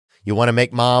You want to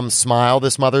make mom smile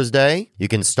this Mother's Day? You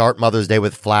can start Mother's Day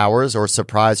with flowers or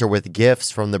surprise her with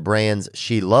gifts from the brands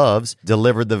she loves,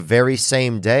 delivered the very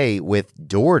same day with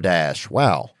DoorDash.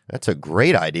 Wow, that's a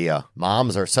great idea.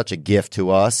 Moms are such a gift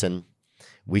to us, and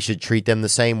we should treat them the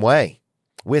same way,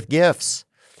 with gifts,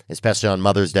 especially on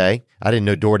Mother's Day. I didn't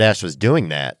know DoorDash was doing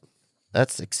that.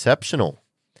 That's exceptional.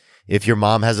 If your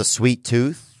mom has a sweet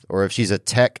tooth, or if she's a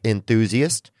tech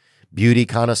enthusiast, beauty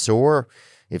connoisseur,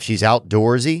 if she's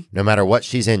outdoorsy, no matter what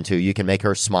she's into, you can make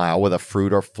her smile with a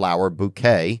fruit or flower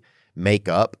bouquet,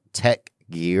 makeup, tech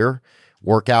gear,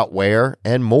 workout wear,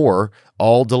 and more,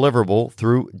 all deliverable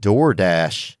through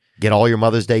DoorDash. Get all your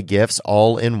Mother's Day gifts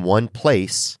all in one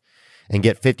place and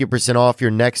get 50% off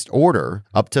your next order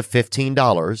up to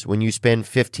 $15 when you spend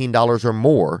 $15 or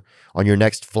more on your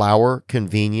next flower,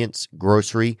 convenience,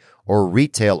 grocery, or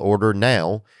retail order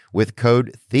now with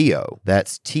code THEO.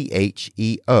 That's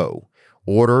THEO.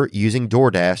 Order using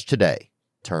DoorDash today.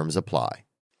 Terms apply.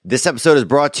 This episode is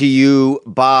brought to you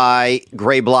by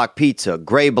Gray Block Pizza.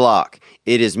 Gray Block.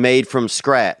 It is made from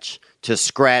scratch to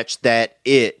scratch that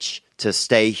itch to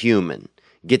stay human.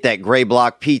 Get that Gray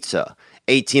Block Pizza,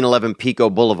 1811 Pico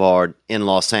Boulevard in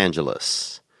Los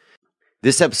Angeles.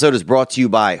 This episode is brought to you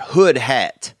by Hood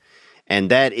Hat, and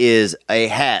that is a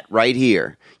hat right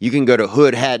here. You can go to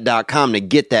hoodhat.com to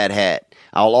get that hat.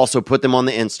 I'll also put them on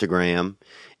the Instagram.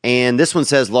 And this one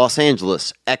says Los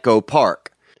Angeles, Echo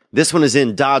Park. This one is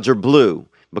in Dodger Blue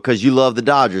because you love the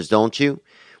Dodgers, don't you?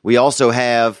 We also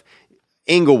have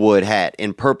Inglewood hat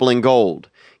in purple and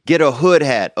gold. Get a Hood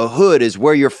hat. A hood is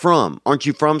where you're from. Aren't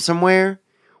you from somewhere?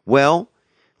 Well,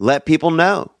 let people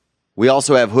know. We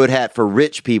also have Hood hat for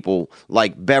rich people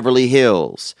like Beverly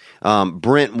Hills,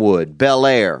 Brentwood, Bel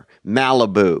Air,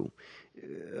 Malibu,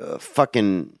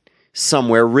 fucking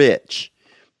somewhere rich.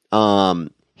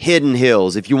 Hidden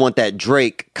Hills, if you want that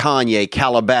Drake, Kanye,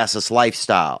 Calabasas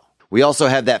lifestyle. We also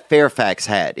have that Fairfax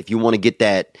hat, if you want to get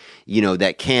that,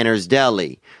 that Canner's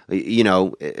Deli.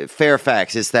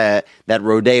 Fairfax is that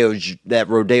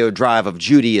rodeo drive of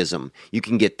Judaism. You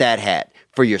can get that hat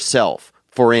for yourself,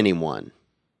 for anyone.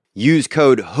 Use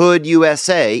code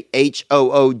HOODUSA,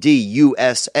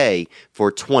 HOODUSA,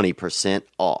 for 20%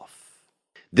 off.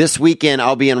 This weekend,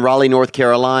 I'll be in Raleigh, North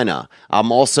Carolina.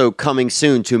 I'm also coming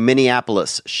soon to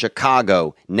Minneapolis,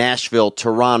 Chicago, Nashville,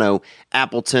 Toronto,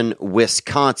 Appleton,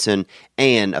 Wisconsin,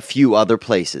 and a few other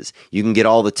places. You can get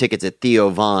all the tickets at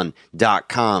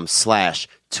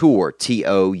theovon.com/tour,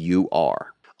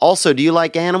 TOUR. Also, do you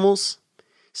like animals?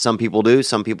 Some people do,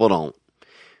 some people don't.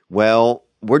 Well,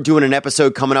 we're doing an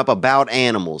episode coming up about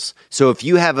animals. So if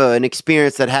you have an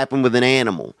experience that happened with an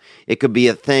animal, it could be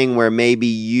a thing where maybe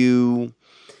you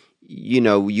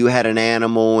had an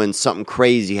animal and something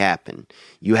crazy happened.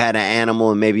 You had an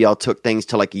animal and maybe y'all took things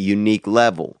to like a unique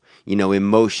level,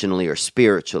 emotionally or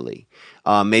spiritually.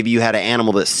 Maybe you had an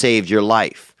animal that saved your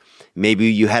life.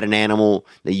 Maybe you had an animal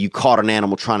that you caught an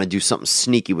animal trying to do something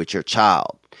sneaky with your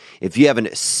child. If you have an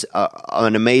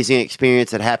amazing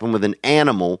experience that happened with an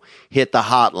animal, hit the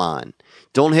hotline.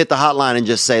 Don't hit the hotline and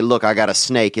just say, look, I got a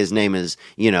snake. His name is,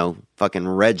 fucking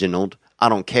Reginald. I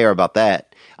don't care about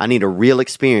that. I need a real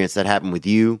experience that happened with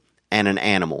you and an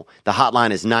animal. The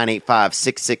hotline is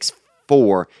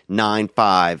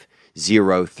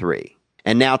 985-664-9503.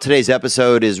 And now today's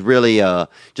episode is really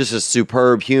just a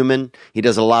superb human. He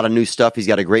does a lot of new stuff. He's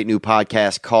got a great new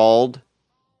podcast called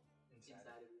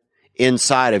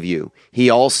Inside of You. He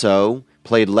also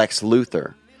played Lex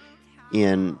Luthor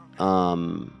in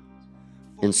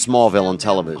Smallville on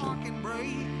television.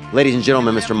 Ladies and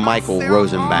gentlemen, Mr. Michael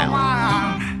Rosenbaum.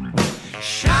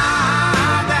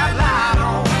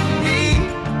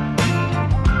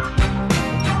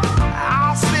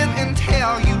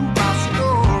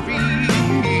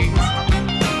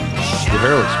 Your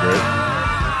hair looks great.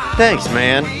 Thanks,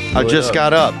 man. I just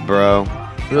got up, bro.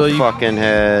 Really? I fucking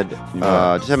had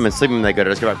just haven't been sleeping that good. I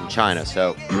just got back from China,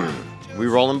 so we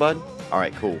rolling, bud? All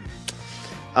right, cool.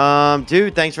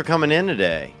 Dude, thanks for coming in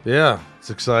today. Yeah, it's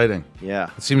exciting. Yeah.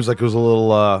 It seems like it was a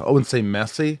little, I wouldn't say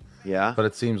messy. Yeah. But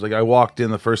it seems like I walked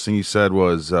in, the first thing you said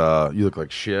was, you look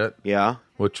like shit. Yeah.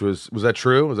 Which was that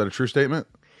true? Was that a true statement?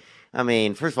 I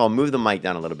mean, first of all, move the mic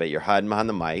down a little bit. You're hiding behind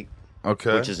the mic.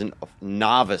 Okay. Which is a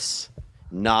novice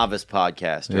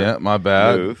podcaster. Yeah, my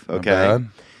bad. Move, My okay. bad.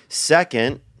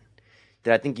 Second,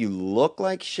 did I think you look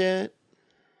like shit?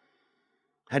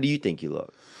 How do you think you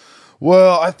look?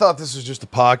 Well, I thought this was just a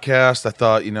podcast. I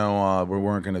thought, we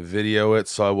weren't going to video it,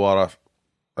 so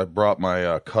I brought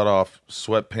my cut-off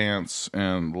sweatpants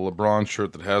and the LeBron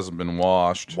shirt that hasn't been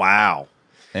washed. Wow.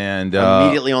 And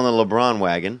immediately on the LeBron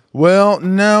wagon. Well,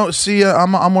 no. See,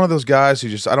 I'm one of those guys who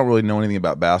I don't really know anything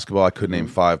about basketball. I could name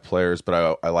 5 players,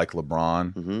 but I like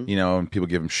LeBron. You know, and people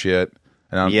give him shit.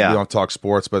 And we don't talk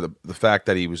sports, but the fact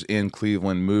that he was in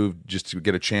Cleveland, moved just to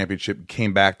get a championship,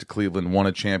 came back to Cleveland, won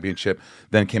a championship,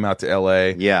 then came out to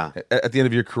L.A. Yeah. At the end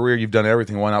of your career, you've done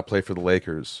everything. Why not play for the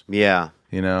Lakers? Yeah.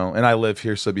 You know, and I live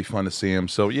here, so it'd be fun to see him.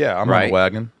 So, yeah, I'm on the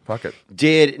wagon. Fuck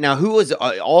it. Now, who was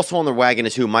also on the wagon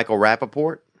is who? Michael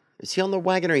Rappaport? Is he on the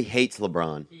wagon or he hates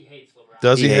LeBron? He hates LeBron.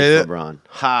 Does he hate hates it? LeBron.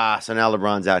 Ha! So now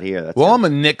LeBron's out here. I'm a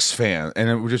Knicks fan,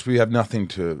 and we have nothing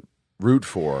to root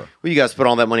for. Well, you guys put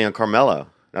all that money on Carmelo.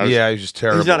 He's just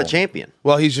terrible. He's not a champion.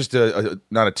 Well, he's just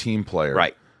not a team player.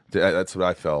 Right. That's what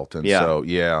I felt. And so,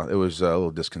 it was a little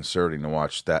disconcerting to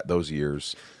watch those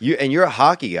years. You're a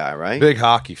hockey guy, right? Big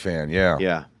hockey fan, yeah.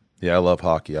 Yeah. Yeah, I love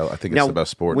hockey. I think it's the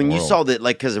best sport in the world. When you saw that,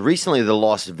 because recently the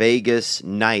Las Vegas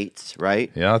Knights,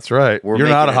 right? Yeah, that's right. You're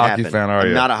not a hockey fan, are you?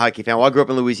 I'm not a hockey fan. Well, I grew up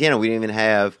in Louisiana. We didn't even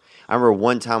have, I remember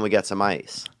one time we got some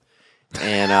ice.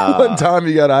 And one time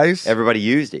you got ice? Everybody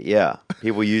used it, yeah.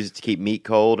 People used it to keep meat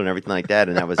cold and everything like that,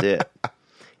 and that was it.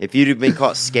 If you'd have been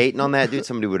caught skating on that, dude,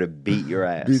 somebody would have beat your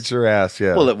ass. Beat your ass,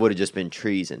 yeah. Well, it would have just been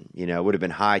treason. You know, it would have been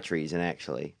high treason,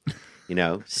 actually. You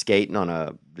know, skating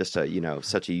on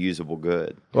such a usable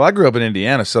good. Well, I grew up in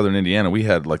Indiana, southern Indiana. We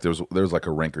had there was like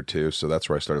a rink or two, so that's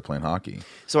where I started playing hockey.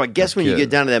 So I guess when you get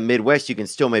down to that Midwest, you can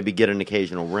still maybe get an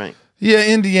occasional rink. Yeah,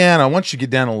 Indiana. Once you get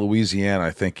down to Louisiana,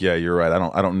 I think you're right.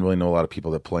 I don't really know a lot of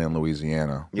people that play in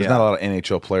Louisiana. There's not a lot of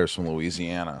NHL players from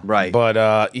Louisiana, right?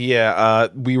 But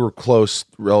we were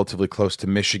relatively close to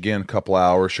Michigan, a couple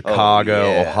hours.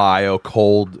 Chicago, Ohio,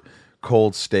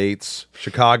 cold states.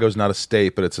 Chicago's not a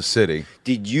state, but it's a city.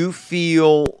 Did you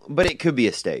feel? But it could be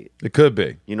a state. It could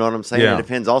be. You know what I'm saying? Yeah. It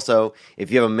depends. Also, if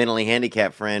you have a mentally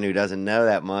handicapped friend who doesn't know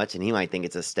that much, and he might think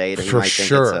it's a state, or he might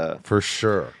think it's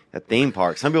a theme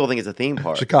park. Some people think it's a theme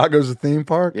park. Chicago's a theme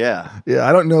park? Yeah. Yeah,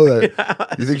 I don't know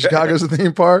that. You think Chicago's a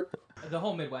theme park? The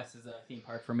whole Midwest is a theme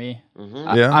park for me.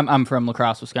 Mm-hmm. Yeah. I'm from La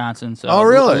Crosse, Wisconsin. So oh,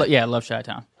 really? I love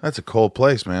Chi-Town. That's a cold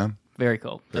place, man. Very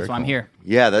cold. That's why I'm here.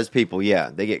 Yeah, those people,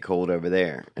 they get cold over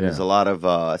there. And there's a lot of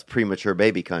it's premature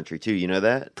baby country, too. You know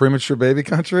that? Premature baby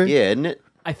country? Yeah, isn't it?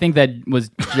 I think that was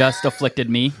just afflicted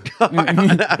me.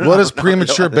 What is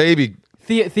premature baby?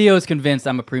 Theo's convinced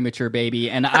I'm a premature baby,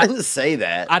 and I didn't say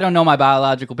that. I don't know my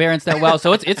biological parents that well,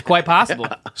 so it's quite possible.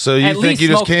 So you think you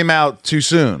just came out too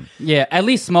soon? Yeah, at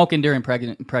least smoking during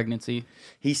pregnancy.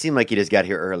 He seemed like he just got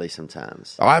here early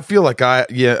sometimes. Oh, I feel like that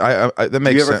makes sense.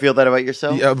 Do you ever feel that about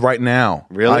yourself? Yeah, right now.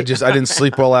 Really? I didn't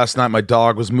sleep well last night. My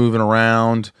dog was moving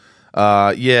around.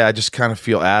 I just kind of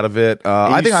feel out of it.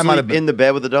 I think I might have been in the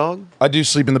bed with the dog. I do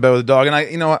sleep in the bed with the dog,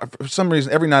 and for some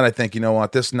reason, every night I think, you know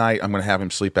what, this night I'm going to have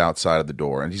him sleep outside of the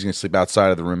door, and he's going to sleep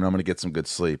outside of the room, and I'm going to get some good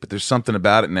sleep. But there's something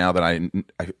about it now that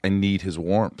I need his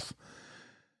warmth.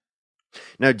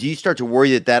 Now, do you start to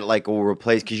worry that will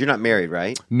replace? Because you're not married,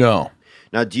 right? No.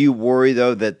 Now, do you worry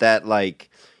though that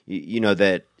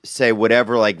that say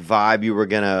whatever vibe you were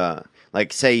gonna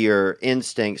say your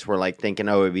instincts were thinking,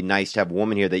 oh, it'd be nice to have a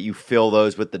woman here, that you fill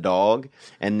those with the dog,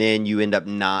 and then you end up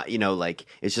not,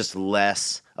 it's just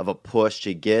less of a push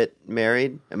to get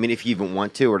married? I mean, if you even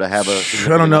want to, or to have a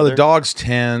I don't know. The dog's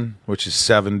 10, which is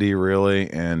 70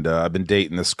 really, and I've been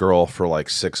dating this girl for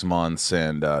 6 months,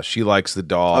 and she likes the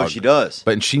dog. Oh, she does.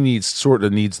 But she needs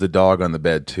the dog on the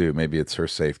bed too. Maybe it's her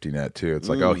safety net too. It's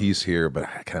oh, he's here, but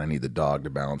I kind of need the dog to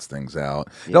balance things out.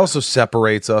 Yeah. It also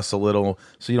separates us a little,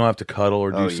 so you don't have to cuddle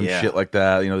or do some shit like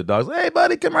that. The dog's like, hey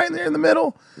buddy, come right in there in the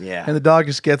middle. Yeah. And the dog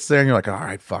just gets there, and you're like, all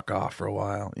right, fuck off for a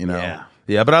while. Yeah.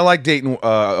 Yeah, but I like dating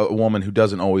a woman who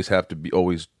doesn't always have to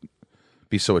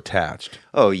be so attached.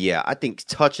 Oh yeah, I think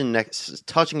touching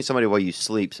somebody while you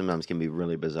sleep sometimes can be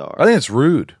really bizarre. I think it's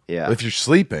rude. Yeah, if you're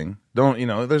sleeping, don't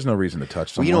there's no reason to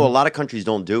touch someone. Well, a lot of countries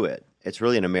don't do it. It's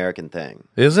really an American thing.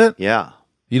 Is it? Yeah.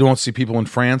 You don't see people in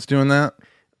France doing that?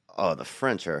 Oh, the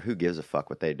French who gives a fuck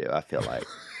what they do? I feel like,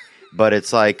 but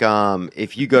it's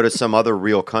if you go to some other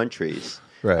real countries,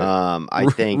 right? I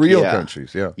think real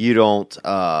countries, you don't.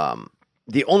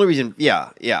 The only reason,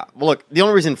 Well, look, the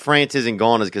only reason France isn't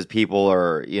gone is because people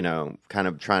are, kind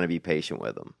of trying to be patient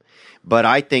with them. But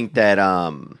I think that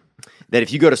that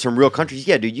if you go to some real countries,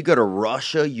 dude, you go to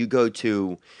Russia, you go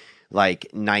to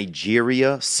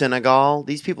Nigeria, Senegal,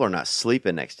 these people are not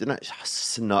sleeping next to,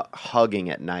 not hugging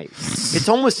at night. It's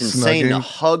almost insane to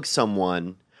hug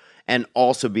someone and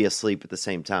also be asleep at the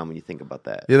same time when you think about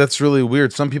that. Yeah, that's really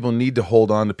weird. Some people need to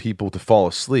hold on to people to fall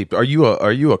asleep. Are you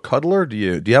a cuddler? Do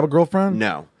you have a girlfriend?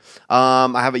 No.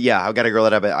 I've got a girl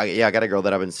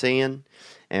that I've been seeing,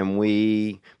 and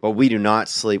we do not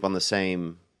sleep on the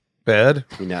same bed.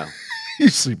 You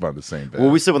sleep on the same bed.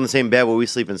 Well, we sleep on the same bed, but we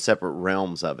sleep in separate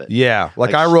realms of it. Yeah,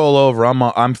 like I roll over.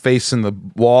 I'm facing the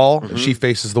wall, and she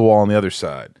faces the wall on the other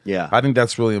side. Yeah, I think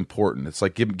that's really important. It's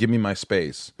like give me my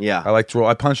space. Yeah, I like to roll.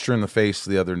 I punched her in the face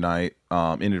the other night,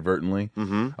 inadvertently.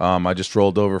 I just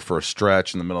rolled over for a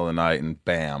stretch in the middle of the night, and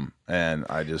bam! And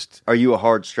I just. Are you a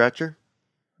hard stretcher?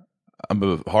 I'm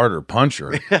a harder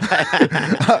puncher.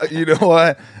 You know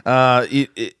what?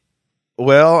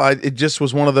 It just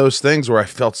was one of those things where I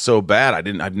felt so bad.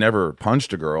 I've never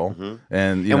punched a girl,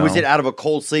 and was it out of a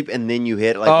cold sleep and then you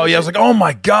hit? Like, I was like, oh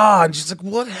my god! And she's like,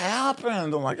 what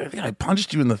happened? I'm like, I think I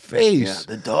punched you in the face.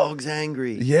 Yeah, the dog's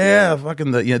angry. Yeah, fucking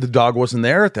the dog wasn't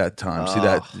there at that time. See,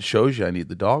 that shows you I need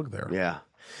the dog there. Yeah.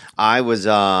 I was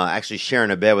actually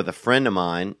sharing a bed with a friend of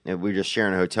mine, and we were just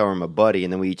sharing a hotel room, a buddy,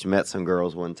 and then we each met some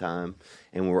girls one time,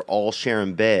 and we were all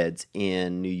sharing beds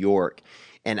in New York.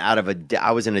 And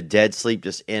I was in a dead sleep,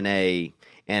 and I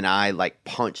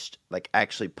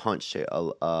actually punched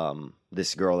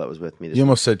this girl that was with me. You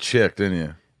almost said chick, didn't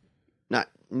you? Not.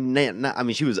 I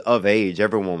mean, she was of age.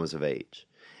 Everyone was of age,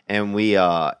 and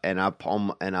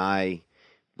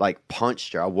I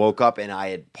punched her. I woke up and I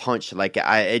had punched.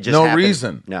 It just no happened.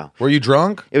 Reason. No. Were you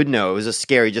drunk? It was a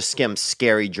scary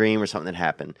dream or something that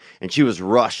happened. And she was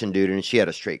rushing, dude, and she had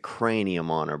a straight cranium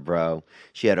on her, bro.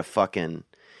 She had a fucking,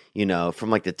 from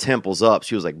like the temples up,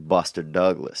 she was like Buster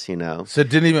Douglas, So it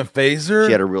didn't even phase her?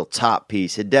 She had a real top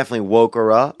piece. It definitely woke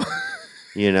her up,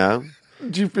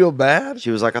 Did you feel bad?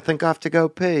 She was like, I think I have to go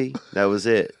pee. That was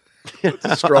it. That's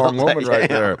a strong woman right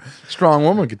there. Strong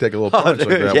woman could take a little punch like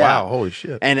that. Yeah. Wow, holy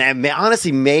shit. And it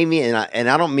honestly made me, and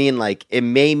I don't mean it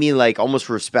made me almost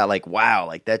respect,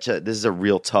 wow, this is a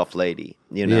real tough lady,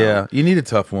 Yeah, you need a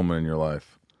tough woman in your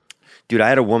life. Dude, I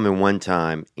had a woman one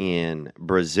time in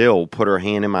Brazil put her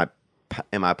hand in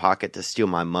my pocket to steal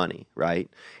my money, right?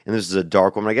 And this is a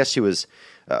dark woman. I guess she was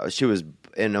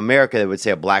in America, they would say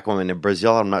a black woman. In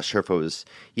Brazil, I'm not sure if it was,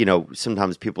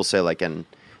 sometimes people say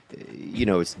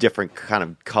it's different kind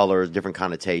of colors, different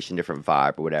connotation, different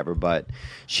vibe or whatever. But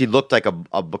she looked like a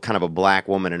kind of a black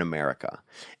woman in America.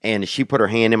 And she put her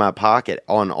hand in my pocket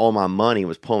on all my money,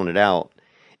 was pulling it out.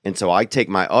 And so I take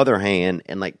my other hand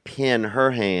and pin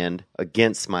her hand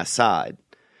against my side.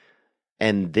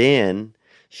 And then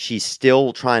she's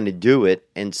still trying to do it.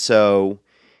 And so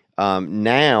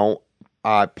now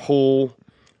I pull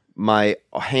my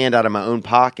hand out of my own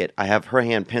pocket. I have her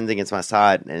hand pinned against my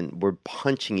side, and we're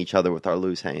punching each other with our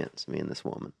loose hands, me and this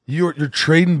woman. You're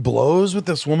trading blows with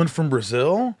this woman from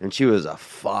Brazil? And she was a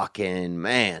fucking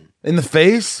man. In the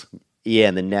face? Yeah,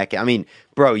 in the neck. I mean,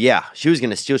 bro, yeah. She was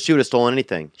going to steal. She would have stolen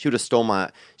anything. She would have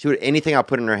stolen anything I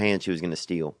put in her hand, she was going to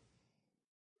steal.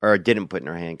 Or didn't put in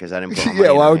her hand because I didn't put my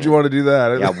Yeah, why would you want to do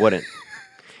that? Yeah, I wouldn't.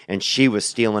 And she was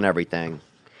stealing everything.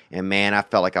 And man, I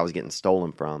felt like I was getting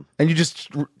stolen from. And you just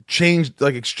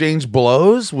exchanged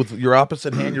blows with your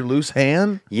opposite hand, your loose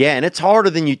hand? Yeah, and it's harder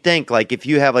than you think. If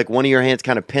you have one of your hands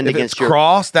kind of pinned against your...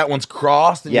 crossed, that one's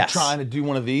crossed, and yes. You're trying to do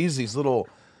one of these little...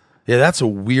 Yeah, that's a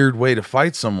weird way to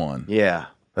fight someone. Yeah.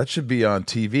 That should be on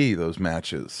TV, those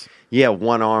matches. Yeah,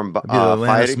 one arm the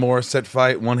Alanis Morissette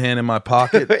fight, one hand in my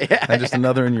pocket, yeah, and just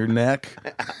another in your neck.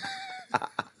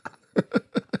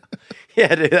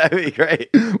 Yeah, dude, that'd be great.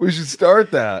 We should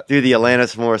start that. Do the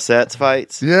Alanis Morissette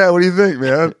fights. Yeah, what do you think,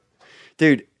 man?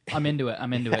 Dude. I'm into it.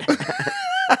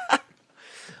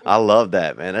 I love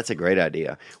that, man. That's a great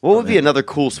idea. What would be another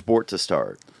cool sport to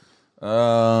start? You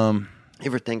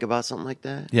ever think about something like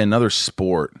that? Yeah, another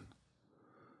sport.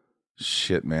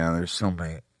 Shit, man. There's so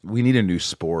many. We need a new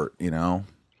sport,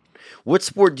 What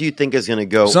sport do you think is going to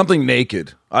go? Something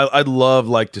naked. I'd love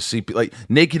to see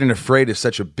Naked and Afraid is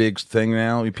such a big thing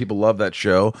now. People love that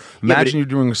show. Imagine you're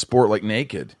doing a sport like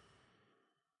naked.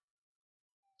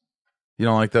 You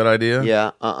don't like that idea?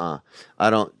 Yeah. I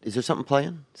don't. Is there something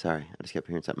playing? Sorry, I just kept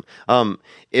hearing something.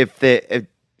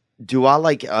 Do I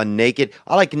like naked?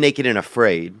 I like Naked and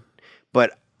Afraid,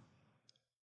 but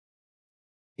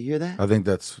you hear that? I think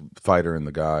that's Fighter and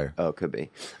the Guy. Oh, it could be.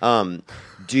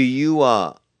 Do you?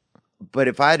 But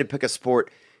if I had to pick a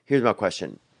sport, here's my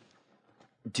question: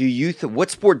 what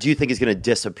sport do you think is going to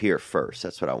disappear first?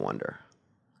 That's what I wonder.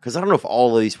 Because I don't know if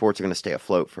all of these sports are going to stay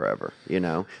afloat forever.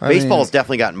 Baseball's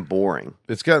definitely gotten boring.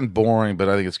 It's gotten boring, but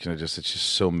I think it's just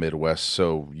so Midwest,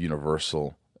 so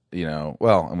universal.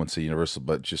 Well, I wouldn't say universal,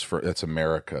 but that's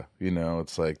America.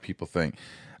 It's like people think.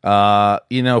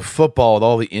 Football with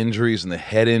all the injuries and the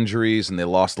head injuries, and they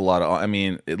lost a lot of. I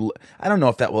don't know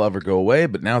if that will ever go away,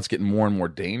 but now it's getting more and more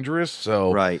dangerous.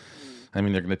 So, right. They're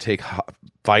going to take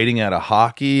fighting out of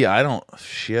hockey. I don't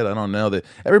know. That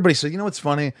everybody says, you know what's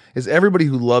funny is everybody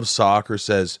who loves soccer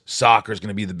says soccer is going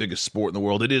to be the biggest sport in the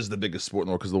world. It is the biggest sport in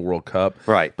the world because of the World Cup.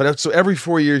 Right. But so every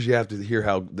 4 years you have to hear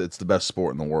how it's the best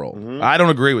sport in the world. I don't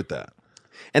agree with that.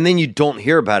 And then you don't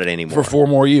hear about it anymore. For 4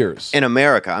 more years. In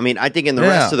America. I mean, I think in the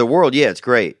rest of the world, it's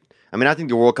great. I mean, I think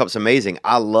the World Cup's amazing.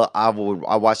 I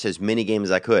watched as many games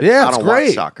as I could. Yeah, I don't great.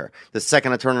 watch soccer. The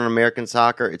second I turn on American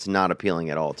soccer, it's not appealing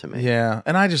at all to me. Yeah,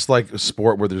 and I just like a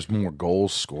sport where there's more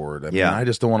goals scored. I mean, I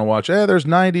just don't want to watch, there's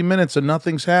 90 minutes and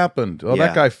nothing's happened. Oh,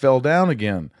 that guy fell down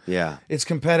again. Yeah. It's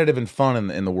competitive and fun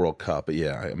in the World Cup, but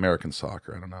American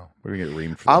soccer, I don't know. We're going to get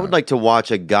reamed for that. I would like to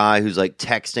watch a guy who's like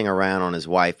texting around on his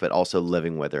wife, but also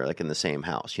living with her, like in the same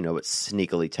house, but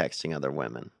sneakily texting other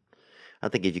women. I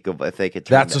think if they could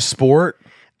turn That's a sport?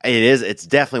 It is. It's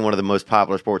definitely one of the most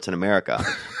popular sports in America.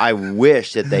 I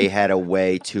wish that they had a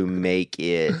way to make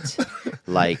it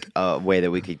like a way that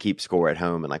we could keep score at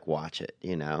home and like watch it,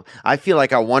 I feel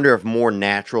like I wonder if more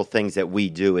natural things that we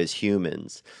do as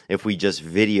humans, if we just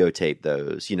videotape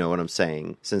those, you know what I'm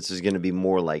saying? Since there's going to be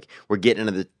more like we're getting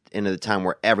into the time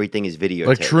where everything is videotaped.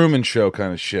 Like Truman Show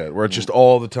kind of shit, where it's just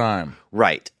all the time.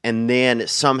 Right. And then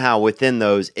somehow within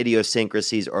those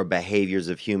idiosyncrasies or behaviors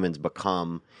of humans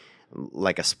become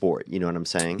like a sport, you know what I'm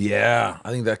saying? Yeah,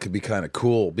 I think that could be kind of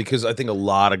cool because I think a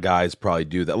lot of guys probably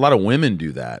do that. A lot of women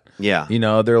do that. Yeah.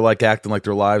 They're like acting like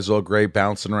their lives all great,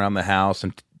 bouncing around the house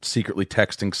and secretly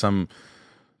texting some,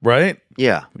 right?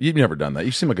 Yeah. You've never done that.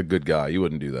 You seem like a good guy. You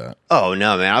wouldn't do that. Oh,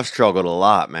 no, man. I've struggled a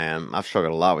lot, man. I've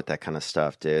struggled a lot with that kind of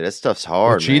stuff, dude. That stuff's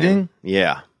hard, with cheating? Man.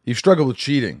 Yeah. You've struggled with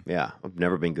cheating? Yeah. I've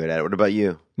never been good at it. What about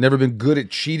you? Never been good at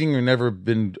cheating or never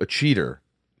been a cheater?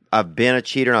 I've been a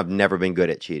cheater and I've never been good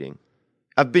at cheating.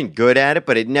 I've been good at it,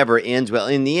 but it never ends well.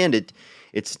 In the end,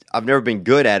 I've never been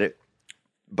good at it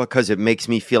because it makes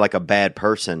me feel like a bad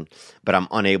person, but I'm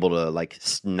unable to like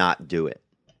not do it.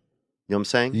 You know what I'm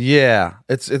saying? Yeah,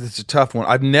 it's a tough one.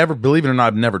 Believe it or not,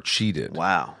 I've never cheated.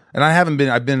 Wow. And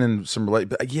I've been in some but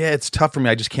it's tough for me.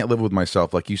 I just can't live with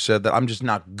myself. Like you said, that I'm just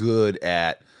not good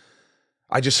at.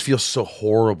 I just feel so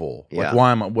horrible. Yeah.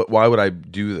 Like why would I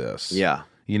do this? Yeah.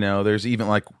 There's even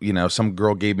like, some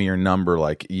girl gave me your number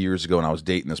like years ago and I was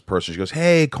dating this person. She goes,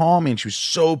 hey, call me. And she was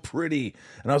so pretty.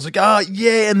 And I was like, oh,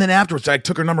 yeah. And then afterwards I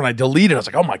took her number and I deleted it. I was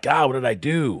like, oh my God, what did I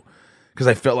do? Because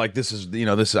I felt like this is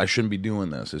I shouldn't be doing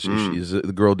this. Is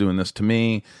the girl doing this to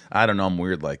me? I don't know. I'm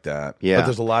weird like that. Yeah. But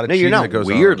there's a lot of No, cheating you're not that goes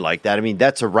weird on. like that. I mean,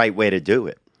 that's a right way to do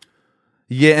it.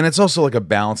 Yeah, and it's also like a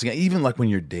balancing. Even like when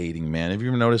you're dating, man. Have you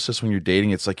ever noticed this when you're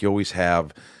dating? It's like you always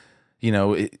have,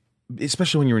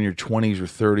 especially when you're in your 20s or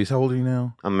 30s. How old are you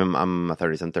now? I'm in my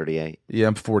 30s. I'm 38. Yeah,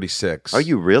 I'm 46. Are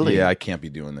you really? Yeah, I can't be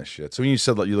doing this shit. So when you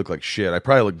said that you look like shit, I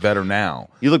probably look better now.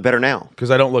 You look better now. Because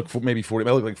I don't look maybe 40.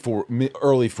 I look like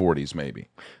early 40s maybe.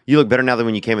 You look better now than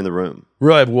when you came in the room.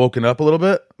 Really? I've woken up a little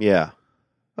bit? Yeah.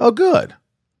 Oh, good.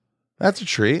 That's a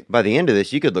treat. By the end of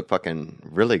this, you could look fucking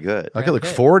really good. I could look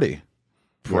 40.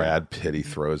 Brad Pitt, he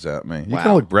throws at me. You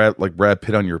kind of look like Brad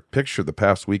Pitt on your picture the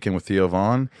past weekend with Theo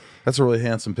Vaughn. That's a really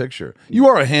handsome picture. You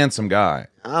are a handsome guy.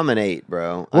 I'm an 8,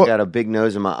 bro. Well, I got a big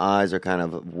nose and my eyes are kind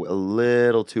of a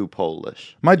little too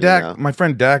Polish. My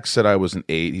friend Dax said I was an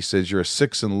 8. He says you're a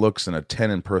 6 in looks and a 10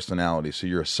 in personality, so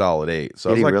you're a solid 8. So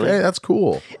I was like, really? hey, that's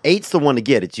cool. 8's the one to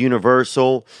get. It's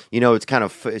universal. It's kind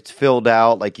of it's filled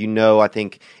out. Like I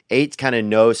think 8s kind of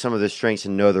know some of their strengths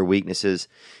and know their weaknesses.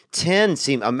 10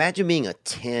 imagine being a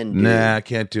 10, dude. Nah, I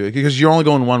can't do it because you're only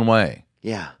going one way.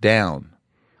 Yeah. Down.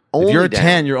 Only if you're a down.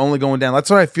 10, you're only going down. That's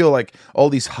why I feel like all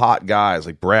these hot guys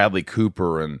like Bradley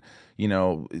Cooper and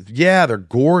they're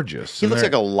gorgeous. He looks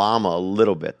like a llama a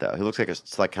little bit though. He looks like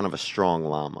it's like kind of a strong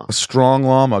llama. A strong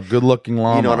llama, a good-looking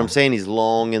llama. You know what I'm saying? He's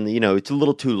long and it's a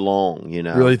little too long,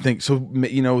 Really think so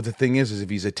the thing is if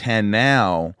he's a 10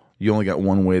 now, you only got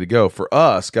one way to go. For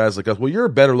us, guys like us, well, you're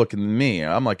better looking than me.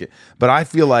 I'm like, but I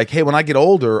feel like, hey, when I get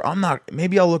older,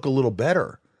 maybe I'll look a little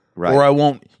better. Right.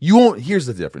 Or here's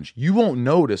the difference. You won't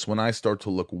notice when I start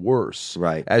to look worse.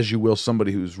 Right. As you will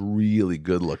somebody who's really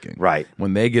good looking. Right.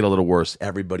 When they get a little worse,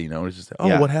 everybody notices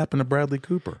that, what happened to Bradley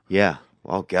Cooper? Yeah.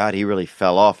 Oh, God, he really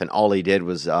fell off. And all he did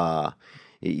was, he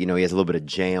has a little bit of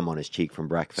jam on his cheek from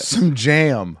breakfast. Some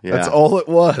jam. Yeah. That's all it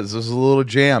was. It was a little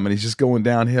jam, and he's just going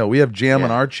downhill. We have jam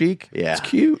on our cheek. Yeah. It's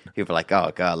cute. People are like,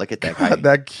 oh, God, look at that guy.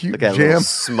 That cute look at jam. That little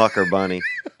Smucker bunny.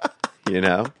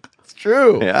 It's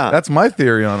true. Yeah. That's my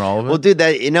theory on all of it. Well, dude,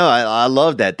 I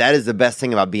love that. That is the best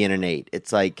thing about being an 8.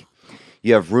 It's like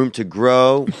you have room to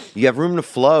grow. You have room to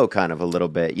flow kind of a little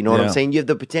bit. You know what I'm saying? You have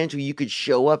the potential. You could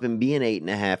show up and be an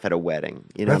 8.5 at a wedding.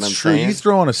 You know what I'm true. saying? You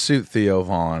throw on a suit, Theo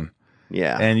Vaughn.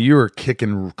 Yeah. And you were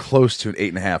kicking close to an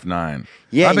 8.5, 9.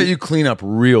 Yeah. I bet you clean up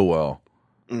real well.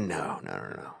 No.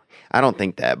 I don't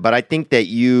think that, but I think that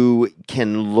you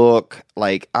can look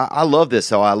like I love this.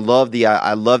 So I love the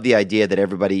idea that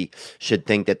everybody should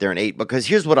think that they're an 8. Because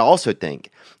here's what I also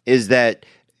think is that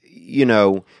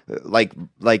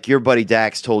like your buddy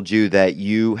Dax told you that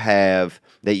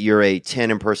you're a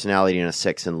 10 in personality and a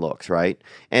 6 in looks, right?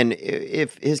 And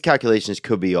if his calculations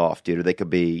could be off, dude, or they could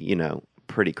be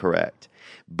pretty correct.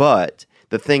 But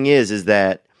the thing is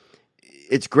that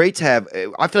it's great to have.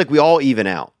 I feel like we all even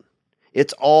out.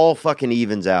 It's all fucking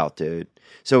evens out, dude.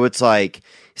 So it's like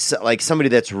somebody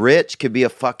that's rich could be a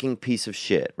fucking piece of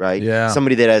shit, right? Yeah.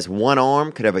 Somebody that has one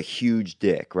arm could have a huge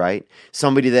dick, right?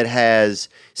 Somebody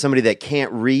that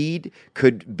can't read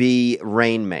could be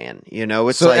Rain Man.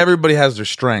 It's so like, everybody has their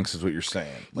strengths, is what you're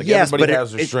saying. Like yes, everybody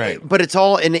has their strength. But it's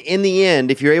all in the end.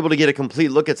 If you're able to get a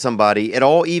complete look at somebody, it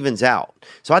all evens out.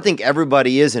 So I think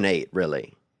everybody is an 8,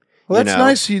 really. Well, that's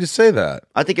nice of you to say that.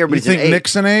 I think everybody's You think an 8.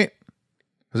 Nick's an 8?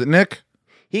 Is it Nick?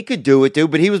 He could do it, dude,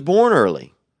 but he was born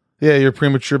early. Yeah, you're a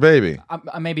premature baby.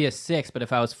 I may be a 6, but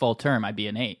if I was full term, I'd be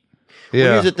an 8. Yeah.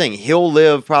 Well, here's the thing. He'll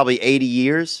live probably 80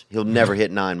 years. He'll never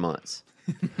hit 9 months.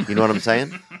 You know what I'm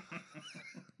saying?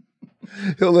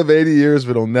 He'll live 80 years,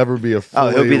 but he'll never be a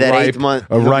fully he'll be that ripe, 8th month.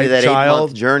 a ripe that child. 8th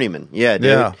month journeyman. Yeah, dude.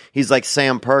 Yeah. He's like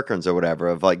Sam Perkins or whatever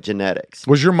of like genetics.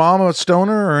 Was your mom a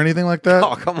stoner or anything like that?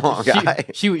 Oh, come on, guy.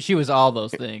 She was all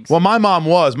those things. Well, my mom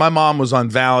was. My mom was on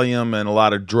Valium and a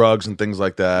lot of drugs and things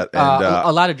like that. And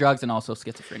a lot of drugs and also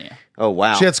schizophrenia. Oh,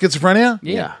 wow. she had schizophrenia?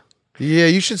 Yeah. Yeah,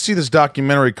 you should see this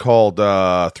documentary called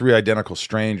 3 Identical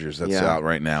Strangers that's Yeah. out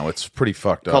right now. It's pretty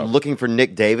fucked Called up. Looking for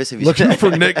Nick Davis. Have you Looking seen for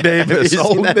that? Nick Have you Davis. seen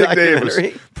Old that Nick Davis.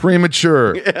 documentary?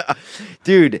 Premature. Yeah.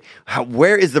 Dude,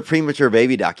 where is the premature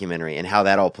baby documentary and how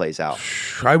that all plays out?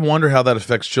 I wonder how that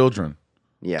affects children.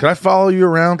 Yeah. Can I follow you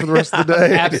around for the rest of the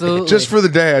day? Absolutely. Just for the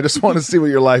day. I just want to see what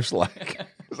your life's like.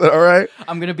 Is that all right?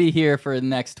 I'm going to be here for the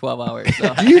next 12 hours.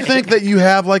 So. Do you think that you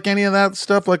have like any of that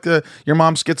stuff? Like your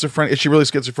mom's schizophrenic? Is she really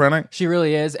schizophrenic? She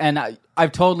really is. And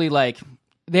I've totally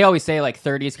they always say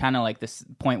 30 is kind of like this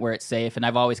point where it's safe. And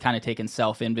I've always kind of taken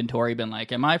self-inventory, been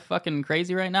like, am I fucking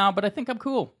crazy right now? But I think I'm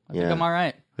cool. I think I'm all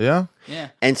right. Yeah. Yeah.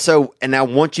 And now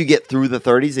once you get through the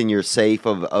 30s and you're safe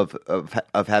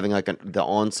of having like the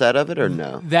onset of it or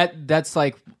no? That's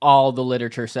like all the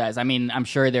literature says. I mean, I'm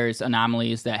sure there's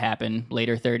anomalies that happen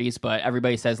later 30s, but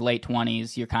everybody says late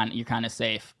 20s you're kind of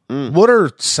safe. What are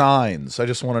signs? I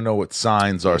just want to know what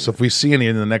signs are. So if we see any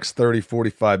in the next 30,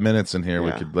 45 minutes in here,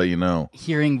 we could let you know.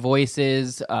 Hearing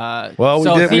voices. Well,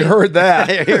 we heard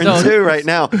that. You're hearing two right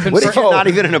now. What if you're not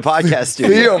even in a podcast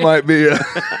studio? Theo might be.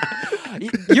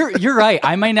 You're right.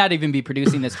 I might not even be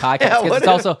producing this podcast because it's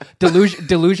also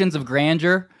delusions of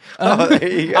grandeur. There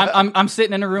you go. I'm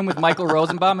sitting in a room with Michael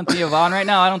Rosenbaum and Theo Vaughn right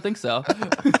now. I don't think so.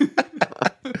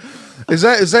 Is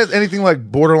that anything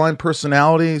like borderline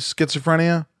personality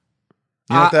schizophrenia?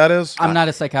 You know what that is? I'm not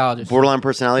a psychologist. Borderline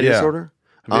personality Yeah. disorder?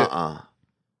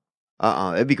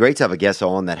 It'd be great to have a guest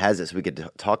on that has it so we could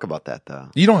talk about that, though.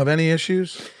 You don't have any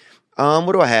issues?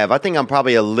 What do I have? I think I'm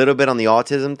probably a little bit on the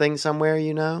autism thing somewhere,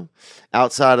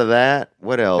 Outside of that,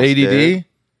 what else? ADD? Dude?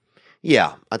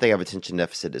 Yeah, I think I have attention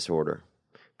deficit disorder.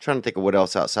 I'm trying to think of what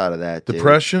else outside of that. Dude.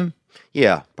 Depression?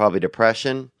 Yeah, probably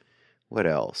depression. What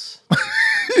else?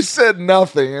 You said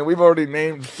nothing, and we've already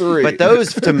named 3. But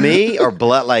those, to me, are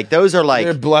those are like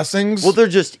They're blessings? Well, they're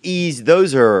just easy.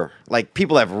 Those are like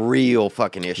people have real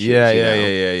fucking issues.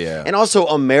 Yeah. And also,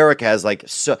 America has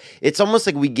it's almost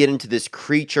like we get into this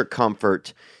creature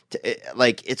comfort.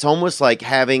 It's almost like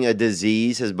having a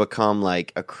disease has become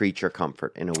like a creature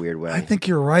comfort in a weird way. I think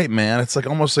you're right, man. It's like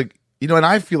almost like, and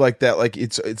I feel like that, like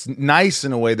it's nice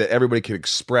in a way that everybody can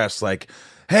express, like,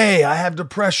 hey, I have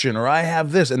depression or I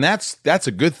have this. And that's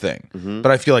a good thing. Mm-hmm.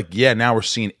 But I feel like, now we're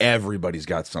seeing everybody's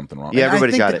got something wrong. Yeah,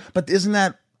 everybody's got it. But isn't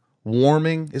that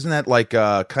warming? Isn't that like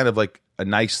kind of like a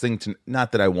nice thing to,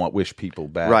 not that I wish people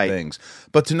bad things,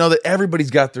 but to know that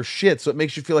everybody's got their shit. So it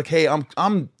makes you feel like, hey,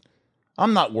 I'm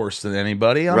not worse than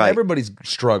anybody. Everybody's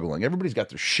struggling. Everybody's got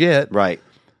their shit. Right.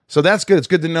 So that's good. It's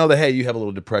good to know that, hey, you have a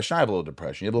little depression. I have a little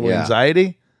depression. You have a little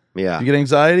anxiety? Yeah. You get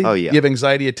anxiety? Oh, yeah. You have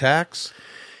anxiety attacks?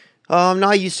 No,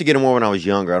 I used to get them more when I was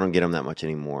younger. I don't get them that much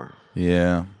anymore.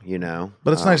 Yeah.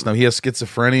 But it's nice now. He has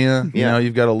schizophrenia. Yeah.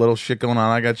 You've got a little shit going on.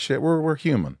 I got shit. We're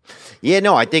human. Yeah,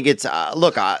 no, I think it's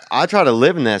look, I try to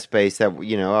live in that space that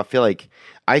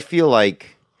I feel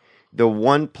like the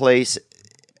one place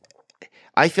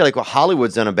I feel like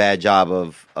Hollywood's done a bad job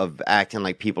of acting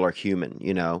like people are human,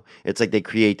 It's like they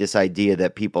create this idea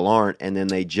that people aren't, and then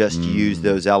they just use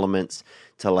those elements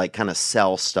to like kind of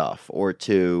sell stuff or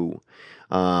to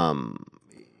I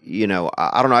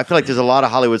don't know. I feel like there's a lot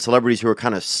of Hollywood celebrities who are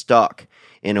kind of stuck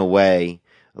in a way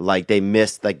like they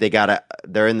missed, like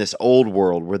they're in this old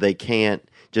world where they can't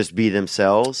just be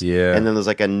themselves. Yeah. And then there's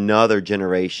like another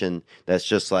generation that's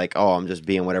just like, oh, I'm just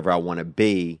being whatever I want to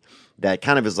be. That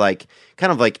kind of like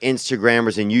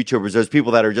Instagrammers and YouTubers, those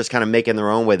people that are just kind of making their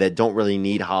own way that don't really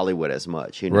need Hollywood as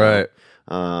much, you know? Right.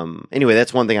 Anyway,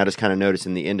 that's one thing I just kind of noticed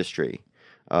in the industry.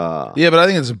 Yeah, but I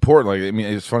think it's important. Like, I mean,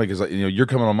 it's funny because you're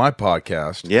coming on my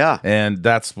podcast, yeah, and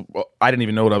I didn't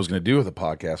even know what I was going to do with a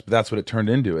podcast, but that's what it turned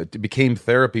into. It became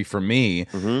therapy for me,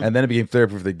 and then it became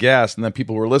therapy for the guests, and then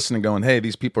people were listening, going, "Hey,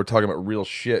 these people are talking about real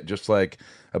shit, just like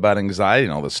about anxiety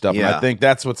and all this stuff." Yeah. And I think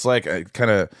that's what's like,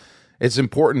 it's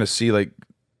important to see like.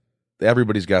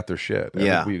 Everybody's got their shit.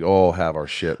 Yeah. We all have our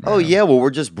shit, man. Oh, yeah. Well, we're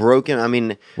just broken. I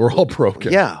mean, we're all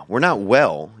broken. Yeah. We're not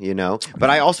well, you know. But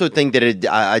I also think that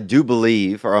I do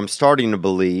believe, or I'm starting to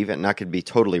believe, and I could be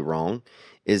totally wrong,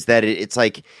 is that it's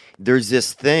like there's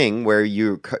this thing where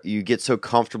you get so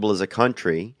comfortable as a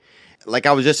country. Like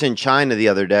I was just in China the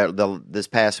other day, this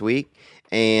past week,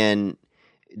 and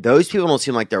those people don't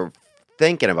seem like they're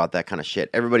thinking about that kind of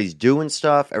shit. Everybody's doing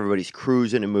stuff. Everybody's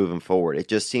cruising and moving forward. It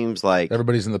just seems like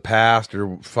everybody's in the past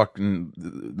or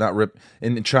fucking not rip.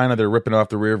 In China, they're ripping off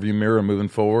the rearview mirror and moving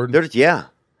forward. Yeah.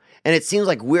 And it seems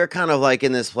like we're kind of like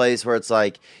in this place where it's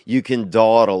like you can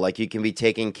dawdle, like you can be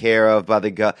taken care of by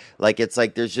the gut. Like it's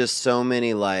like there's just so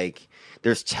many like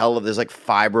there's like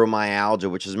fibromyalgia,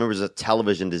 which is remember is a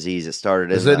television disease. It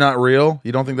started. Is it not real?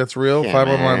 You don't think that's real? Yeah,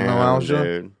 Fibromyalgia,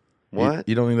 dude. What?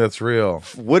 You don't think that's real?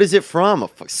 What is it from?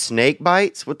 Snake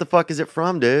bites? What the fuck is it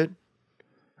from, dude?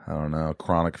 I don't know.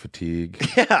 Chronic fatigue.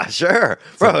 Yeah, sure.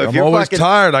 Bro, I'm always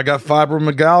tired. I got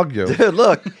fibromyalgia. Dude,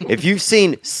 look, if you've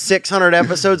seen 600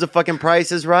 episodes of fucking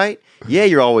Price is Right, yeah,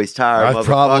 you're always tired, I've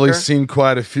probably seen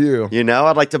quite a few. You know,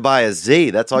 I'd like to buy a Z.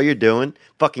 That's all you're doing.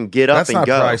 Fucking get up and go. That's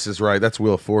not Price is Right. That's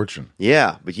Wheel of Fortune.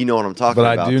 Yeah, but you know what I'm talking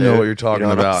about, But I do know what you're talking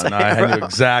about, and I knew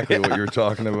exactly what you were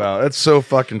talking about. That's so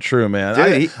fucking true, man.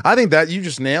 Dude, I think that you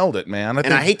just nailed it, man.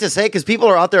 I hate to say it because people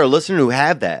are out there listening who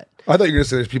have that. I thought you were going to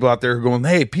say there's people out there who are going,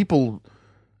 hey, people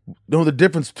know the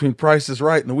difference between Price is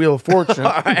Right and the Wheel of Fortune.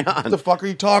 What the fuck are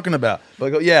you talking about? But I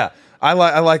go, yeah, I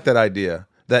like that idea,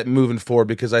 that moving forward,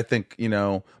 because I think,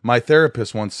 my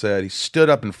therapist once said he stood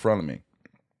up in front of me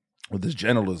with his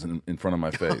genitals in front of my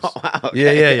face. Oh, wow,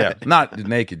 okay. Yeah. Not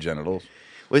naked genitals.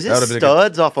 Was it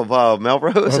Studs off of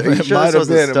Melrose? It might have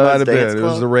been. It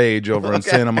was the Rage over in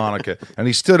Santa Monica. And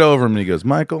he stood over him and he goes,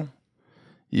 Michael,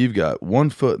 you've got one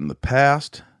foot in the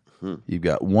past. You've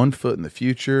got one foot in the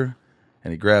future.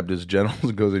 And he grabbed his genitals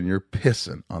and goes, and you're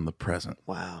pissing on the present.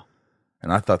 Wow.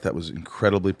 And I thought that was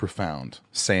incredibly profound,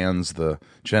 sans the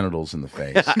genitals in the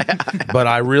face. But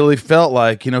I really felt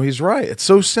like, he's right. It's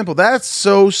so simple. That's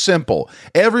so simple.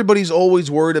 Everybody's always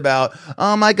worried about,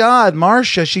 oh my God,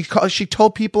 Marcia, she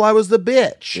told people I was the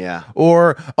bitch. Yeah.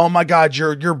 Or, oh my God,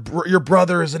 your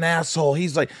brother is an asshole.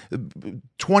 He's like,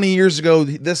 20 years ago,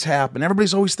 this happened.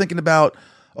 Everybody's always thinking about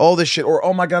all this shit, or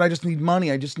oh my God, I just need money.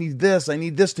 I just need this. I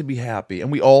need this to be happy, and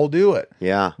we all do it.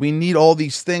 Yeah, we need all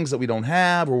these things that we don't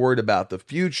have. We're worried about the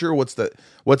future. What's the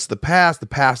past? The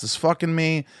past is fucking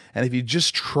me. And if you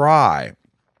just try,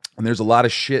 and there's a lot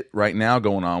of shit right now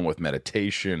going on with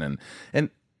meditation, and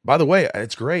by the way,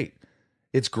 it's great.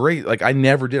 It's great. Like I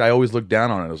never did. I always looked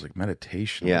down on it. I was like,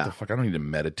 meditation. Yeah. What the fuck? I don't need to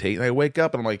meditate. And I wake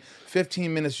up and I'm like,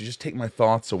 15 minutes to just take my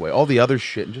thoughts away, all the other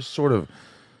shit, and just sort of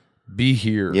be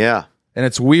here. Yeah. And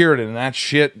it's weird, and that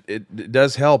shit, it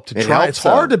does help to try. It's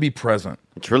hard to be present.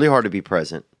 It's really hard to be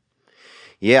present.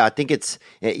 Yeah, I think it's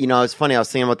funny. I was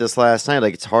thinking about this last night.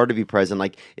 Like, it's hard to be present.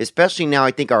 Like, especially now,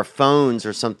 I think our phones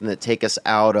are something that take us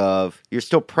out of. You're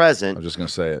still present. I was just gonna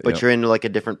say it, but you're in like a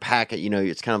different packet.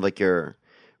 It's kind of like you're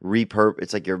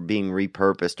It's like you're being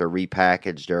repurposed or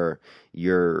repackaged, or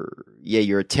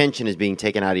your attention is being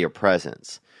taken out of your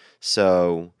presence.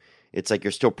 So it's like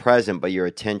you're still present, but your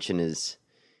attention is.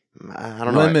 I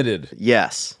don't know. Limited.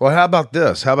 Yes. Well, how about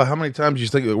this? How many times do you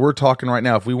think that we're talking right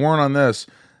now? If we weren't on this,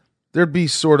 there'd be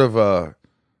sort of a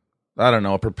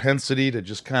propensity to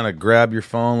just kind of grab your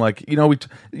phone. Like, you're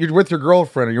with your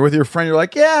girlfriend or you're with your friend. You're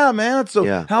like, yeah, man.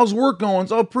 How's work going?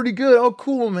 It's all pretty good. Oh,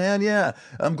 cool, man. Yeah.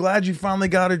 I'm glad you finally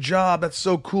got a job. That's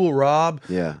so cool, Rob.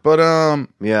 Yeah. But,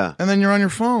 yeah. And then you're on your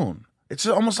phone. It's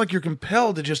almost like you're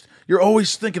compelled to you're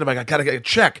always thinking about, I gotta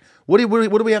check. What do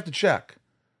we have to check?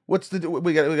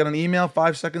 We got an email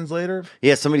 5 seconds later?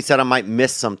 Yeah, somebody said I might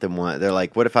miss something. They're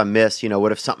like, what if I miss,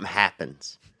 what if something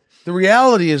happens? The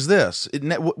reality is this.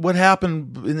 What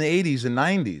happened in the 80s and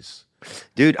 90s?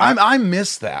 Dude, I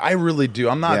miss that. I really do.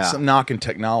 I'm not knocking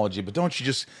technology, but don't you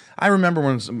just... I remember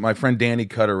when my friend Danny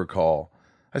Cutter would call.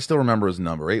 I still remember his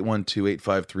number,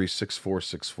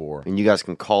 812-853-6464. And you guys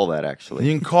can call that, actually. And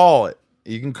you can call it.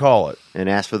 You can call it. And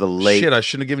ask for the late... Shit, I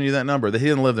shouldn't have given you that number. He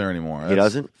doesn't live there anymore. He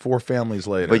doesn't? 4 families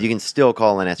later. But you can still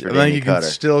call and ask for Daniel Cutter. You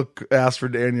can still ask for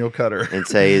Daniel Cutter. And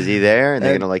say, is he there? And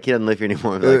they're going to like, he doesn't live here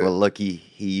anymore. And be like, well, look, he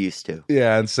used to.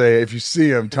 Yeah, and say, if you see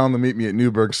him, tell him to meet me at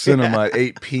Newburgh Cinema at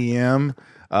 8 p.m.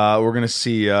 We're going to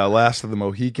see Last of the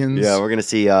Mohicans. Yeah, we're going to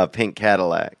see Pink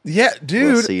Cadillac. Yeah,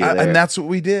 dude. We'll see you there. And that's what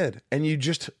we did. And you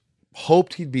just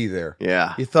hoped he'd be there.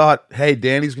 Yeah. You thought, hey,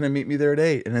 Danny's going to meet me there at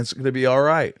 8, and it's going to be all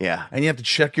right. Yeah. And you have to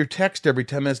check your text every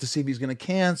 10 minutes to see if he's going to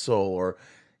cancel, or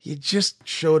you just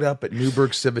showed up at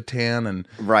Newburgh Civitan and...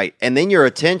 Right. And then your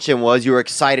attention was you were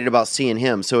excited about seeing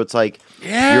him. So it's like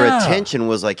your attention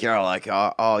was like, you're like,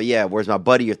 oh yeah, where's my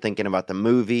buddy? You're thinking about the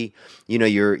movie. You know,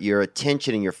 your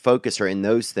attention and your focus are in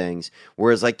those things.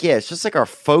 Whereas like, yeah, it's just like our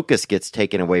focus gets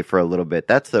taken away for a little bit.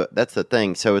 That's the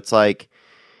thing. So it's like,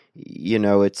 you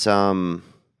know, it's I don't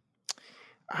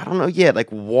know, yeah,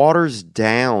 like waters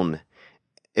down.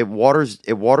 It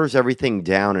waters everything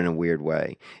down in a weird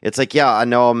way. It's like, yeah, I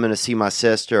know I'm going to see my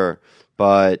sister,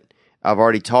 but I've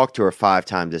already talked to her 5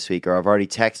 times this week, or I've already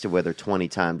texted with her 20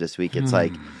 times this week. It's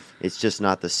like, it's just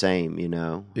not the same, you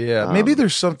know? Yeah, maybe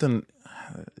there's something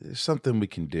we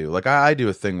can do. Like I do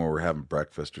a thing where we're having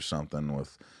breakfast or something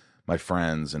with my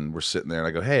friends, and we're sitting there, and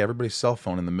I go, hey, everybody's cell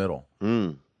phone in the middle.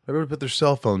 Everybody put their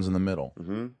cell phones in the middle.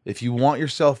 Mm-hmm. If you want your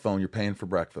cell phone, you're paying for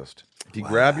breakfast. If you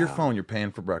grab your phone, you're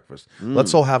paying for breakfast.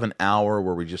 Let's all have an hour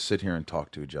where we just sit here and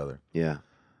talk to each other. Yeah.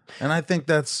 And I think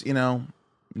that's, you know,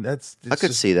 I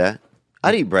could see that.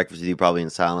 I'd eat breakfast with you probably in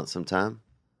silence sometime.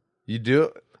 You do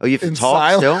it? Oh, you have to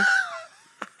talk still?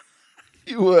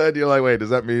 You would. You're like, wait,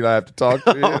 does that mean I have to talk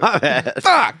to you? My bad.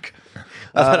 Fuck!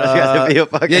 I thought I was to be a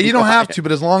fucking you don't have to,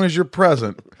 but as long as you're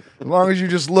present. As long as you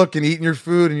just look and eating your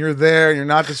food and you're there and you're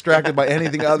not distracted by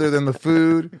anything other than the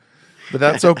food. But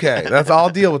that's okay. I'll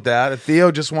deal with that. If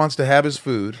Theo just wants to have his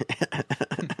food.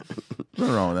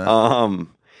 Nothing wrong with that.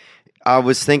 I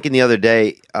was thinking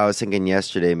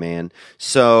yesterday, man.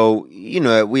 So, you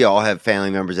know, we all have family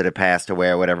members that have passed away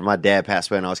or whatever. My dad passed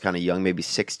away when I was kind of young, maybe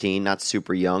 16, not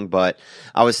super young. But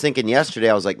I was thinking yesterday,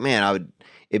 I was like, man,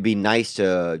 it'd be nice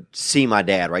to see my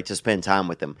dad, right, to spend time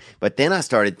with him. But then I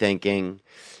started thinking,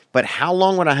 but how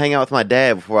long would I hang out with my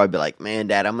dad before I'd be like, man,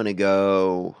 Dad, I'm going to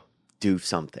go do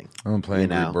something. I'm going to play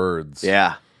Angry Birds.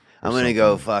 Yeah. I'm going to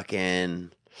go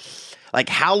fucking... Like,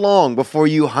 how long before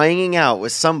you hanging out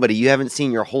with somebody you haven't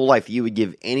seen your whole life you would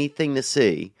give anything to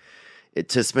see,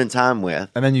 to spend time with?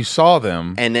 And then you saw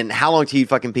them. And then how long till you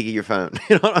fucking peek at your phone?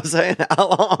 You know what I'm saying? How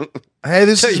long? Hey,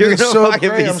 this is so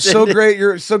great. I'm so great.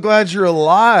 You're so glad you're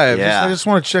alive. Yeah. I just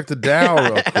want to check the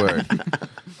Dow real quick.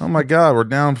 Oh, my God. We're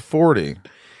down 40.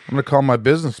 I'm going to call my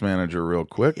business manager real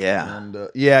quick. Yeah. And,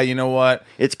 yeah, you know what?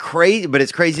 It's crazy, but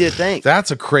it's crazy to think.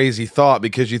 That's a crazy thought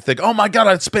because you think, oh, my God,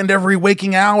 I'd spend every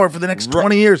waking hour for the next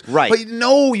 20 years. Right. But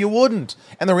no, you wouldn't.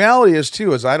 And the reality is,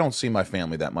 too, is I don't see my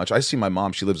family that much. I see my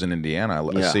mom. She lives in Indiana.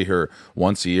 I see her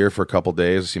once a year for a couple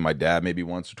days. I see my dad maybe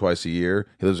once or twice a year.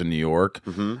 He lives in New York.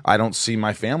 Mm-hmm. I don't see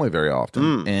my family very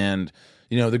often. And,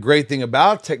 you know, the great thing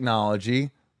about technology...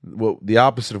 Well, the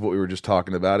opposite of what we were just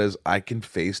talking about is I can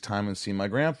FaceTime and see my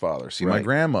grandfather, see my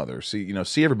grandmother, see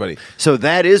everybody. So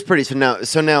that is pretty. So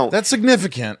now that's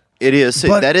significant. It is.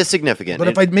 That is significant. But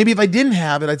if I didn't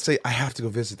have it, I'd say I have to go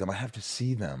visit them. I have to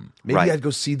see them. Maybe I'd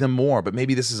go see them more. But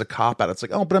maybe this is a cop out. It's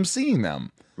like, oh, but I'm seeing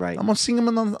them. Right. I'm seeing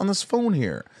them on this phone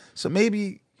here. So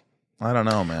maybe. I don't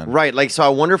know, man. Right. Like, so I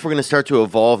wonder if we're going to start to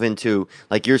evolve into,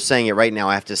 like you're saying it right now,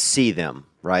 I have to see them,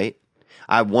 right?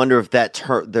 I wonder if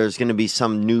there's going to be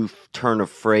some new turn of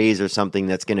phrase or something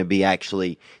that's going to be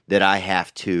actually that I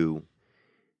have to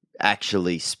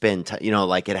actually spend time, you know,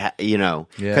 like because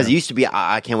it used to be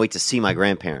I can't wait to see my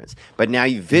grandparents, but now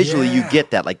you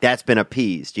get that, like that's been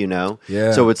appeased, you know.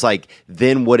 Yeah. So it's like,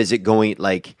 then what is it going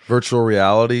like? Virtual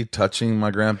reality touching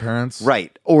my grandparents,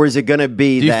 right? Or is it going to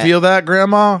be? Do you feel that,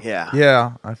 Grandma? Yeah.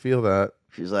 Yeah, I feel that.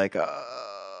 She's like, what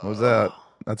was that?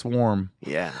 That's warm.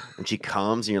 Yeah. And she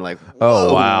comes and you're like,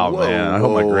 oh, wow, man. I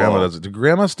hope my grandma does it. Do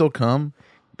grandma still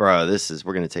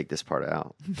we're going to take this part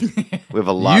out. We have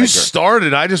a lot You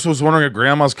started. I just was wondering if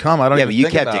grandma's come. I don't even think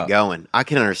but you kept it going. I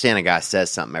can understand a guy says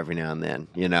something every now and then,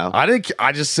 you know? I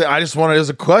just wanted it as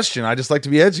a question. I just like to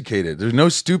be educated. There's no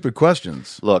stupid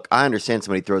questions. Look, I understand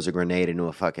somebody throws a grenade into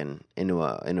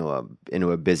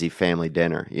a busy family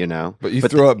dinner, you know? But you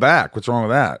throw it back. What's wrong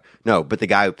with that? No, but the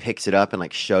guy who picks it up and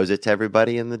like shows it to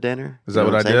everybody in the dinner. Is that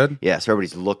what I did? Yeah, so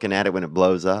everybody's looking at it when it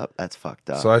blows up. That's fucked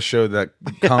up. So I showed that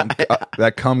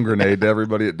cum grenade to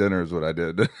everybody at dinner is what I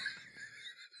did.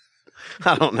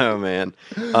 I don't know, man.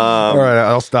 All right,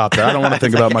 I'll stop that. I don't want to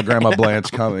think about my grandma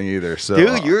Blanche coming either. So,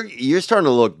 dude, you're starting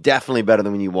to look definitely better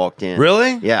than when you walked in.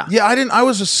 Really? Yeah. Yeah, I didn't. I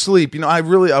was asleep.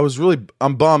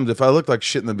 I'm bummed. If I looked like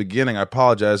shit in the beginning, I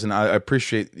apologize, and I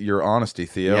appreciate your honesty,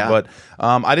 Theo. Yeah. But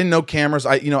I didn't know cameras.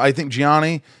 I think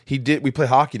Gianni, we play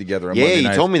hockey together. On Yeah, Monday you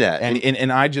nights. told me that.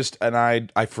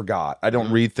 And I forgot. I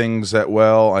don't read things that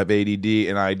well. I have ADD,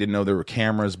 and I didn't know there were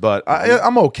cameras. But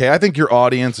I'm okay. I think your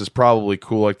audience is probably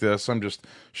cool like this. I'm just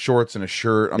shorts and a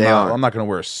shirt. I'm not going to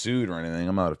wear a suit or anything.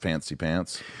 I'm not a fancy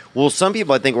pants. Well, some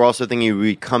people I think were also thinking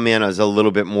we come in as a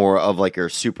little bit more of like your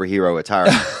superhero attire,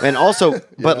 and also,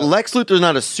 but Lex Luthor's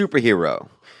not a superhero.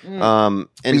 And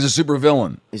he's a super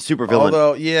villain. He's super villain.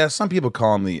 Although, yeah, some people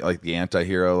call him the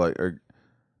anti-hero, or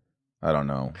I don't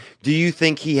know. Do you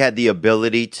think he had the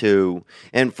ability to?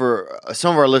 And for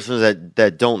some of our listeners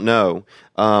that don't know,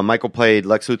 Michael played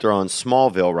Lex Luthor on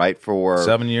Smallville, right? For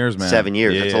 7 years, man. 7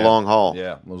 years. Yeah, That's a long haul.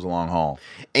 Yeah, it was a long haul.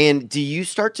 And do you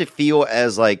start to feel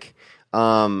as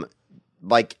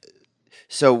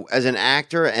so as an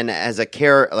actor and as a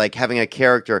having a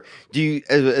character,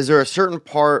 is there a certain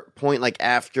point like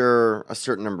after a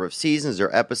certain number of seasons or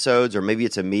episodes, or maybe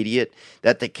it's immediate,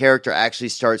 that the character actually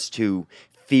starts to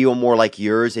feel more like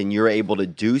yours and you're able to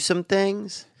do some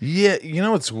things? Yeah, you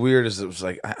know what's weird is it was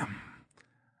like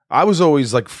I was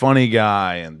always like funny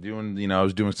guy and doing, I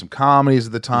was doing some comedies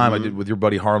at the time. I did with your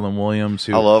buddy Harlan Williams.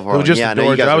 I love Harlan. Yeah, I know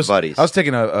you guys are buddies. I was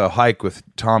taking a hike with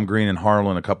Tom Green and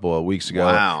Harlan a couple of weeks ago.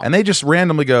 Wow. And they just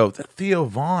randomly go, that Theo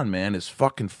Vaughn, man, is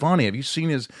fucking funny. Have you seen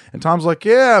his? And Tom's like,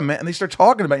 yeah, man. And they start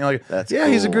talking about it. Like,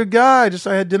 he's a good guy.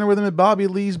 I had dinner with him at Bobby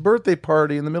Lee's birthday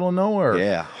party in the middle of nowhere.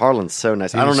 Yeah, Harlan's so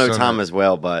nice. I don't know Tom as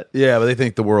well, but yeah, but they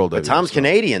think the world of him. But Tom's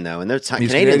Canadian though, and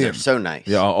Canadians are so nice.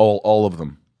 Yeah, all of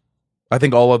them. I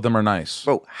think all of them are nice.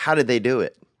 Bro, how did they do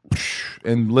it?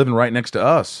 And living right next to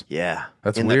us. Yeah,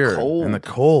 that's in weird. The cold. In the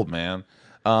cold, man.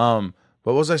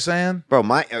 What was I saying? Bro,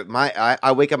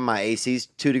 I wake up and my AC's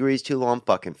 2 degrees too low. I'm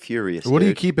fucking furious. What dude. do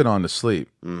you keep it on to sleep?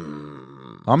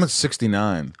 I'm at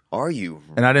 69. Are you?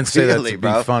 And I didn't say really, that to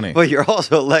bro? be funny. But you're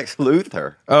also Lex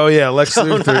Luthor. Oh yeah, Lex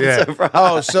Luthor. Yeah.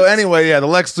 Surprised. So anyway, yeah, the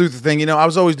Lex Luthor thing. I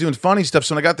was always doing funny stuff.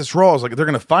 So when I got this role, I was like, they're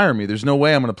gonna fire me. There's no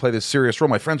way I'm gonna play this serious role.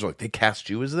 My friends were like, they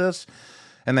cast you as this,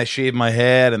 and they shaved my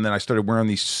head, and then I started wearing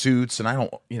these suits, and I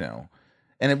don't,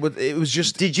 And it was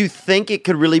just. Did you think it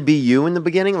could really be you in the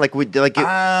beginning?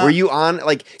 Were you on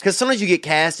because sometimes you get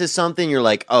cast as something, you're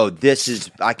like, oh,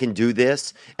 I can do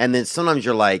this, and then sometimes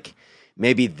you're like,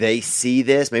 maybe they see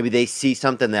this, maybe they see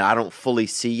something that I don't fully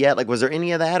see yet. Like, was there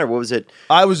any of that, or what was it?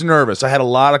 I was nervous. I had a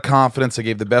lot of confidence. I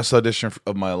gave the best audition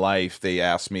of my life. They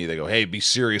asked me, they go, hey, be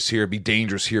serious here, be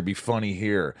dangerous here, be funny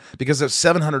here, because there's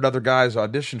 700 other guys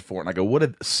auditioned for it, and I go, what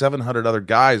did 700 other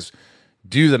guys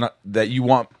do that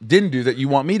you didn't do that you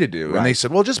want me to do? Right. And they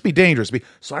said, well, just be dangerous.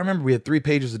 So I remember we had 3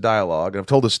 pages of dialogue, and I've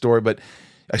told this story, but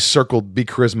I circled be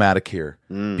charismatic here,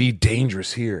 be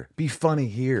dangerous here, be funny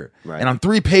here. Right. And on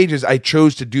 3 pages, I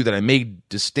chose to do that. I made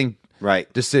distinct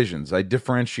decisions. I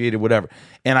differentiated whatever.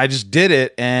 And I just did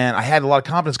it, and I had a lot of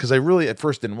confidence because I really at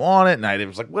first didn't want it, and I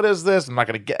was like, what is this? I'm not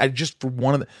going to get.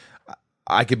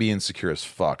 I could be insecure as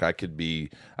fuck. I could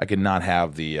not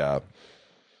have the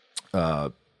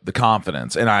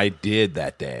confidence, and I did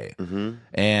that day.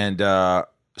 And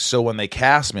so when they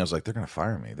cast me, I was like, they're gonna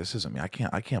fire me. This isn't me. I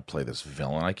can't play this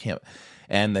villain. I can't.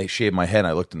 And they shaved my head, and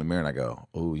I looked in the mirror, and I go,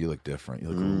 oh, you look different. You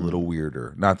look a little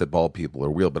weirder. Not that bald people are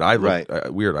weird, but I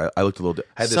looked weird. I looked a little.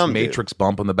 I had this matrix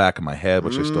bump on the back of my head,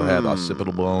 which I still had,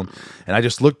 occipital bone, and I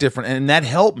just looked different, and that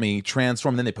helped me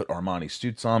transform. Then they put Armani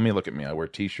suits on me. Look at me. I wear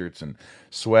t-shirts and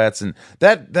sweats, and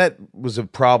that was a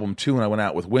problem too when I went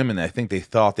out with women. I think they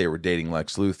thought they were dating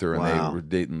Lex Luthor, and they were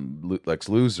dating Lex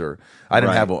Luthor. I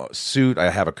didn't have a suit. I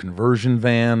have a conversion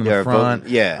van in the front.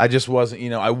 I just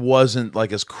wasn't. I wasn't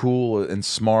like as cool and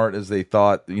smart as they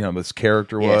thought. This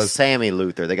character was. Sammy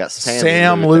Luthor. They got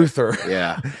Sam Luthor.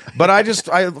 Yeah, but I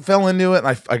fell into it,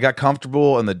 and I got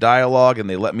comfortable in the dialogue, and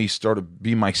they let me sort of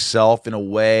be myself in a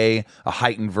way, a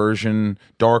heightened version,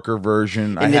 darker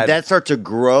version. And did that start to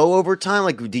grow over time?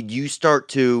 Like, did you start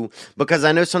to? Because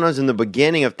I know sometimes in the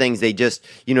beginning of things, they just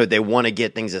they want to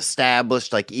get things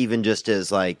established, like even just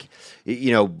as like.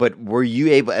 But were you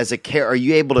able are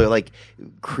you able to like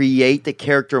create the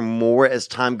character more as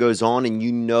time goes on, and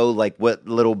like what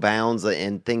little bounds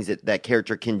and things that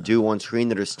character can do on screen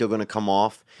that are still going to come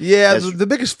off? Yeah, the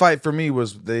biggest fight for me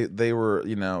was they were,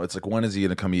 it's like, when is he going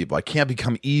to become evil? I can't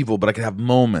become evil, but I could have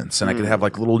moments, and I could have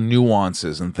like little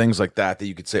nuances and things like that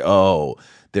you could say, oh,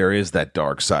 there is that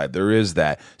dark side. There is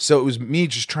that. So it was me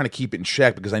just trying to keep it in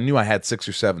check because I knew I had 6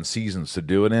 or 7 seasons to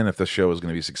do it in if the show was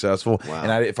going to be successful. Wow.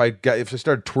 And if I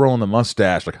started twirling the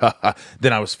mustache, like,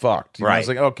 then I was fucked. You know, I was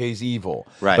like, okay, he's evil.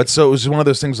 Right. But so it was one of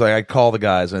those things like I'd call the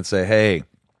guys and I'd say, hey,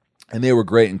 and they were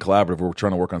great and collaborative. We were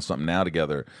trying to work on something now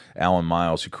together. Alan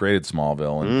Miles, who created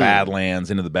Smallville and Badlands,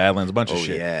 Into the Badlands, a bunch of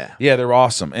shit. Yeah, they're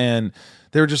awesome. And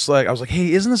they were just like, I was like,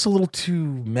 hey, isn't this a little too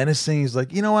menacing? He's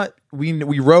like, you know what?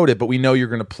 We wrote it, but we know you're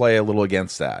going to play a little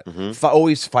against that.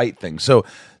 Always fight things. So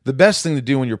the best thing to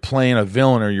do when you're playing a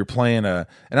villain or you're playing and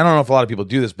I don't know if a lot of people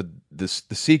do this, but the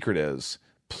secret is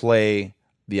play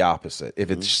the opposite.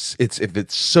 If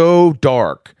it's so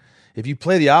dark, if you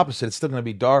play the opposite, it's still going to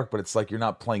be dark, but it's like you're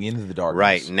not playing into the darkness.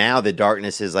 Right. Now the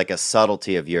darkness is like a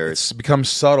subtlety of yours. It's become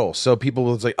subtle. So people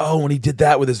will say, oh, when he did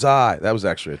that with his eye, that was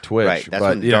actually a twitch. Right. That's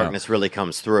when the darkness really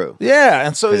comes through. Yeah.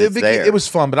 And so it was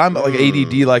fun, but I'm like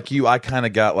ADD like you. I kind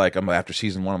of got like, after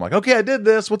season 1, I'm like, okay, I did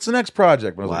this. What's the next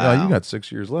project? But I was like, oh, you got 6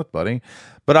 years left, buddy.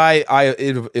 But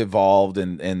it evolved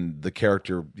and the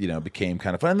character, became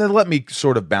kind of fun. And they let me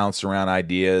sort of bounce around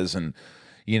ideas and,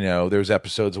 there's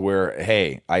episodes where,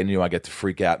 hey, I knew I get to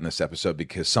freak out in this episode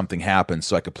because something happened,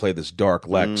 so I could play this dark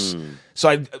Lex. So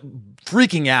I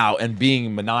freaking out and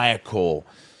being maniacal.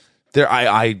 There,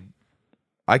 I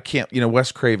can't.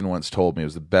 Wes Craven once told me it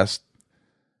was the best.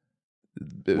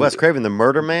 Wes Craven, the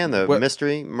murder man,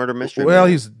 murder mystery. Well,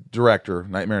 man. he's director,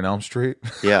 Nightmare on Elm Street.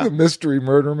 Yeah, mystery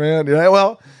murder man. Yeah,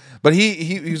 well, but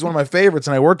he's one of my favorites,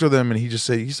 and I worked with him, and he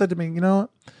said to me, you know what,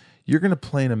 you're going to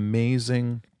play an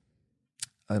amazing,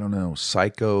 I don't know,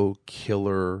 psycho,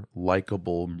 killer,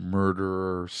 likable,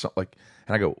 murderer, something like.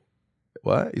 And I go,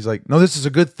 what? He's like, no, this is a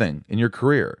good thing in your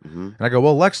career. And I go,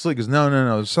 well, Lex Luthor goes, no,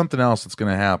 there's something else that's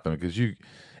going to happen because you.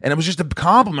 And it was just a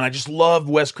compliment. I just loved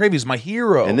Wes Craven. He's my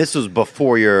hero. And this was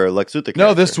before your Lex Luthor character.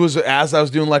 No, this was as I was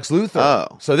doing Lex Luthor.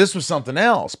 Oh. So this was something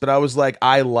else. But I was like,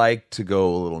 I like to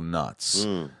go a little nuts.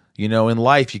 In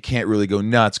life, you can't really go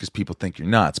nuts because people think you're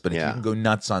nuts. But if you can go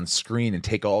nuts on screen and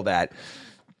take all that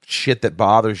shit that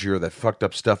bothers you or that fucked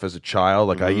up stuff as a child,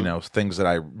 like things that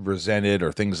I resented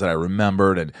or things that I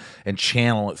remembered and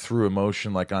channel it through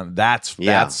emotion, like on that's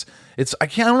it's I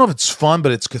don't know if it's fun,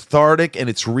 but it's cathartic and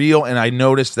it's real. And I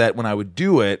noticed that when I would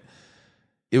do it,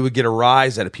 it would get a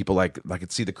rise out of people. Like I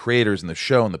could see the creators in the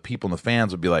show and the people and the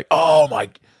fans would be like, oh my,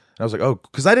 and I was like, oh,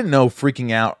 because I didn't know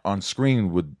freaking out on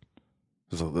screen would.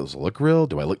 Does it look real?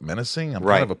 Do I look menacing? I'm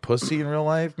kind of a pussy in real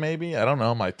life, maybe. I don't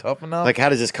know. Am I tough enough? Like, how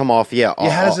does this come off? Yeah,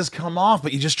 how does this come off?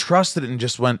 But you just trusted it and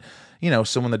just went,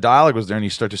 so when the dialogue was there and you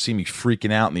start to see me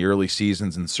freaking out in the early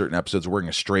seasons and certain episodes wearing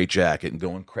a straitjacket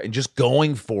and and just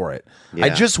going for it. Yeah. I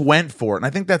just went for it. And I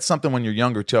think that's something when you're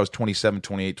younger, too. I was 27,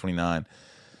 28, 29.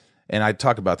 And I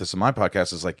talk about this in my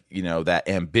podcast is like, that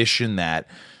ambition that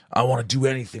I want to do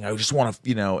anything. I just want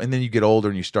to, and then you get older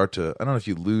and you start to, I don't know if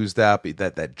you lose that, but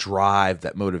that drive,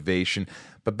 that motivation.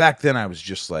 But back then I was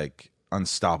just like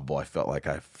unstoppable. I felt like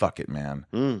fuck it, man.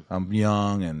 I'm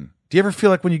young. And do you ever feel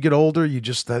like when you get older, you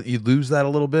lose that a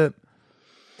little bit?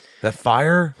 That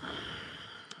fire?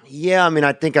 Yeah. I mean,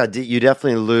 I think I did. You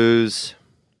definitely lose.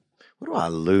 What do I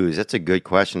lose? That's a good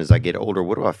question. As I get older,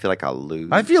 what do I feel like I'll lose?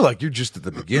 I feel like you're just at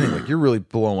the beginning, like you're really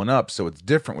blowing up. So it's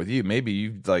different with you. Maybe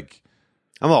you like.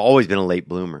 I've always been a late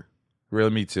bloomer.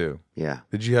 Really, me too. Yeah.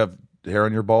 Did you have hair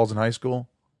on your balls in high school?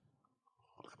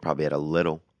 I probably had a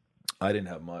little. I didn't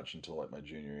have much until like my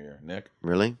junior year. Nick?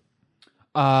 Really?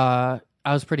 I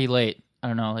was pretty late. I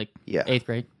don't know, like 8th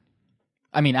grade.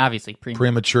 I mean, obviously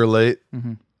premature late.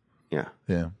 Mm-hmm. Yeah.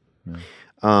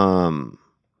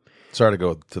 Sorry to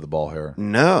go to the ball hair.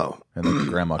 No. And then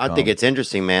grandma. I think it's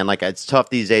interesting, man. Like it's tough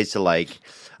these days to like.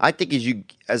 I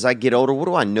think as I get older, what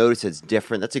do I notice that's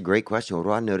different? That's a great question. What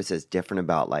do I notice that's different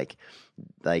about like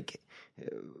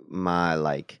my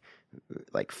like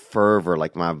fervor,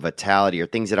 like my vitality, or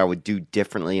things that I would do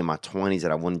differently in my 20s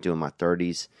that I wouldn't do in my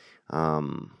 30s?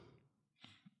 I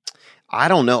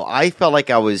don't know. I felt like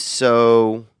I was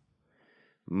so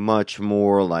much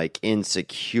more like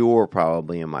insecure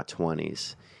probably in my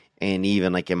 20s and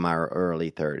even like in my early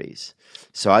 30s.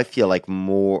 So I feel like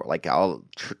more like I'm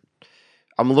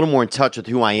a little more in touch with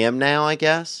who I am now, I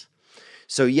guess.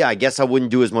 So, yeah, I guess I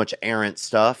wouldn't do as much errant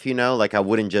stuff, Like, I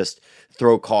wouldn't just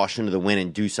throw caution to the wind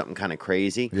and do something kind of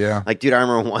crazy. Yeah. Like, dude, I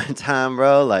remember one time,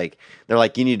 bro, like, they're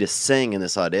like, you need to sing in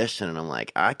this audition. And I'm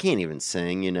like, I can't even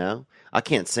sing, I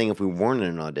can't sing if we weren't in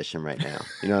an audition right now.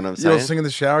 You know what I'm saying? You don't sing in the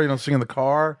shower? You don't sing in the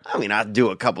car? I mean, I do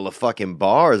a couple of fucking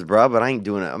bars, bro, but I ain't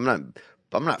doing it.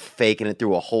 I'm not faking it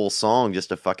through a whole song just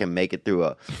to fucking make it through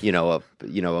a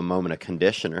moment of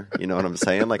conditioner. You know what I'm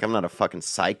saying? Like I'm not a fucking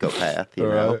psychopath, you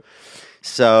know. Right.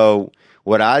 So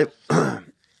what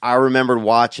I remembered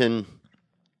watching.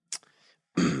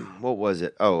 What was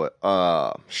it?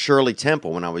 Oh, Shirley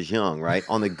Temple when I was young, right?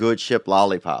 On the Good Ship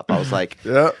Lollipop. I was like,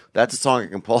 yeah, that's a song I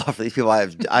can pull off for these people. I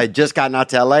had just gotten out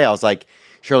to LA. I was like,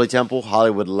 Shirley Temple,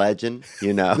 Hollywood legend,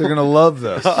 you know. They're going to love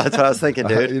this. That's what I was thinking,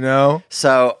 dude. You know?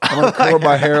 So I'm going to curl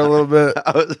my hair a little bit.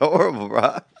 That was horrible,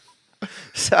 bro.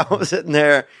 So I was sitting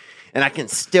there, and I can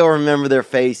still remember their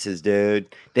faces,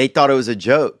 dude. They thought it was a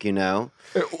joke, you know.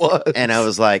 It was. And I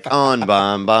was like, on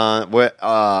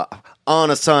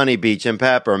a sunny beach in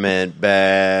Peppermint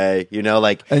Bay, you know,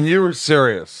 like. And you were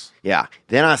serious. Yeah.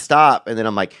 Then I stopped, and then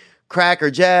I'm like,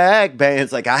 Cracker Jack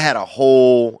bands. Like I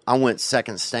went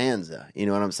second stanza, you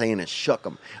know what I'm saying? It shook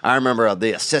them. I remember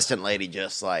the assistant lady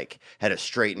just like had to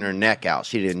straighten her neck out.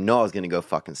 She didn't know I was going to go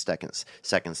fucking second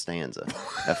stanza.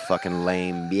 That fucking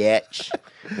lame bitch,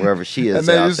 wherever she is. And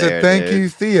they just said, thank you,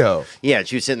 Theo. Yeah,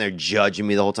 she was sitting there judging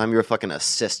me the whole time. You're a fucking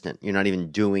assistant. You're not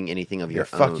even doing anything of your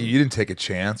own. Fuck you. You didn't take a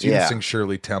chance. You didn't sing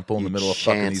Shirley Temple in the middle of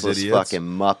fucking these idiots. Fucking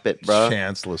Muppet, bro.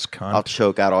 Chanceless cunt. I'll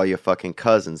choke out all your fucking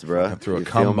cousins, bro. I threw a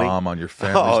cum bomb on your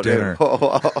family's dinner.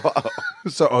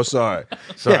 Sorry.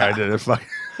 Yeah. I did it. I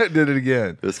did it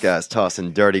again. This guy's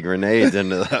tossing dirty grenades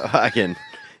into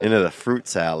the fruit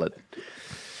salad.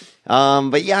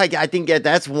 But yeah, I think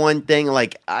that's one thing.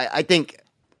 Like I think,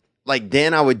 like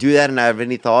then I would do that and I have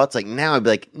any thoughts. Like now I'd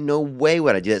be like, no way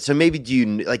would I do that. So maybe do you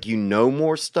like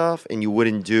more stuff and you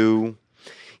wouldn't do.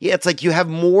 Yeah, it's like you have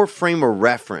more frame of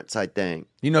reference, I think.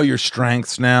 You know your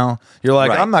strengths now. You're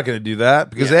like, right. I'm not going to do that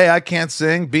because A, I can't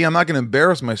sing. B, I'm not going to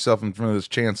embarrass myself in front of this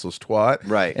chanceless twat.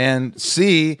 Right. And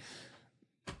C,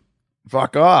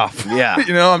 fuck off. Yeah.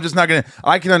 You know, I'm just not going to.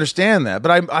 I can understand that,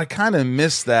 but I kind of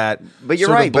miss that. But you're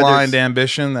sort right. Of blind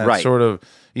ambition. That sort of.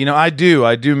 You know, I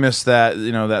do miss that,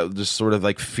 you know, that just sort of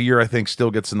like fear, I think, still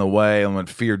gets in the way. And when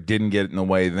fear didn't get in the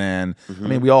way then, I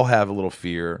mean, we all have a little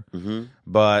fear.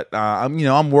 But,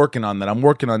 I'm working on that. I'm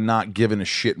working on not giving a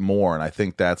shit more. And I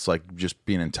think that's like just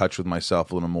being in touch with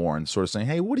myself a little more and sort of saying,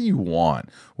 hey, what do you want?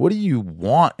 What do you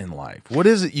want in life? What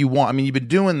is it you want? I mean, you've been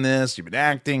doing this. You've been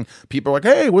acting. People are like,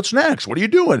 hey, what's next? What are you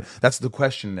doing? That's the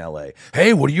question in L.A.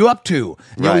 Hey, what are you up to?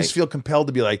 And you always feel compelled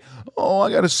to be like, oh,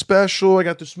 I got a special. I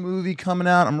got this movie coming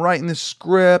out. I'm writing this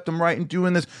script. I'm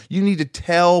doing this. You need to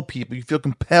tell people. You feel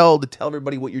compelled to tell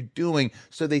everybody what you're doing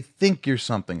so they think you're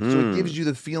something. So it gives you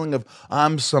the feeling of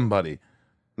I'm somebody.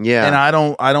 Yeah. And I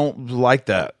don't like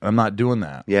that. I'm not doing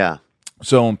that. Yeah.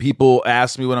 So when people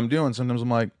ask me what I'm doing, sometimes I'm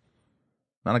like,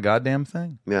 not a goddamn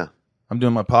thing. Yeah. I'm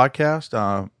doing my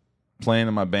podcast, playing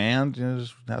in my band,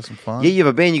 just have some fun. Yeah, you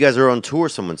have a band. You guys are on tour,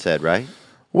 someone said, right?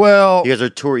 Well, you guys are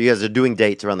touring. You guys are doing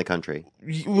dates around the country.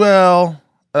 Well,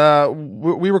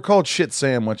 we were called Shit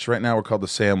Sandwich. Right now we're called The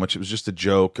Sandwich. It was just a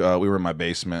joke. We were in my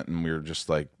basement and we were just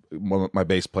like, my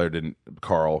bass player didn't,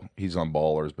 Carl, he's on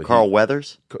Ballers. But Carl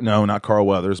Weathers? No, not Carl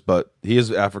Weathers, but he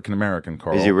is African-American,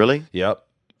 Carl. Is he really? Yep.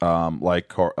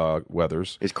 Like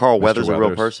Weathers. Is Carl Weathers a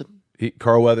real person?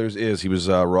 Carl Weathers is. He was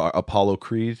Apollo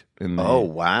Creed in the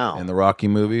in the Rocky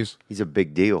movies. He's a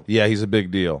big deal. Yeah, he's a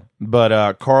big deal.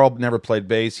 But Carl never played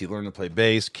bass. He learned to play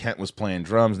bass. Kent was playing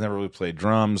drums. Never really played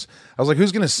drums. I was like,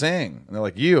 "Who's gonna sing?" And they're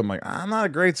like, "You." I'm like, "I'm not a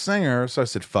great singer." So I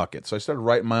said, "Fuck it." So I started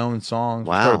writing my own songs.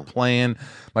 Wow. Started playing.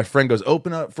 My friend goes,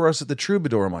 "Open up for us at the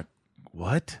Troubadour." I'm like,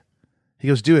 "What?" He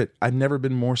goes, "Do it." I've never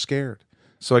been more scared.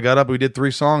 So I got up, we did 3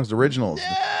 songs, the originals.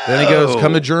 No. Then he goes,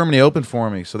 come to Germany, open for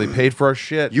me. So they paid for our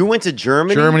shit. You went to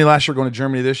Germany? Germany last year, going to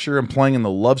Germany this year. I'm playing in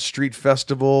the Love Street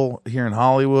Festival here in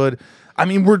Hollywood. I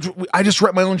mean, I just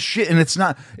write my own shit, and it's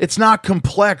not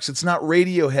complex. It's not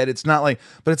Radiohead. It's not like,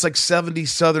 but it's like 70s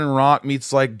Southern rock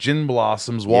meets like Gin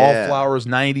Blossoms, Wallflowers,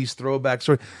 90s throwback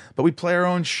story. But we play our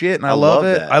own shit, and I love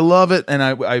it. That. I love it, and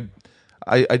I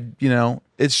you know,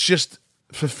 it's just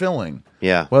fulfilling.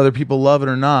 Yeah. Whether people love it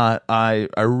or not, I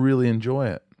really enjoy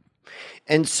it.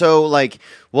 And so, like,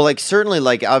 well, like, certainly,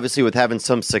 like, obviously with having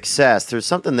some success, there's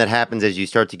something that happens as you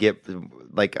start to get,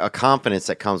 like, a confidence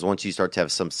that comes once you start to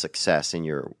have some success in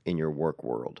your work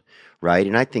world, right?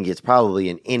 And I think it's probably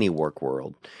in any work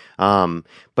world.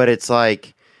 But it's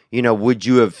like, you know, would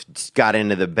you have got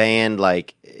into the band,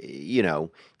 like, you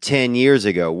know, 10 years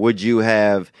ago? Would you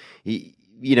have...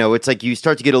 You know, it's like you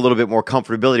start to get a little bit more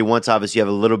comfortability once, obviously, you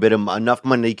have a little bit of enough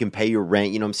money you can pay your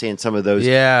rent. You know what I'm saying? Some of those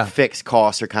fixed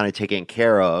costs are kind of taken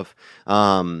care of.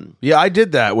 Yeah, I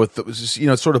did that with, you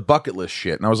know, sort of bucket list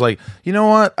shit. And I was like, you know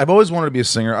what? I've always wanted to be a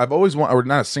singer. I've always wanted, or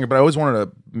not a singer, but I always wanted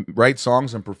to write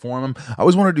songs and perform them. I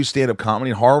always wanted to do stand-up comedy.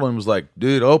 And Harlan was like,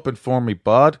 dude, open for me,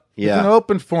 bud. You can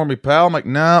open for me, pal. I'm like,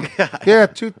 nah. Yeah,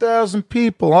 2,000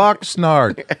 people,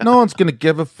 Oxnard. No one's going to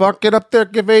give a fuck. Get up there,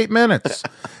 give 8 minutes.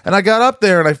 And I got up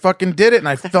there and I fucking did it and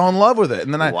I fell in love with it.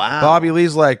 And then Bobby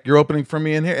Lee's like, you're opening for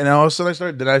me in here. And all of a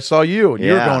sudden then I saw you and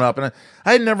you were going up. And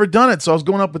I had never done it. So I was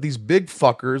going up with these big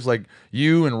fuckers like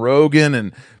you and Rogan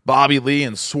and Bobby Lee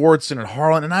and Swartzen and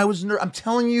Harlan. And I'm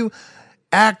telling you,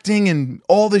 acting and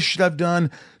all this shit I've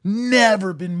done,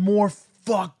 never been more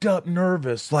fucked up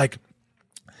nervous. Like,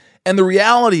 and the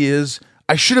reality is,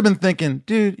 I should have been thinking,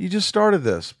 dude, you just started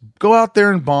this. Go out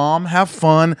there and bomb, have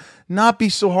fun, not be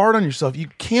so hard on yourself. You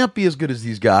can't be as good as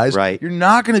these guys. Right. You're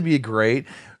not going to be great.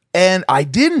 And I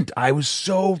didn't. I was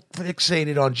so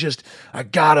fixated on just, I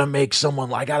gotta make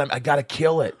someone, I gotta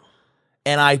kill it.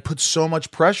 And I put so much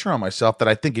pressure on myself that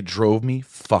I think it drove me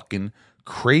fucking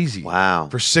crazy. Wow.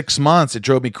 For 6 months, it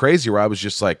drove me crazy where I was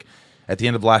just like, at the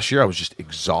end of last year, I was just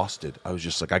exhausted. I was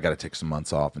just like, I got to take some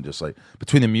months off. And just like,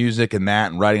 between the music and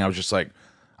that and writing, I was just like,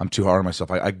 I'm too hard on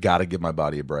myself. I got to give my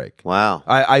body a break. Wow.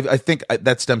 I think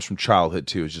that stems from childhood,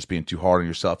 too, is just being too hard on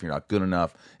yourself. You're not good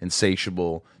enough,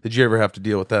 insatiable. Did you ever have to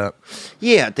deal with that?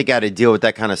 Yeah, I think I had to deal with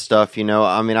that kind of stuff,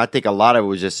 I mean, I think a lot of it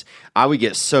was just, I would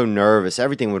get so nervous.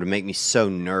 Everything would make me so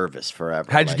nervous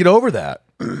forever. How'd you get over that?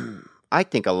 I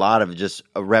think a lot of it just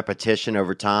a repetition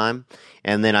over time.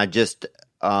 And then I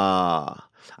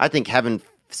think having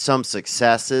some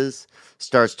successes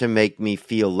starts to make me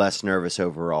feel less nervous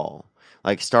overall.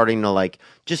 Like starting to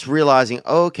just realizing,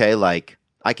 okay,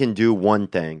 I can do one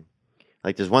thing.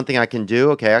 Like there's one thing I can do.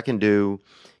 Okay, I can do,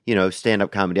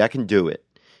 stand-up comedy. I can do it.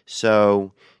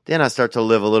 So then I start to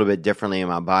live a little bit differently in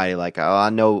my body. Like, oh,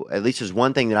 I know at least there's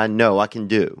one thing that I know I can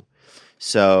do.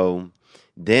 So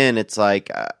then it's like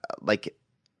I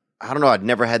don't know. I'd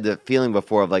never had the feeling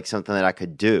before of something that I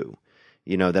could do.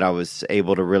 That I was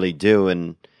able to really do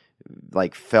and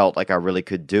felt like I really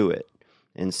could do it.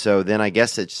 And so then I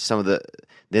guess it's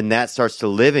then that starts to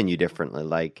live in you differently.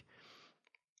 Like,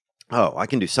 oh, I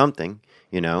can do something,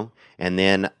 and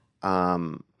then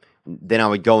I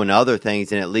would go into other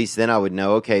things and at least then I would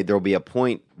know, okay, there'll be a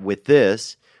point with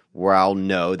this where I'll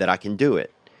know that I can do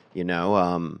it,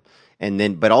 and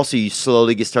then, but also you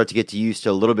slowly start to get used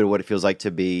to a little bit of what it feels like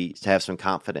to have some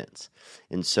confidence.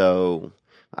 And so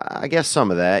I guess some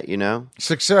of that,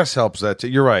 Success helps that too.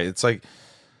 You're right. It's like,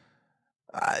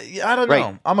 I don't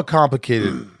know. I'm a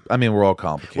complicated. I mean, we're all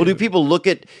complicated. Well, do people look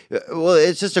at? Well,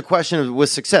 it's just a question of with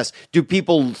success. Do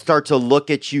people start to look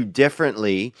at you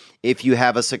differently if you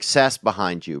have a success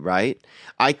behind you? Right?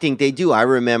 I think they do. I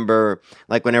remember,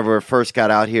 whenever I first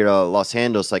got out here to Los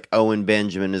Angeles, Owen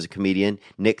Benjamin is a comedian,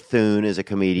 Nick Thune is a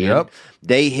comedian. Yep.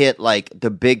 They hit the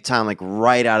big time,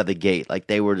 right out of the gate.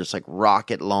 They were just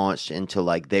rocket launched into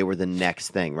they were the next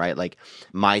thing, right?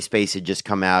 MySpace had just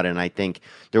come out, and I think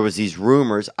there was these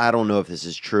rumors. I don't know if this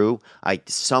is true.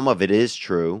 Some of it is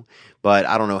true, but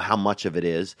I don't know how much of it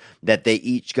is, that they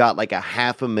each got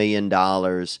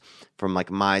 $500,000 from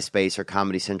MySpace or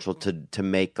Comedy Central to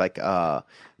make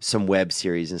some web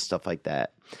series and stuff like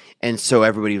that. And so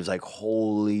everybody was like,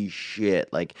 holy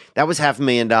shit. That was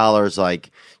 $500,000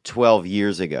 12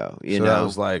 years ago. You know?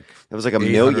 That was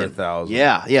 $1 million.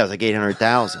 Yeah, it was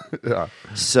 800,000. Yeah.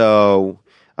 So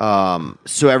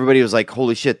everybody was like,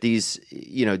 holy shit, these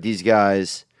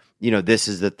guys, this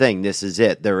is the thing, this is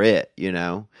it, they're it,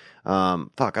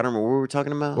 Fuck, I don't remember what we were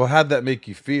talking about. Well, how'd that make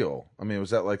you feel? I mean,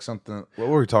 was that something? What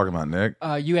were we talking about, Nick?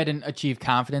 You hadn't achieved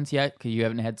confidence yet because you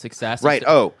haven't had success. Right.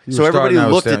 Oh, so everybody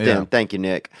looked at them. Thank you,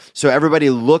 Nick. So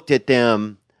everybody looked at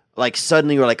them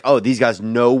suddenly we're like, oh, these guys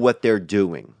know what they're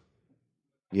doing.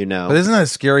 But isn't that a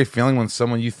scary feeling when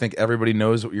someone you think everybody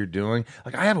knows what you're doing?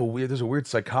 There's a weird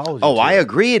psychology. Oh, I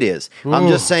agree it is. Ooh. I'm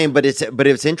just saying, but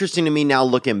it's interesting to me now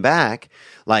looking back.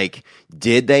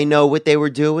 Did they know what they were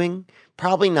doing?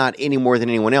 Probably not any more than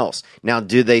anyone else. Now,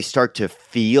 do they start to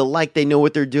feel like they know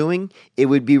what they're doing? It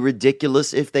would be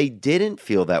ridiculous if they didn't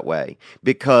feel that way,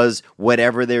 because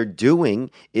whatever they're doing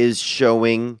is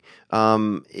showing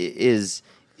is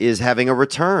having a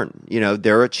return.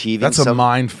 They're achieving. That's a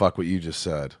mind fuck. What you just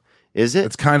said. Is it?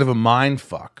 It's kind of a mind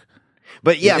fuck.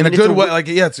 But yeah, in a good way.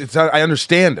 It's. I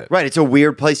understand it. Right. It's a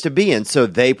weird place to be in. So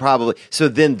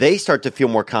then they start to feel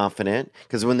more confident,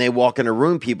 because when they walk in a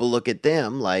room, people look at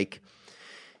them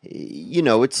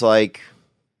it's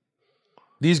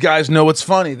these guys know what's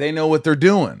funny. They know what they're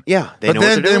doing. Yeah.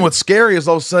 Then what's scary is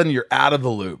all of a sudden you're out of the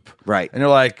loop. Right. And you're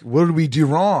like, what did we do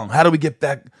wrong? How do we get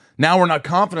back? Now we're not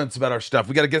confident about our stuff.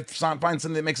 We got to find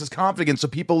something that makes us confident. So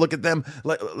people look at them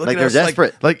look at they're us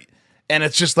desperate. And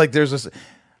it's just there's this.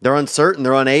 They're uncertain.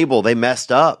 They're unable. They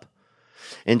messed up.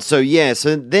 And so,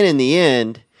 so then in the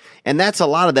end, And that's a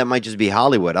lot of that might just be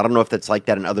Hollywood. I don't know if that's like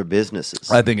that in other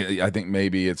businesses. I think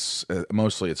maybe it's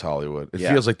mostly it's Hollywood. It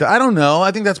feels like that. I don't know.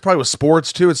 I think that's probably with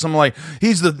sports too. It's something like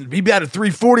he batted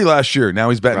 340 last year. Now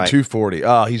he's batting 240.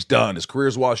 Oh, he's done. His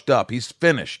career's washed up. He's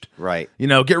finished. Right.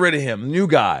 Get rid of him. New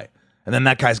guy. And then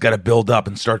that guy's got to build up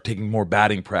and start taking more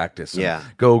batting practice. And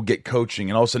go get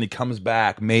coaching. And all of a sudden he comes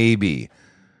back. Maybe.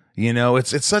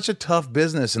 It's such a tough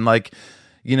business. And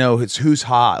it's who's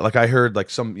hot. Like I heard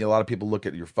a lot of people look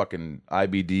at your fucking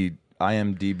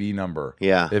IMDb number.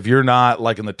 Yeah. If you're not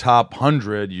like in the top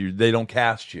 100, they don't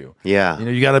cast you. Yeah.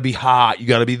 You got to be hot. You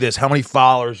got to be this. How many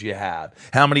followers you have?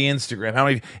 How many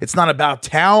Instagram? It's not about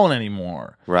talent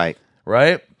anymore. Right.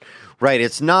 Right? Right.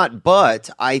 It's not,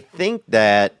 but I think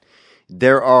that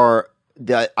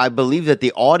I believe that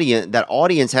the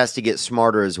audience has to get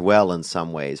smarter as well in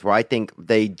some ways, where I think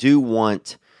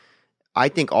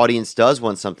audience does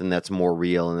want something that's more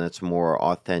real and that's more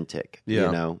authentic,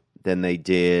 than they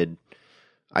did.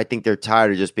 I think they're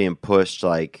tired of just being pushed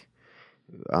I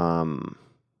don't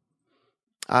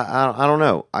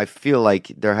know. I feel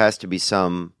like there has to be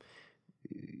some,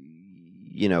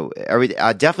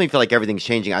 I definitely feel like everything's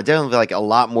changing. I definitely feel like a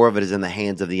lot more of it is in the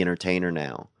hands of the entertainer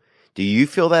now. Do you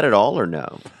feel that at all or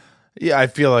no? Yeah, I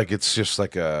feel like it's just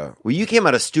like a... Well, you came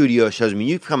out of studio shows. I mean,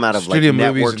 you've come out of studio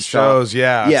network movies and stuff. shows,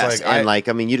 yeah. Yes,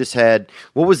 you just had...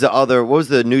 What was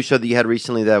the new show that you had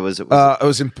recently that was... It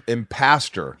was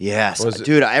Impastor. Yes.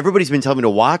 Dude, everybody's been telling me to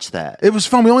watch that. It was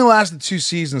fun. We only lasted 2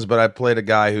 seasons, but I played a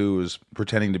guy who was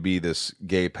pretending to be this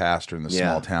gay pastor in this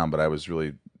small town, but I was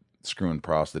really screwing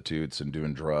prostitutes and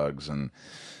doing drugs, and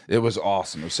it was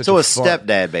awesome. It was such a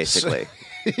stepdad, basically.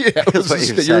 Yeah, it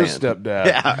was your stepdad.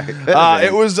 Yeah,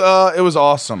 it was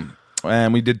awesome,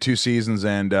 and we did 2 seasons,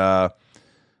 and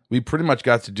we pretty much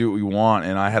got to do what we want,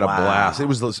 and I had a blast. It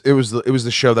was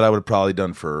the show that I would have probably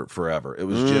done for forever. It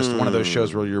was just one of those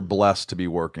shows where you're blessed to be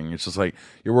working. It's just like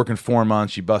you're working 4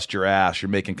 months, you bust your ass, you're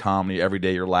making comedy every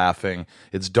day, you're laughing.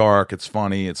 It's dark, it's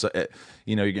funny,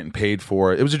 you're getting paid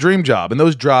for it. It was a dream job, and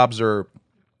those jobs are.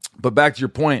 But back to your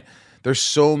point, there's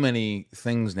so many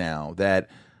things now that.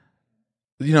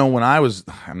 When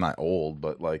I'm not old,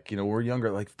 but we're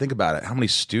younger. Think about it. How many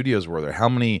studios were there? How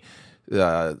many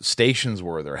stations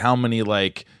were there? How many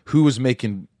who was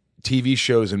making TV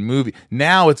shows and movie?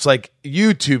 Now it's like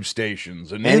YouTube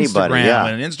stations and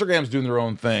Instagram, and Instagram's doing their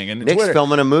own thing. And Nick's Twitter.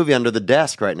 Filming a movie under the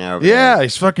desk right now. Yeah,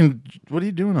 he's fucking. What are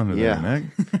you doing under there, Nick?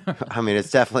 I mean,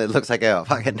 it looks like a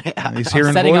fucking. He's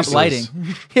hearing setting voices. up lighting.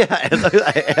 Yeah, it looks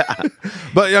like,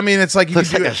 But I mean, it's like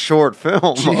looks like a short film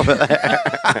over there.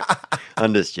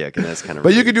 I'm just joking. That's kind of. But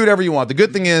rude. You can do whatever you want. The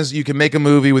good thing is you can make a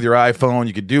movie with your iPhone.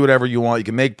 You can do whatever you want. You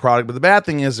can make product. But the bad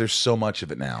thing is there's so much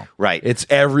of it now. Right. It's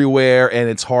everywhere, and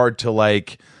it's hard to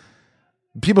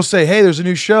People say, "Hey, there's a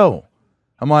new show."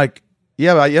 I'm like,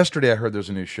 "Yeah, but yesterday I heard there's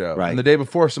a new show." Right. And the day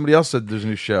before, somebody else said there's a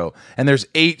new show. And there's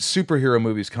 8 superhero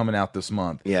movies coming out this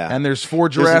month. Yeah. And there's 4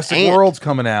 Jurassic Worlds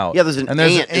coming out. Yeah, there's an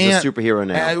ant is a superhero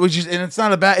now. And it's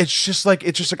not about. It's just like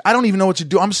I don't even know what to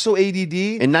do. I'm so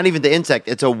ADD. And not even the insect.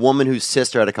 It's a woman whose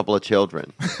sister had a couple of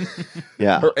children.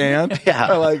 Yeah. Her aunt. Yeah.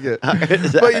 I like it. But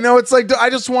it's like I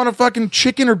just want a fucking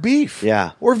chicken or beef.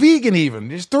 Yeah. Or vegan even.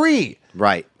 There's 3.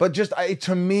 Right. But just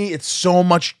to me, it's so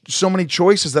many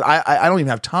choices that I don't even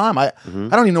have time. I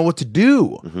don't even know what to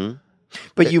do. Mm-hmm.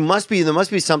 But there must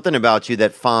be something about you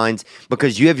that finds,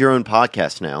 because you have your own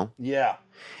podcast now. Yeah.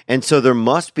 And so there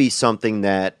must be something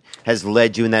that has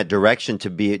led you in that direction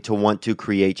to want to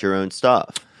create your own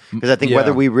stuff. Because I think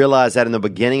whether we realize that in the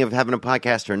beginning of having a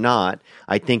podcast or not,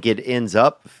 I think it ends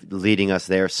up leading us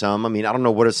there some. I mean, I don't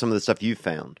know, what are some of the stuff you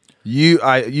found? You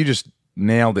just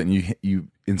nailed it, and you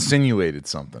insinuated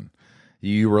something.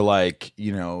 You were like,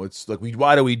 it's like,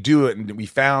 why do we do it? And we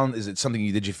found, is it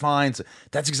something did you find? So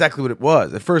that's exactly what it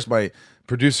was. At first, my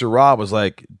producer Rob was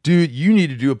like, dude, you need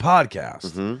to do a podcast.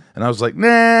 Mm-hmm. And I was like,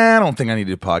 nah, I don't think I need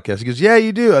to do a podcast. He goes, yeah,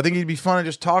 you do. I think it'd be fun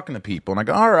just talking to people. And I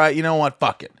go, all right, you know what?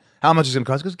 Fuck it. How much is it going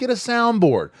to cost? He goes, get a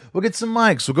soundboard. We'll get some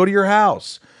mics. We'll go to your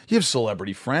house. You have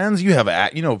celebrity friends. You have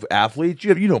athletes.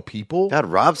 You know people. God,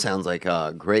 Rob sounds like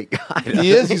a great guy.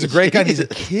 He is. He's a great guy. He's a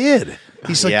kid.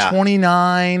 He's like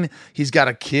 29. He's got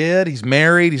a kid. He's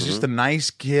married. He's just a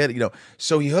nice kid.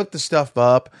 So he hooked the stuff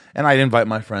up, and I'd invite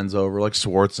my friends over, like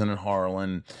Swartzen and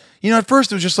Harlan. At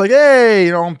first it was just like, hey,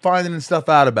 I'm finding stuff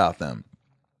out about them.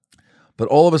 But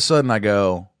all of a sudden I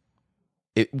go,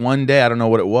 one day, I don't know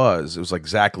what it was. It was like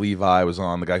Zach Levi was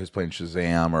on, the guy who's playing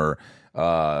Shazam, or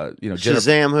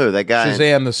Shazam, who? That guy?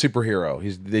 Shazam, the superhero.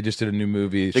 They just did a new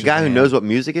movie. The guy who knows what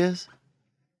music is?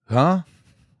 Huh?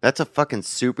 That's a fucking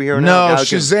superhero now? No,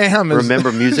 Shazam is...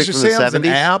 Remember music from the 70s? An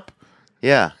app?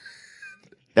 Yeah.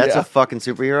 That's a fucking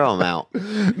superhero. I'm out.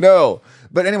 No.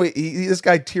 But anyway, this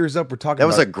guy tears up. We're talking That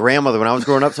was a grandmother. When I was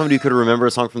growing up, somebody who could remember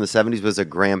a song from the 70s was a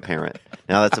grandparent.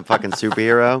 Now that's a fucking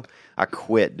superhero. I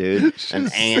quit, dude. An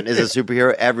ant is a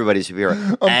superhero. Everybody's a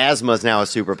superhero. Asthma's now a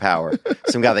superpower.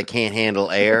 Some guy that can't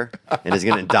handle air and is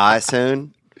going to die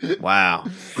soon. Wow.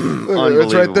 Unbelievable.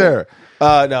 It's right there.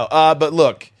 But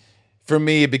look, for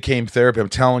me, it became therapy. I'm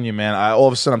telling you, man. All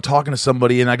of a sudden, I'm talking to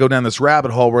somebody, and I go down this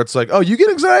rabbit hole where it's like, oh, you get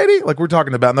anxiety? Like we're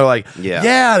talking about. And they're like,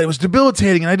 yeah, it was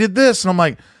debilitating, and I did this. And I'm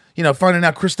like, finding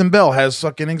out Kristen Bell has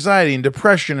fucking anxiety and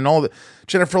depression and all that.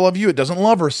 Jennifer Love Hewitt doesn't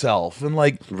love herself. And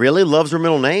like, really loves her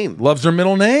middle name. Loves her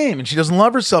middle name. And she doesn't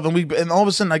love herself. And all of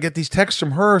a sudden, I get these texts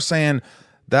from her saying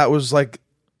that was like,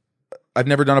 I've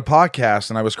never done a podcast,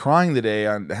 and I was crying today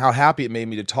on how happy it made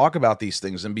me to talk about these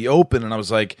things and be open. And I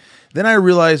was like, then I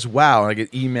realized, wow, and I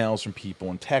get emails from people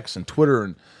and texts and Twitter,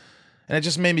 and it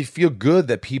just made me feel good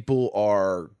that people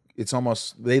are, it's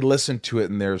almost, they listen to it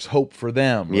and there's hope for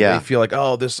them. Yeah. They feel like,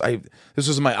 oh, this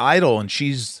was my idol, and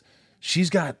she's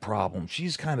got problems.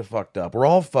 She's kind of fucked up. We're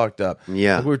all fucked up.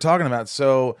 Yeah. Like we were talking about.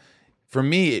 So for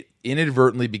me, it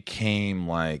inadvertently became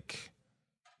like,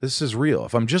 this is real.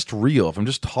 If I'm just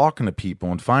talking to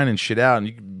people and finding shit out,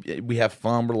 and we have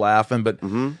fun, we're laughing, but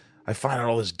I find out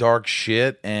all this dark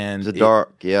shit, and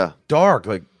dark.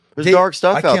 Like there's dark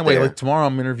stuff out there. I can't wait. Like tomorrow,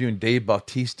 I'm interviewing Dave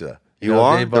Bautista. You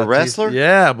are the wrestler?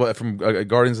 Yeah, but from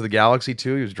Guardians of the Galaxy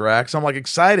 2, he was Drax. I'm like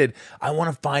excited. I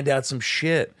want to find out some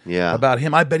shit about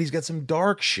him. I bet he's got some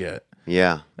dark shit.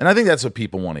 Yeah, and I think that's what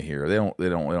people want to hear. They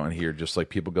don't hear just like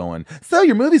people going, so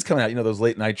your movie's coming out. Those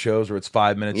late night shows where it's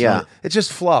 5 minutes. Yeah, it's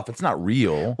just fluff. It's not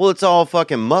real. Well, it's all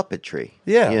fucking Muppetry.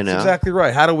 Yeah, that's exactly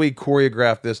right. How do we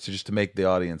choreograph this to make the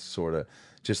audience sort of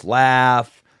just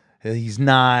laugh? He's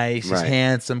nice. He's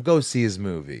handsome. Go see his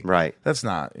movie. Right. That's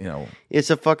not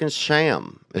It's a fucking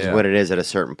sham. Is what it is at a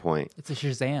certain point. It's a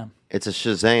Shazam. It's a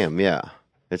Shazam. Yeah.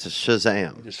 It's a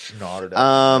Shazam. Just snorted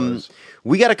out.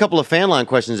 We got a couple of fan line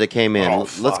questions that came in.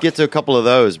 Let's get to a couple of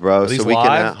those, bro. Are these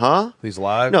live? Huh? These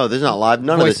live? No, there's not live.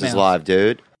 None of this is live,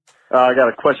 dude. I got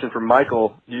a question for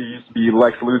Michael. You used to be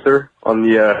Lex Luthor on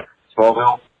the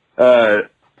Smallville.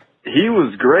 He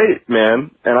was great,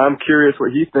 man, and I'm curious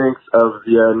what he thinks of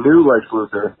the new Lex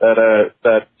Luthor,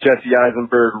 that Jesse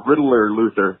Eisenberg Riddler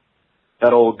Luthor,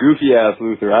 that old goofy ass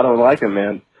Luthor. I don't like him,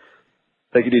 man.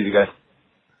 Take it easy, guys.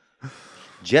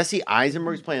 Jesse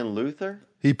Eisenberg's playing Luthor?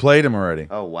 He played him already.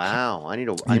 Oh wow, I need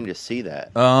to see that.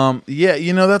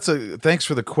 Yeah, thanks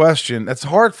for the question. That's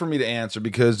hard for me to answer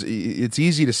because it's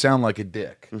easy to sound like a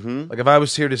dick. Mm-hmm. Like if I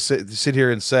was here to sit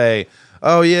here and say,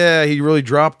 "Oh yeah, he really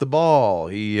dropped the ball.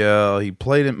 He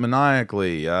played it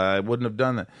maniacally. I wouldn't have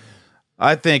done that."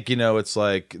 I think it's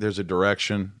like there's a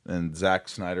direction, and Zack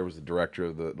Snyder was the director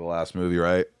of the last movie,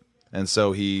 right? And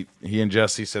so he and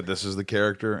Jesse said, this is the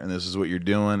character, and this is what you're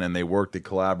doing, and they worked, they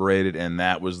collaborated, and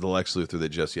that was the Lex Luthor that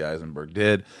Jesse Eisenberg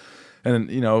did.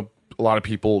 And, a lot of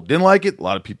people didn't like it, a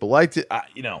lot of people liked it,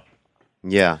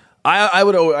 Yeah. I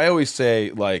always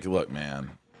say, like, look,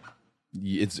 man,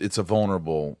 it's a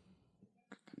vulnerable,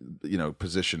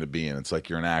 position to be in. It's like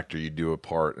you're an actor, you do a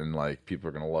part, and, like, people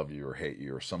are going to love you or hate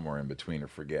you or somewhere in between or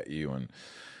forget you, and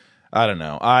I don't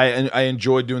know. I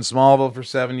enjoyed doing Smallville for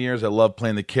 7 years. I loved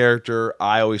playing the character.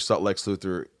 I always thought Lex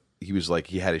Luthor, he was like,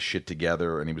 he had his shit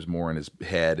together and he was more in his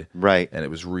head. Right. And it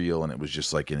was real, and it was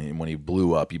just like, and when he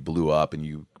blew up, and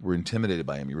you were intimidated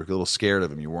by him. You were a little scared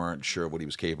of him. You weren't sure what he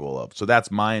was capable of. So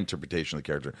that's my interpretation of the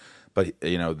character. But,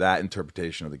 that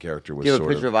interpretation of the character was Do you have a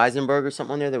picture of Eisenberg or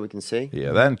something on there that we can see?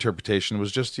 Yeah, that interpretation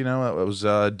was just, it was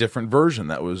a different version.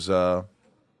 That was, So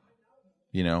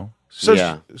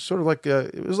sort of like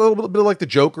it was a little bit like the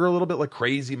Joker, a little bit like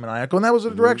crazy, maniacal, and that was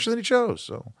the direction that he chose.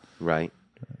 So right,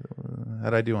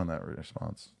 how'd I do on that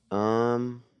response?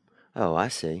 Oh, I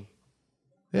see.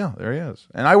 Yeah, there he is,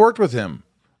 and I worked with him,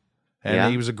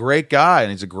 and he was a great guy,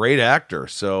 and he's a great actor.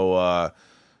 So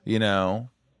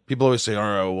people always say,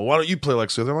 "Oh, well, why don't you play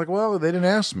Lex Luthor?" I'm like, "Well, they didn't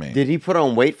ask me." Did he put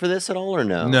on weight for this at all, or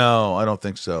no? No, I don't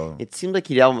think so. It seemed like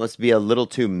he'd almost be a little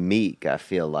too meek. I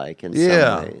feel like in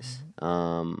some ways.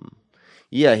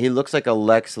 Yeah, he looks like a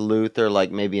Lex Luthor,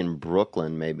 like maybe in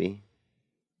Brooklyn, maybe.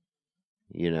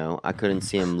 I couldn't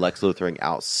see him Lex Luthering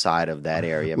outside of that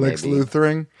area, Lex maybe.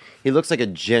 Luthering? He looks like a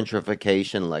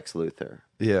gentrification Lex Luthor.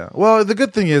 Yeah. Well, the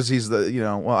good thing is he's the,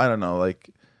 I don't know,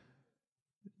 like,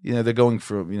 they're going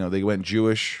for, they went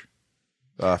Jewish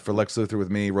for Lex Luthor with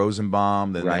me,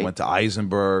 Rosenbaum, then they went to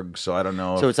Eisenberg, so I don't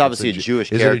know. So it's obviously a Jewish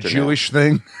character. Is it a Jewish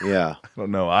thing? Yeah. I don't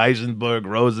know. Eisenberg,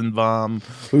 Rosenbaum.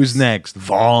 Who's next?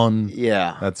 Vaughn.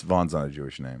 Yeah. Vaughn's not a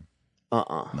Jewish name.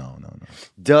 No. No.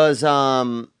 Does,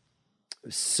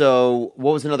 so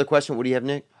what was another question? What do you have,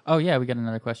 Nick? Oh, yeah, we got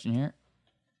another question here.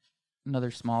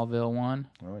 Another Smallville one.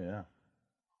 Oh, yeah.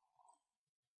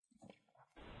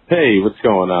 Hey, what's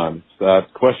going on?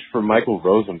 Question for Michael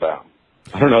Rosenbaum.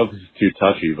 I don't know if this is too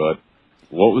touchy, but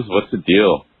what's the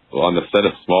deal? Well, on the set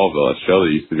of Smallville, a show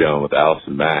that used to be on with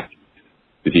Allison Mack,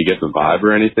 did he get the vibe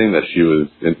or anything that she was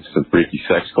into some freaky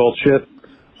sex cult shit?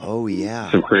 Oh,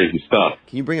 yeah. Some crazy stuff.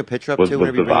 Can you bring a picture up, too?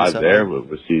 Was the vibe there?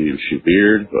 Was she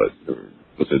weird? Was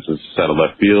it just out of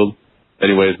left field?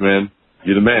 Anyways, man,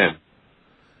 you're the man.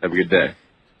 Have a good day.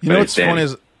 You know what's funny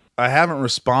is I haven't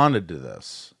responded to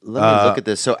this. Let me look at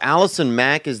this. So Allison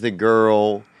Mack is the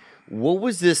girl. What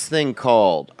was this thing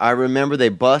called? I remember they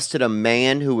busted a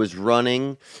man who was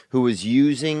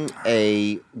using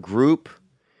a group.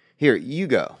 Here, you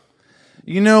go.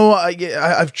 You know,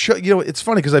 it's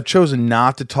funny because I've chosen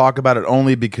not to talk about it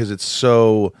only because it's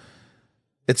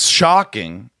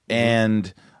shocking.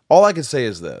 And all I can say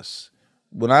is this.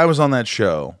 When I was on that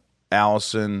show,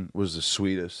 Allison was the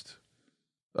sweetest,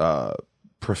 most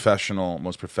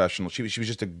professional. She was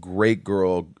just a great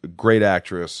girl, a great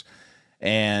actress.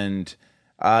 And,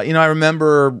 I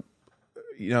remember,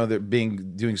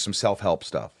 doing some self-help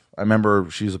stuff. I remember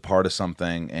she was a part of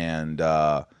something and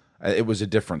it was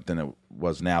different than it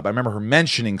was now. But I remember her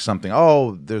mentioning something.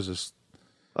 Oh, there's this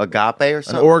Agape or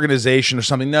something? An organization or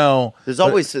something. No. There's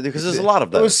always, because there's a lot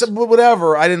of those.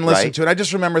 Whatever. I didn't listen to it. I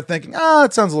just remember thinking,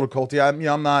 it sounds a little culty.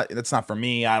 I'm not, that's not for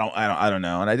me. I don't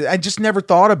know. And I just never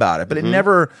thought about it, but it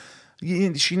never,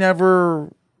 she never,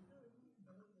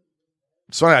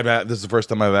 it's funny, this is the first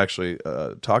time I've actually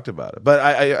talked about it. But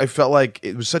I felt like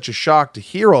it was such a shock to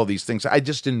hear all these things. I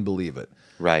just didn't believe it.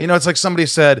 Right. It's like somebody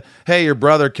said, hey, your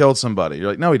brother killed somebody. You're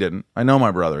like, no, he didn't. I know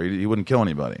my brother. He wouldn't kill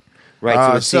anybody.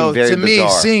 Right. So to me,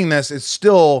 seeing this, it's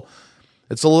still,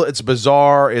 it's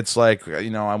bizarre. It's like,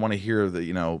 I want to hear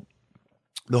the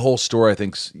whole story I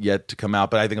think's yet to come out,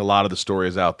 but I think a lot of the story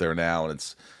is out there now.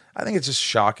 And I think it's just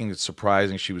shocking. It's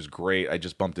surprising. She was great. I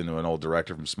just bumped into an old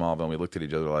director from Smallville and we looked at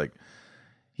each other like,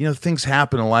 things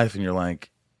happen in life and you're like,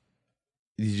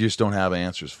 you just don't have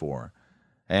answers for.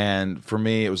 And for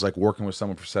me, it was like working with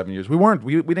someone for 7 years. We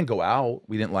didn't go out.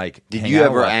 We didn't like. Did you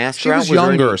ever ask her? She was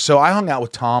younger, so I hung out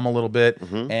with Tom a little bit,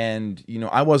 and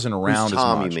I wasn't around as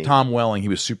much. Tom Welling, he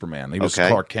was Superman. He was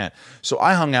Clark Kent. So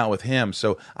I hung out with him.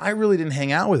 So I really didn't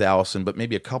hang out with Allison, but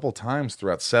maybe a couple times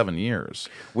throughout 7 years.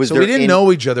 We didn't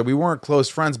know each other. We weren't close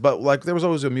friends, but like there was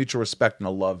always a mutual respect and a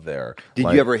love there.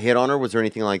 Did you ever hit on her? Was there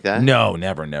anything like that? No,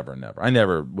 never. I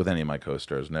never, with any of my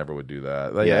co-stars, never would do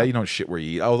that. Like, you don't shit where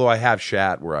you eat. Although I have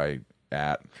shat where I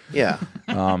at. Yeah.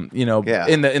 In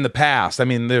the past. I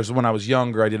mean, there's when I was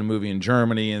younger, I did a movie in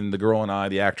Germany, and the girl and I,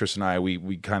 the actress and I,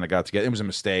 we kind of got together. It was a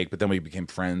mistake, but then we became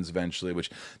friends eventually, which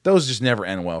those just never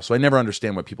end well. So I never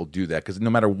understand why people do that, because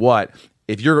no matter what,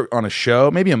 if you're on a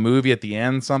show, maybe a movie at the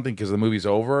end, something, because the movie's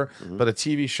over, but a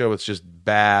TV show, it's just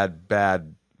bad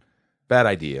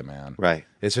idea, man. Right.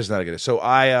 It's just not a good. So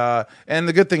and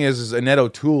the good thing is Annette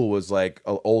O'Toole was like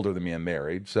older than me and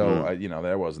married, so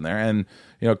that wasn't there. And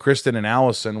Kristen and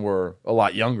Allison were a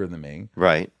lot younger than me.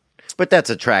 Right. But that's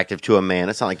attractive to a man.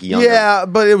 It's not like younger. Yeah,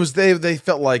 but it was they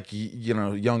felt like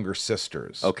younger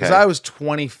sisters. Okay. Because I was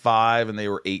 25 and they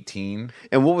were 18.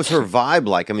 And what was her vibe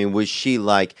like? I mean, was she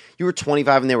like you were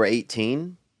 25 and they were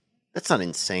 18? That's not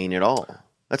insane at all.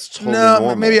 That's totally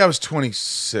normal. Maybe I was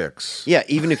 26. Yeah,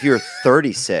 even if you're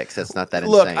 36, that's not that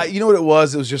insane. Look, you know what it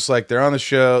was? It was just like they're on the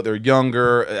show, they're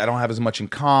younger, I don't have as much in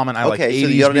common. I like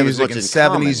 80s music and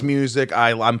 70s music.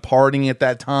 I'm partying at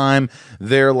that time.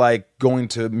 They're like going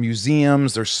to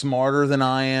museums. They're smarter than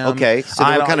I am. Okay, so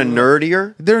they're kind of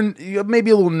nerdier? They're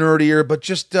maybe a little nerdier, but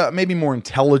just maybe more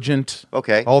intelligent.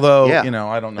 Okay. Although, I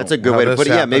don't know. That's a good way to put it.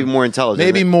 Yeah, maybe more intelligent.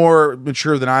 Maybe more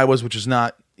mature than I was, which is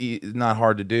not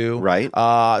hard to do. Right.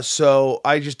 So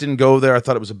I just didn't go there. I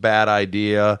thought it was a bad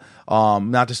idea.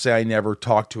 Not to say I never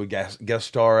talked to a guest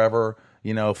star ever,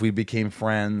 if we became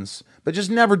friends, but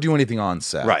just never do anything on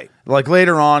set. Right. Like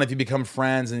later on, if you become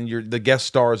friends and the guest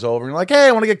star is over and you're like, hey,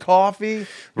 I want to get coffee.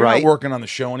 You're not working on the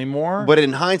show anymore. But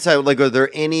in hindsight, like, are there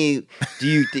any, do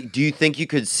you think you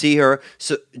could see her?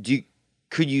 So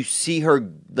could you see her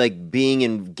like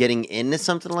getting into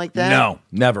something like that? No,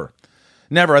 never.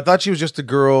 Never. I thought she was just a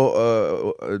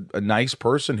girl, a nice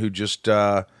person who just,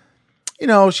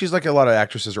 she's like a lot of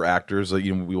actresses or actors. Like,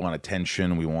 we want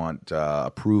attention, we want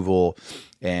approval,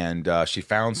 and she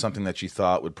found something that she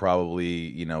thought would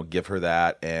probably, give her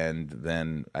that, and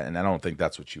I don't think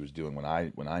that's what she was doing when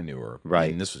I knew her. Right. I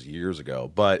mean, this was years ago,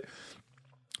 but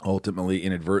ultimately,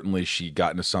 inadvertently, she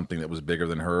got into something that was bigger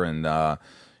than her, and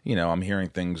I'm hearing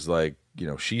things like,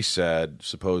 she said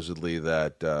supposedly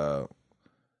that.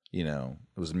 you know,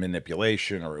 it was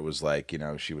manipulation, or it was like, you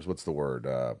know, she was, what's the word?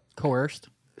 Coerced.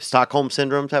 Stockholm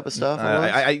syndrome type of stuff.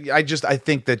 I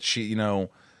think that she, you know,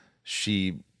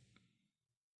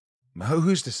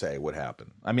 who's to say what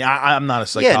happened? I mean, I'm not a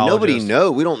psychologist. Yeah, nobody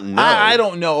knows. We don't know. I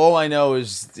don't know. All I know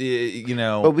is, you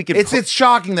know, but it's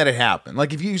shocking that it happened.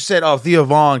 Like if you said, "Oh, Theo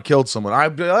Vaughn killed someone,"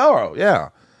 I'd be like, "Oh, yeah,"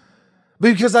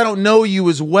 because I don't know you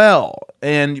as well,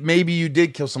 and maybe you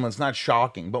did kill someone. It's not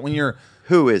shocking. But when you're,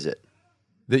 who is it?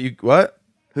 That you what?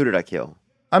 Who did I kill?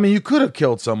 I mean, you could have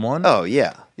killed someone. Oh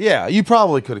yeah, yeah. You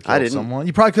probably could have killed someone.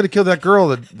 You probably could have killed that girl,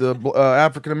 the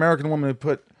African American woman who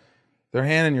put their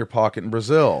hand in your pocket in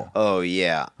Brazil. Oh,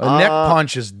 yeah. A neck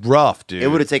punch is rough, dude. It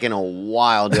would have taken a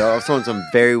while, dude. I was throwing some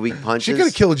very weak punches. She could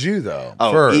have killed you, though.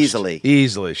 Oh, first. Easily.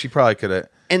 Easily. She probably could have.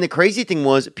 And the crazy thing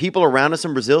was, people around us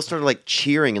in Brazil started, like,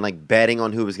 cheering and, like, betting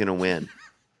on who was going to win.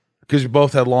 Because you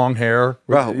both had long hair?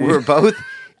 Bro, we were both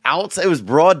outside. It was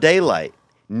broad daylight.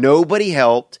 Nobody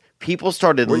helped. People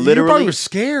started literally... You probably were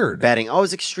scared. Betting. I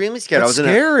was extremely scared. That's I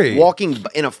was scary. Walking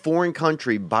in a foreign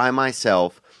country by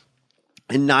myself.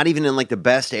 And not even in, like, the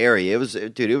best area. It was,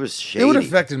 dude, it was shady. It would have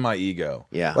affected my ego.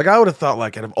 Yeah. Like, I would have thought,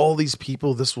 like, out of all these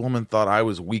people, this woman thought I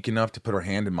was weak enough to put her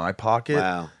hand in my pocket.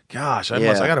 Wow. Gosh, I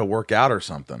got to work out or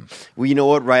something. Well, you know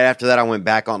what? Right after that, I went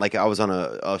back on, like, I was on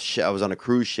a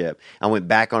cruise ship. I went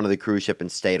back onto the cruise ship and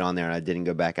stayed on there, and I didn't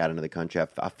go back out into the country. I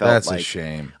felt That's like, a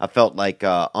shame. I felt like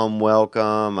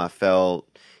unwelcome. I felt...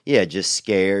 Yeah, just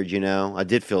scared, you know. I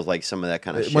did feel like some of that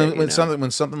kind of shit. When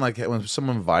something like when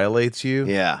someone violates you,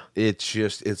 yeah, it's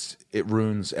just it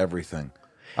ruins everything.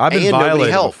 I've been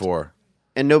violated before,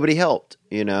 and nobody helped.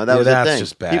 You know, that was the thing. That's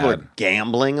just bad. People are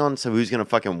gambling on who's going to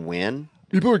fucking win.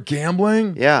 People are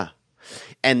gambling. Yeah,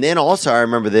 and then also I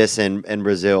remember this in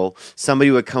Brazil.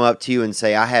 Somebody would come up to you and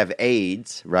say, "I have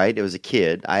AIDS." Right? It was a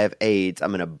kid. I have AIDS.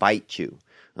 I'm going to bite you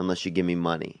unless you give me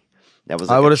money. That was.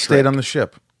 Like I would have stayed on the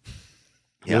ship.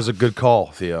 Yeah. It was a good call,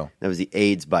 Theo. That was the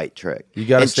AIDS bite trick. You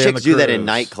got to stay on the cruise. Chicks do that in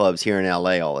nightclubs here in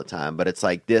LA all the time, but it's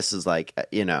like, this is like,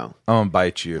 you know. I'm going to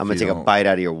bite you. I'm going to take a bite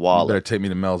out of your wallet. You better take me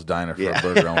to Mel's Diner for a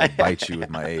burger. I'm going to bite you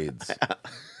with my AIDS.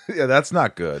 Yeah, that's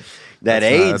not good. That's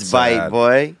AIDS bite, sad.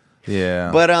 Boy. Yeah.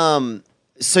 But,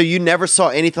 so you never saw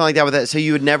anything like that with that? So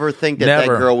you would never think that that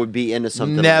girl would be into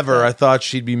something Never. like that? I thought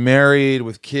she'd be married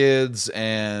with kids,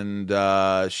 and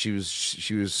she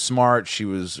was smart. She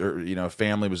was, you know,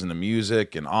 family was into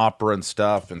music and opera and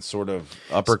stuff, and sort of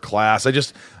upper class. So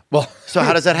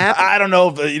how does that happen? I don't know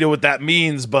if you know what that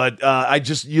means, but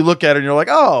you look at her and you're like,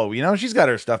 oh, you know, she's got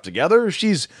her stuff together.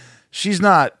 She's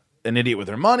not an idiot with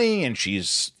her money, and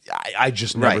I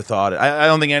just never thought it. I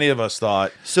don't think any of us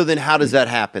thought. So then how does that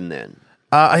happen then?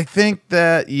 I think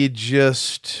that you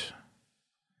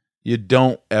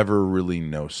don't ever really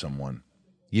know someone.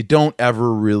 You don't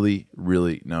ever really,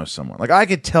 really know someone. Like, I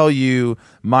could tell you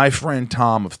my friend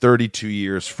Tom of 32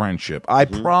 years friendship. I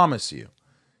promise you,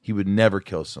 he would never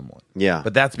kill someone. Yeah.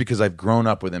 But that's because I've grown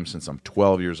up with him since I'm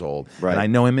 12 years old. Right. And I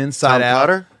know him inside out.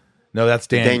 Cutter? No, that's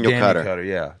Daniel Cutter.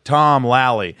 Yeah, Tom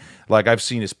Lally. Like, I've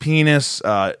seen his penis.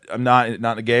 I'm not in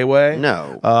a gay way.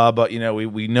 No. But you know,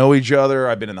 we know each other.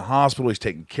 I've been in the hospital. He's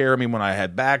taking care of me when I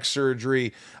had back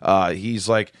surgery. He's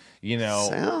like, you know,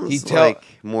 sounds like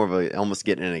more of a almost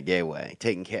getting in a gay way,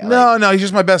 taking care. No, he's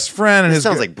just my best friend. And it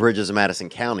sounds like Bridges of Madison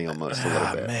County almost a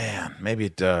little bit. Man, maybe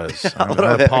it does.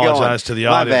 I apologize to the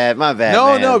audience. My bad.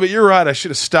 No, but you're right. I should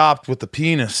have stopped with the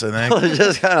penis. I think it's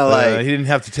just kind of like he didn't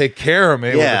have to take care of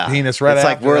me with the penis right. It's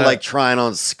after like we're that. like trying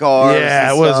on scarves.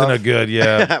 Yeah, it wasn't a good.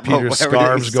 Yeah, Peter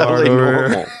Scarves guard over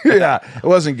here. Yeah, it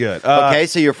wasn't good. Okay,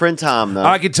 so your friend Tom, though,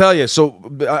 I could tell you. So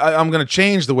I'm going to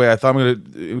change the way I thought. I'm going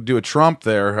to do a Trump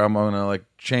there. I'm going to like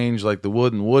change like the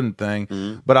wooden thing.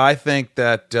 Mm-hmm. But I think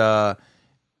that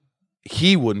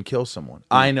he wouldn't kill someone.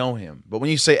 Mm-hmm. I know him. But when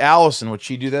you say Allison, would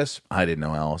she do this? I didn't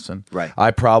know Allison. Right.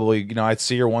 I probably, you know, I'd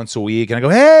see her once a week and I go,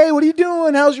 hey, what are you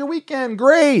doing? How's your weekend?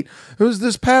 Great. It was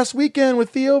this past weekend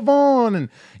with Theo Vaughn. And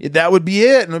that would be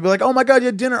it. And it'd be like, oh my God, you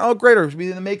had dinner. Oh, great. Or it would be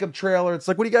in the makeup trailer. It's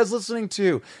like, what are you guys listening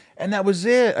to? And that was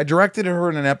it. I directed her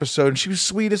in an episode, and she was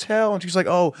sweet as hell. And she's like,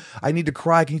 oh, I need to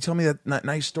cry. Can you tell me that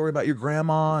nice story about your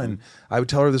grandma? And I would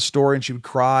tell her the story, and she would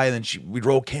cry. And then we'd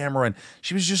roll camera, and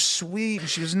she was just sweet, and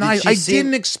she was nice. I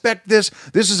didn't expect this.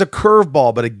 This is a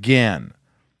curveball, but again,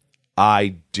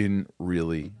 I didn't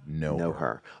really know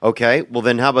her. Okay, well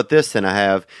then how about this then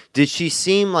did she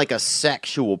seem like a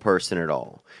sexual person at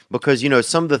all? Because, you know,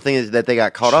 some of the things that they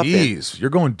got caught up in. Jeez, you're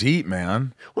going deep,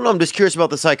 man. Well, no, I'm just curious about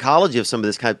the psychology of some of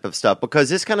this type of stuff. Because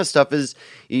this kind of stuff is,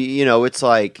 you know, it's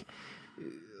like,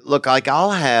 look, like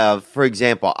for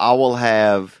example, I will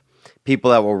have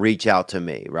people that will reach out to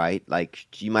me, right?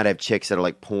 Like you might have chicks that are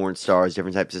like porn stars,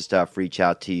 different types of stuff, reach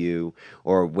out to you,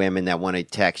 or women that want to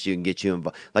text you and get you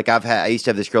involved. Like I used to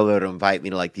have this girl that would invite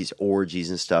me to like these orgies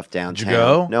and stuff downtown. Did you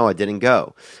go? No, I didn't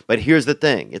go. But here's the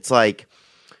thing. It's like,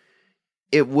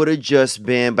 it would have just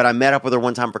been, but I met up with her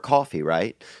one time for coffee,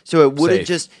 right? So it would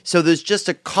have so there's just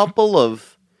a couple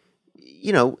of,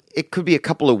 it could be a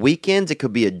couple of weekends. It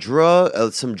could be a drug,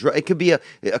 it could be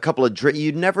a couple of drugs.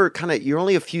 You're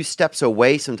only a few steps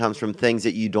away sometimes from things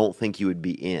that you don't think you would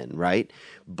be in, right?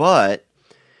 But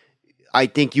I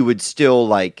think you would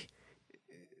still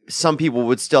some people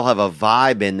would still have a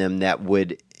vibe in them that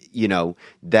would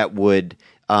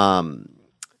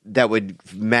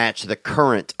match the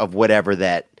current of whatever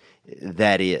that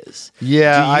is.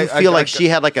 Yeah. Do you feel like she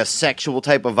had like a sexual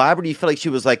type of vibe, or do you feel like she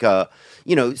was like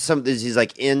there's these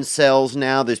like incels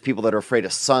now. There's people that are afraid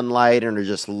of sunlight and are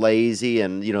just lazy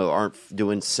and, aren't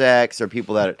doing sex, or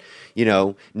people that,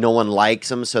 no one likes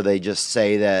them. So they just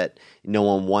say that no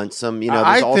one wants them.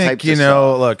 There's all types of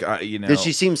stuff. Look, did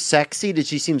she seem sexy? Did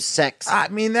she seem sexy? I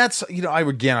mean, that's,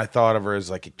 I thought of her as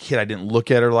like a kid. I didn't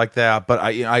look at her like that, but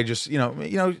I just,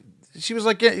 she was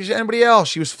like anybody else.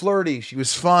 She was flirty. She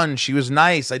was fun. She was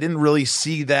nice. I didn't really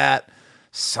see that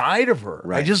side of her.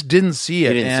 Right. I just didn't see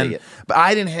it. See it. But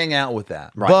I didn't hang out with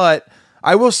that. Right. But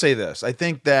I will say this. I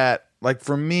think that, like,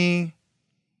 for me,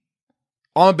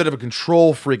 I'm a bit of a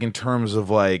control freak in terms of,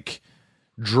 like,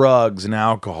 drugs and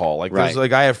alcohol. Like, there's,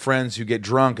 like, I have friends who get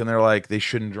drunk and they're like, they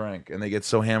shouldn't drink. And they get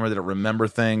so hammered they don't remember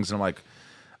things. And I'm like,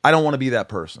 I don't want to be that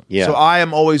person. Yeah. So I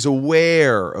am always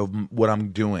aware of what I'm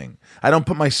doing. I don't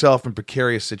put myself in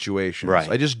precarious situations. Right.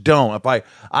 I just don't. If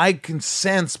I can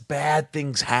sense bad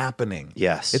things happening.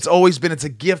 Yes. It's always been, it's a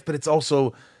gift, but it's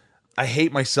also, I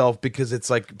hate myself because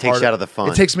it's like, it takes you out of the fun.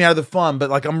 It takes me out of the fun,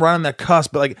 but like I'm running that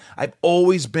cusp, but like I've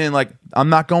always been like, I'm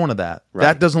not going to that. Right.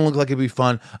 That doesn't look like it'd be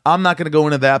fun. I'm not going to go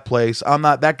into that place.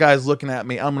 That guy's looking at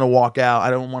me. I'm going to walk out. I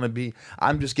don't want to be,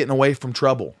 I'm just getting away from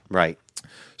trouble. Right.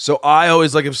 So I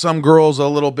always, like, if some girl's a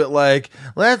little bit like,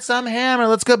 let's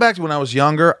go back to when I was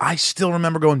younger, I still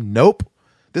remember going, nope,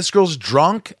 this girl's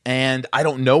drunk and I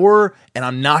don't know her and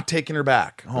I'm not taking her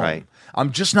back home. Right.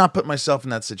 I'm just not putting myself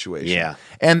in that situation. Yeah.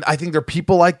 And I think there are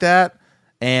people like that,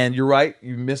 and you're right,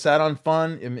 you miss out on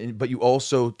fun, but you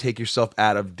also take yourself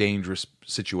out of dangerous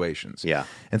situations. Yeah.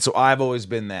 And so I've always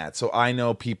been that. So I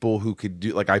know people who could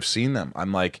do, like, I've seen them.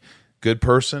 I'm like, good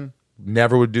person.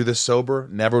 Never would do this sober.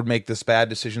 Never would make this bad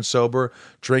decision sober.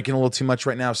 Drinking a little too much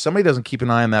right now. If somebody doesn't keep an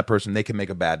eye on that person, they can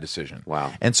make a bad decision.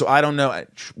 Wow. And so I don't know.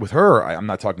 With her, I'm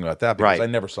not talking about that because right. I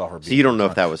never saw her. So you don't know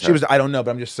if that was her. I don't know,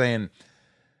 but I'm just saying,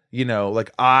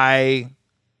 like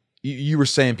you were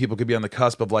saying people could be on the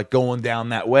cusp of like going down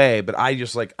that way, but I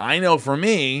just like, I know for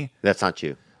me. That's not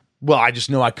you. Well, I just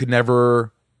know I could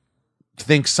never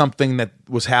think something that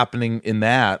was happening in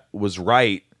that was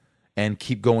right. And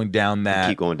keep going down that.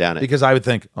 Keep going down it. Because I would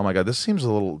think, oh my God, this seems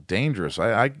a little dangerous. You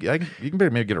can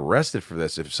maybe get arrested for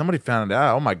this. If somebody found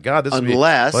out, oh my God, this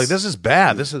is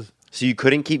bad. This is. So you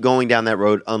couldn't keep going down that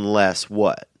road unless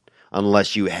what?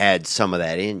 Unless you had some of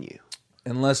that in you.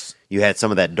 Unless you had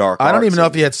some of that dark. I don't even know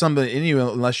if you had something in you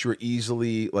unless you were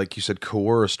easily, like you said,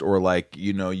 coerced, or like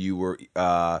you were.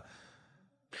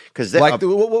 Because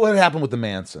what happened with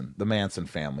the Manson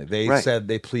family? They said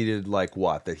they pleaded like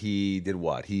what, that he did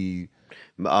what he,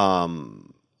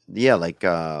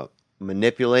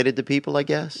 manipulated the people, I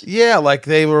guess. Yeah, like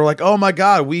they were like, oh my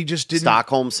God, we just didn't.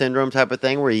 Stockholm syndrome type of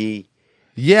thing where he.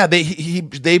 Yeah,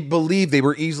 they believed they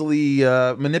were easily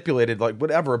manipulated, like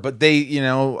whatever. But they,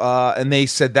 and they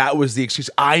said that was the excuse.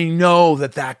 I know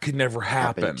that could never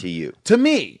happen to you, to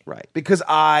me, right? Because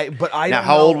I. Now,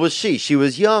 how old was she? She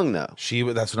was young, though.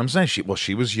 That's what I'm saying.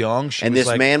 She was young.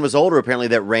 This man was older, apparently,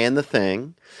 that ran the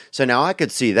thing. So now I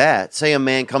could see that. Say a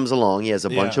man comes along, he has a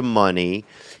bunch of money.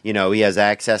 He has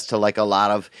access to like a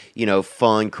lot of,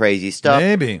 fun, crazy stuff.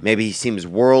 Maybe he seems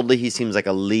worldly. He seems like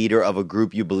a leader of a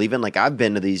group you believe in. Like I've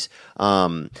been to these,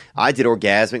 I did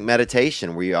orgasmic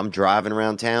meditation where I'm driving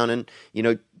around town and,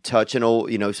 touching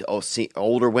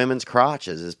older women's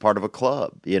crotches as part of a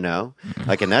club,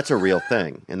 like, and that's a real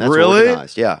thing. And that's really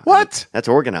organized. Yeah. What? That's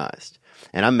organized.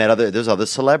 And I met there's other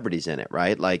celebrities in it,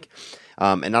 right? Like,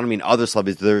 and I don't mean other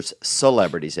celebrities, there's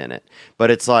celebrities in it.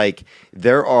 But it's like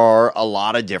there are a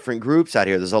lot of different groups out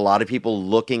here. There's a lot of people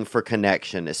looking for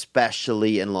connection,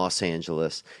 especially in Los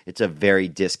Angeles. It's a very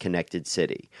disconnected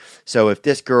city. So if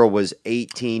this girl was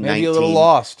 18, maybe 19, a little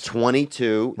lost.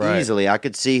 22, easily, I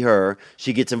could see her.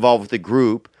 She gets involved with the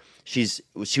group. She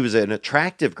was an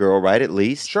attractive girl, right, at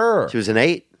least? Sure. She was an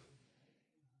 8.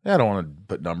 Yeah, I don't want to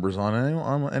put numbers on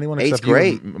anyone Eight's except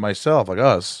great. myself, like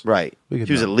us. Right.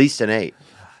 She was at least an 8.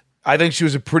 I think she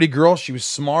was a pretty girl. She was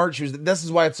smart. This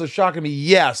is why it's so shocking to me.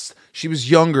 Yes, she was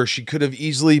younger. She could have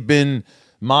easily been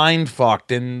mind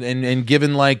fucked and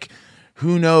given like,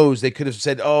 who knows? They could have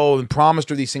said, oh, and promised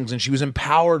her these things, and she was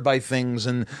empowered by things,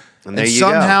 and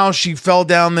somehow she fell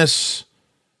down this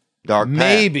dark path.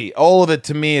 Maybe all of it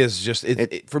to me is just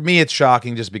for me. It's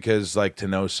shocking just because like to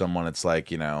know someone, it's like,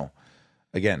 you know.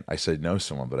 Again, I said know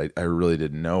someone, but I really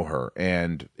didn't know her.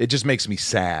 And it just makes me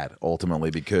sad, ultimately,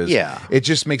 because it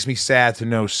just makes me sad to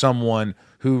know someone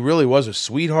who really was a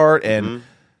sweetheart and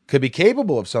could be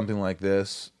capable of something like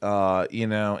this, you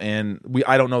know, and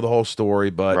I don't know the whole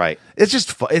story, but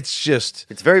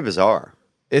it's very bizarre.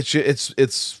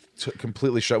 It's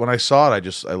completely shut. When I saw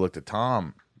it, I looked at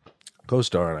Tom,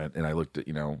 co-star, and I looked at,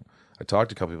 you know, I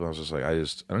talked to a couple people. I was just like, I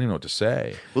don't even know what to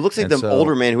say. Well, it looks like the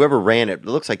older man, whoever ran it,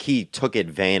 looks like he took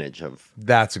advantage of.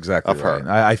 That's exactly right.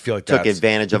 Her. I feel like took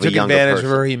advantage of a younger person.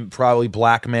 Of her. He probably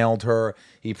blackmailed her.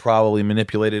 He probably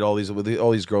manipulated all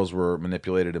these girls were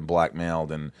manipulated and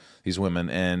blackmailed, and these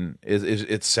women, and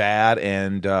it's sad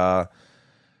and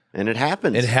it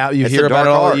happens. You hear about it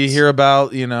all. You hear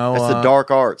about, you know, it's the dark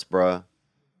arts, bruh.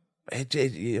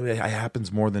 It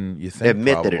happens more than you think.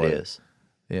 Admit probably. that it is.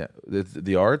 Yeah,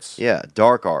 the arts? Yeah,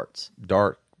 dark arts.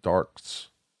 Darks.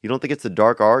 You don't think it's the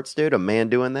dark arts, dude? A man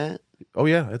doing that? Oh,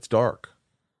 yeah, it's dark.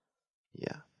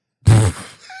 Yeah.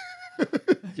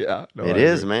 Yeah. No, it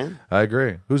is, man. I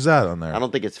agree. Who's that on there? I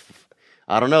don't think it's...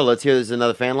 I don't know. Let's hear this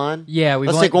another fan line. Yeah,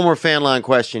 let's take one more fan line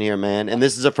question here, man. And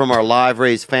this is from our live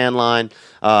raise fan line.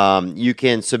 You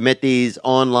can submit these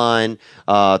online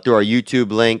through our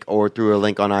YouTube link or through a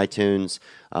link on iTunes.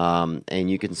 And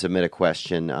you can submit a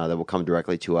question that will come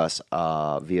directly to us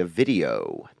via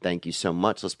video. Thank you so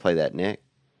much. Let's play that, Nick.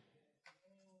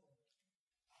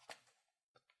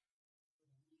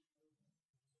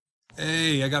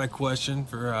 Hey, I got a question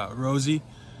for Rosie.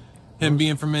 Him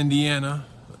being from Indiana,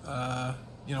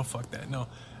 you know, fuck that. No,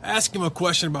 ask him a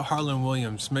question about Harlan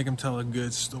Williams. Make him tell a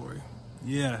good story.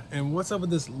 Yeah, and what's up with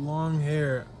this long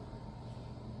hair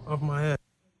off my head?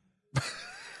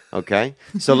 Okay,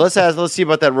 so let's see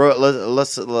about that.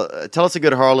 Let's tell us a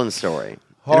good Harlan story.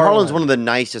 Harlan's one of the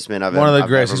nicest men I've ever met. One of the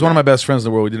greatest. He's one of my best friends in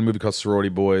the world. We did a movie called Sorority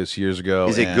Boys years ago.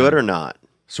 Is it good or not?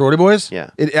 Sorority Boys? Yeah.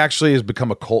 It actually has become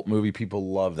a cult movie.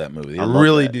 People love that movie. They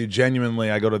really do.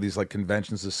 Genuinely, I go to these like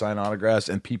conventions to sign autographs,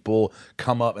 and people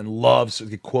come up and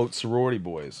quote Sorority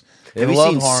Boys. Have you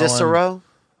seen Cicero?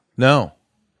 No.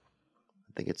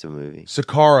 I think it's a movie.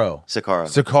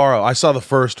 Sicario. I saw the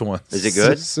first one. Is it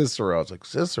good? Cicero. It's like,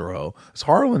 Cicero? Is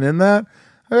Harlan in that?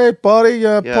 Hey, buddy,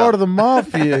 part of the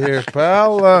mafia here,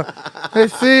 pal. Hey,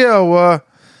 Theo,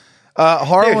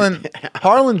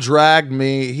 Harlan dragged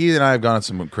me. He and I have gone on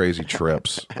some crazy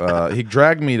trips. He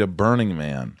dragged me to Burning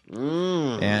Man.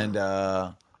 And,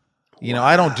 you know,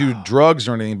 I don't do drugs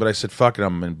or anything, but I said, fuck it,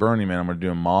 I'm in Burning Man. I'm going to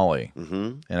do a Molly.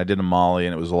 And I did a Molly,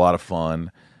 and it was a lot of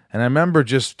fun. And I remember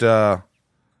just... he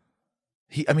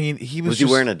was he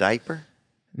wearing a diaper?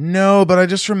 No, but I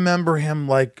just remember him,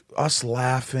 like, us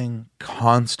laughing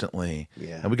constantly.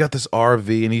 Yeah. And we got this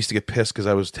RV, and he used to get pissed because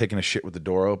I was taking a shit with the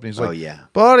door open. He's like, oh, yeah.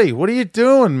 Buddy, what are you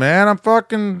doing, man? I'm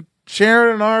fucking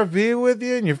sharing an RV with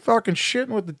you, and you're fucking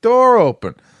shitting with the door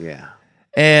open. Yeah.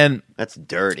 And that's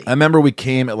dirty. I remember we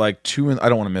came at like 2, and I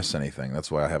don't want to miss anything. That's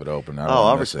why I have it open.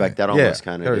 I respect that almost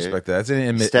kind of. I respect that. It's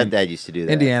Stepdad used to do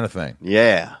that. Indiana thing.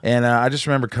 Yeah. And I just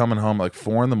remember coming home like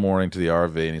 4 a.m. to the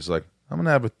RV, and he's like, I'm going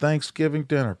to have a Thanksgiving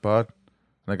dinner, bud.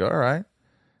 And I go, all right.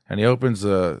 And he opens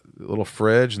a little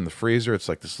fridge and the freezer. It's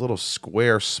like this little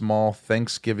square, small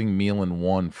Thanksgiving meal in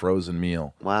one frozen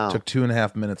meal. Wow. It took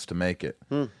 2.5 minutes to make it.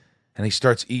 And he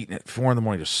starts eating it at 4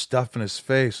 a.m, just stuffing his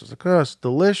face. I was like, oh, it's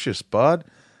delicious, bud.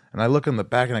 And I look in the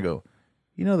back and I go,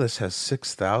 you know this has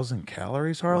 6,000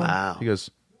 calories, Harlan? Wow. He goes,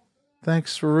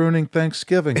 thanks for ruining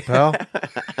Thanksgiving, pal.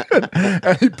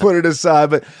 And he put it aside.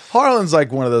 But Harlan's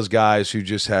like one of those guys who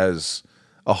just has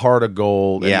a heart of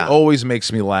gold. And he always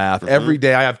makes me laugh. Every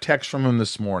day. I have text from him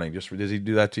this morning. Does he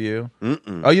do that to you?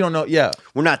 Oh, you don't know? Yeah.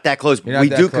 We're not that close. We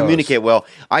do communicate well.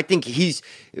 I think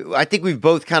we've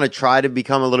both kind of tried to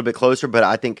become a little bit closer, but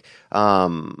I think...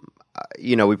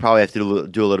 you know, we probably have to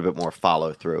do a little bit more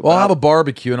follow through. Well, I'll have a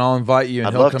barbecue and I'll invite you,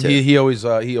 and he'll come. He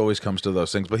always comes to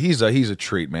those things, but he's a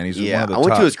treat, man. He's one of the I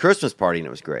went to his Christmas party and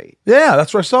it was great. Yeah,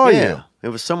 that's where I saw you. It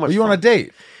was so much. Were you fun. on a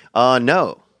date?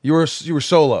 No. You were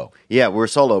solo. Yeah, we were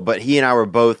solo, but he and I were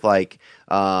both like,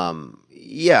 I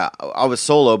was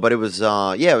solo, but it was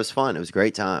it was fun. It was a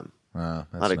great time.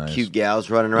 That's a lot of nice. cute gals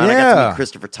running around. I got to meet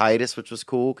Christopher Titus, which was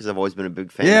cool because I've always been a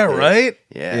big fan. Yeah, of his. right.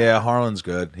 Yeah, Harlan's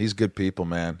good. He's good people,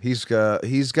 man. He's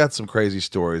got some crazy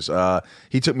stories.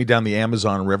 He took me down the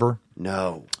Amazon River.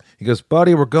 No, he goes,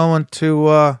 buddy, we're going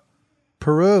to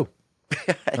Peru.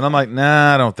 And I'm like,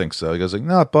 nah, I don't think so. He goes like,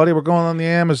 no, buddy, we're going on the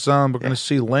Amazon. We're going to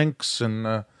see lynx and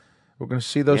we're going to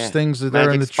see those things that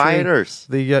are in the spiders.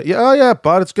 Tree. Oh yeah,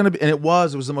 bud, it's going to be, and it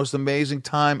was the most amazing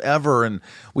time ever. And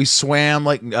we swam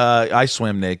like I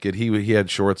swam naked. He had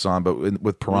shorts on, but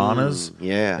with piranhas,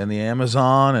 in the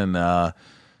Amazon, and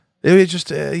it was just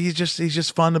he's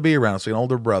just fun to be around. It's like an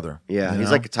older brother. Yeah,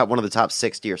 he's like one of the top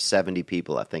 60 or 70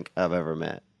 people I think I've ever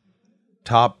met.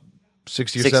 Top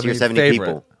 60 or 70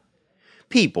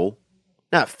 people,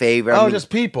 not favorite. Oh,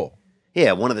 just people.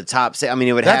 Yeah, one of the top. I mean,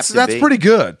 it would have to be. That's pretty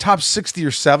good. Top 60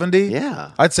 or 70.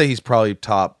 Yeah, I'd say he's probably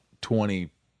top 20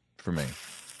 for me.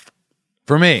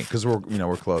 For me, because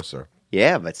we're closer.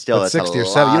 Yeah, but still, that's 60 or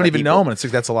 70. You don't even know him, and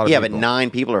that's a lot of people. Yeah, but 9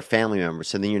 people are family members,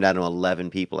 so then you're down to 11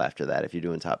 people after that if you're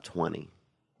doing top 20.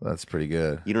 That's pretty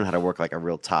good. You don't know how to work like a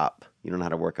real top. You don't know how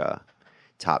to work a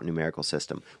top numerical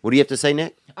system. What do you have to say,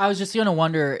 Nick? I was just gonna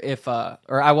wonder if,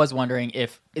 or I was wondering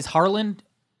if, is Harlan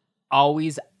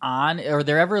always on? Are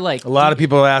there ever like a lot of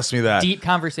people ask me that deep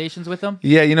conversations with him?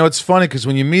 Yeah, it's funny because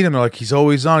when you meet him, they're like, he's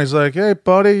always on. He's like, hey,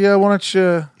 buddy, why don't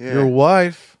you, your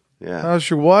wife? Yeah, how's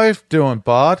your wife doing,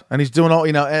 bud? And he's doing all,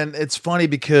 and it's funny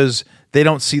because they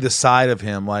don't see the side of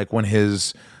him like when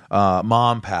his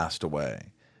mom passed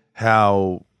away,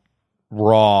 how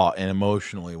raw and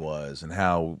emotional he was, and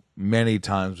how many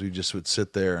times we just would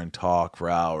sit there and talk for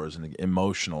hours and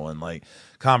emotional and like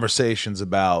conversations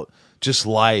about just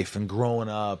life and growing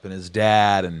up and his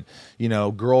dad and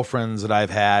girlfriends that I've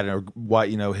had or what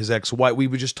his ex-wife. We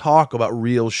would just talk about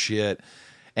real shit,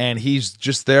 and he's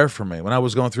just there for me. When I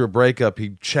was going through a breakup,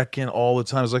 he'd check in all the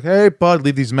time. I was like, hey bud,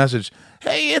 leave these messages.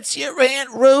 Hey, it's your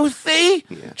Aunt Ruthie.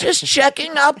 Just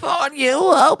checking up on you.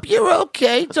 Hope you're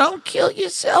okay. Don't kill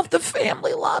yourself. The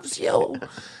family loves you.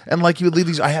 And like, he would leave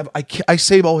these. I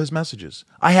save all his messages.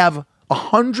 I have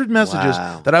 100 messages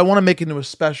that I want to make into a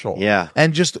special. Yeah.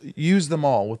 And just use them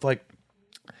all with like,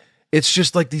 it's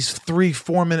just like these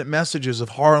 3-4 minute messages of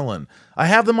Harlan. I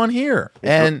have them on here.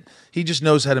 And he just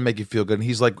knows how to make you feel good. And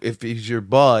he's like, if he's your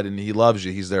bud and he loves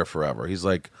you, he's there forever. He's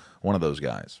like one of those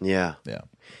guys. Yeah. Yeah.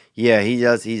 Yeah, he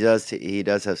does. He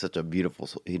does have such a beautiful.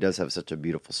 He does have such a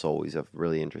beautiful soul. He's a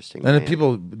really interesting. And man. if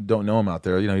people don't know him out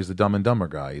there, he's the Dumb and Dumber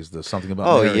guy. He's the something about.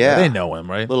 Oh America. yeah, they know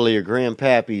him, right? Little of your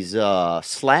grandpappy's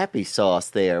slappy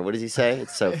sauce there. What does he say?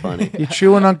 It's so funny. You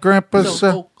chewing on Grandpa's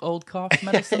old cough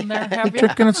medicine there? Have you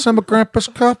drinking some of Grandpa's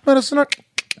cough medicine?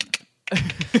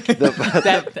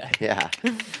 Yeah.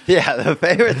 The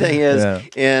favorite thing is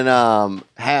in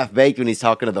Half Baked when he's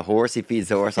talking to the horse, he feeds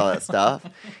the horse all that stuff.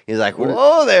 He's like,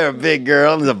 "Whoa there, big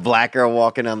girl!" And there's a black girl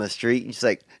walking down the street, and she's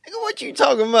like, "What you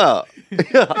talking about?"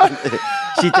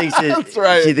 She thinks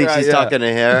she's talking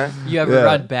to her. You ever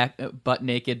run butt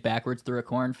naked backwards through a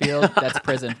cornfield? That's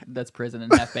prison. That's prison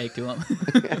and Half Baked to him.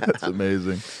 That's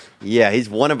amazing. Yeah, he's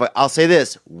I'll say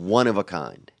this, one of a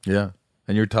kind. Yeah,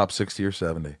 and you're top 60 or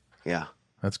 70. Yeah.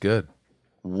 That's good.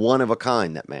 One of a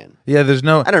kind, that man. Yeah,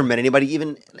 I never met anybody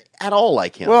even at all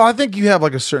like him. Well, I think you have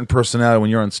like a certain personality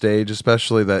when you're on stage,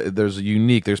 especially that there's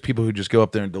people who just go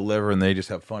up there and deliver and they just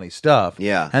have funny stuff.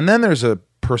 Yeah. And then there's a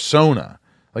persona.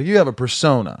 Like you have a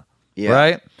persona,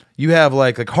 right? You have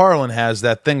like Harlan has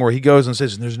that thing where he goes and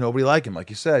says, there's nobody like him. Like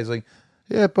you said, he's like,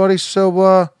 yeah, buddy,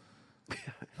 so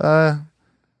I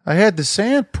had the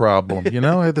sand problem,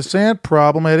 I had the sand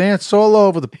problem. I had ants all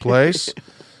over the place.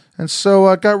 And so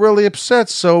I got really upset.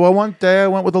 So one day I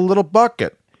went with a little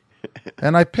bucket.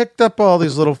 And I picked up all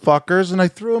these little fuckers and I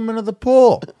threw them into the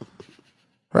pool.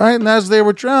 Right? And as they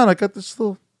were drowning, I got this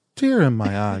little tear in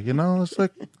my eye, It's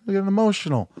like I get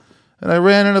emotional. And I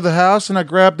ran into the house and I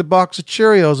grabbed a box of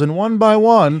Cheerios. And one by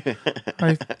one,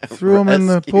 I threw them in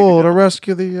the pool to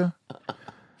rescue the...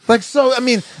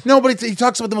 he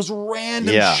talks about the most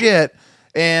random shit.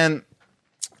 And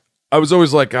I was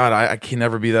always like, God, I can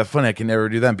never be that funny. I can never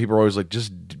do that. And people are always like,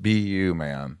 just be you,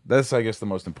 man. That's, I guess, the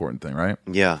most important thing, right?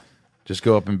 Yeah. Just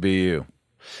go up and be you.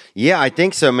 Yeah, I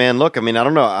think so, man. Look, I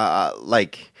don't know. I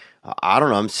don't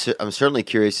know. I'm certainly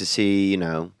curious to see,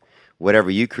 whatever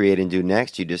you create and do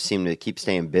next. You just seem to keep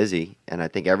staying busy. And I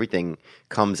think everything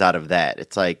comes out of that.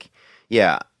 It's like,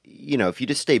 if you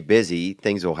just stay busy,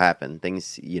 things will happen.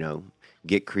 Things,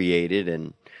 get created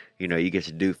and, you get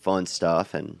to do fun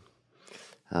stuff and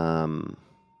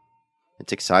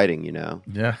it's exciting,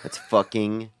 Yeah. It's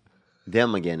fucking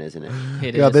them again, isn't it?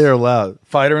 It is. They are loud.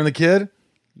 Fighter and the kid?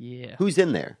 Yeah. Who's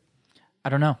in there? I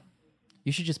don't know.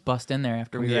 You should just bust in there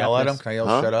after we yell at them. Can I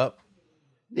yell shut up?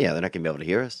 Yeah, they're not going to be able to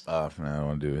hear us. No, I don't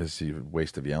want to do it. It's a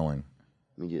waste of yelling.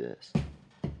 Let me do this. Let's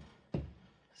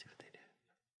see what they do.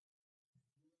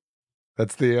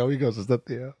 That's Theo. He goes, is that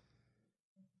Theo?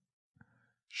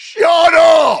 Shut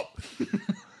up!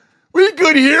 We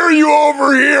could hear you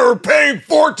over here paying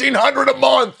 $1,400 a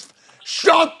month.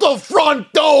 Shut the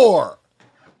front door.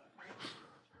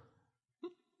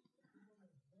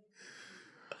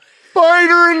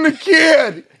 Fighter and the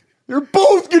kid, they're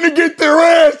both going to get their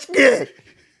ass kicked.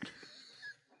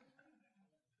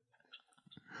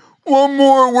 One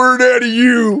more word out of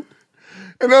you,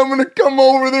 and I'm going to come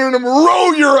over there and I'm going to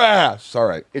roll your ass. All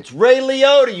right. It's Ray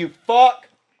Liotta, you fuck.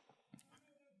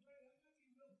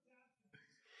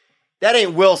 That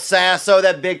ain't Will Sasso,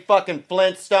 that big fucking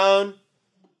Flintstone.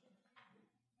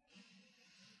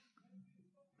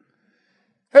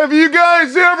 Have you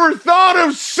guys ever thought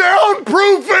of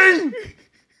soundproofing?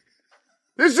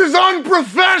 This is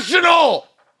unprofessional.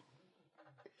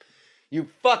 You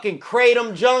fucking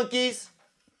kratom junkies.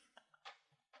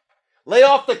 Lay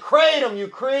off the kratom, you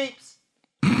creeps.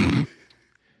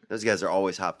 Those guys are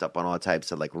always hopped up on all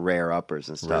types of like rare uppers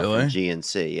and stuff. Really?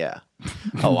 GNC, yeah.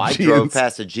 Oh, I drove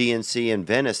past a GNC in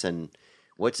Venice and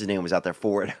what's his name was out there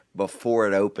for it before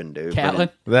it opened, dude. Catlin?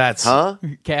 That's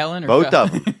Callan? Or Both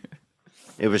of them.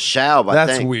 It was Schaub, I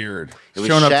think. That's weird. It was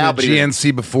Showing up Schaub, to but he was-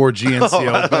 GNC before GNC Oh, that's what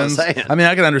I'm opens. saying. I mean,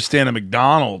 I can understand a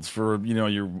McDonald's for,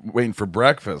 you're waiting for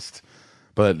breakfast,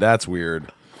 but that's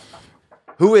weird.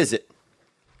 Who is it?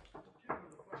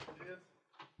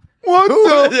 What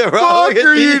the Bro, fuck look at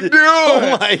are you these- doing?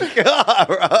 Oh my god,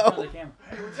 bro!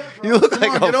 You look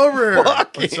like Get over here.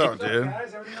 fucking. What's up, dude?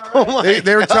 Oh my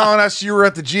They were telling us you were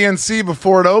at the GNC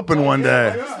before it opened one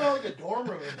day.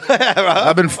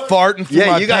 I've been farting through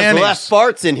Yeah, my you guys panties. left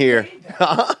farts in here.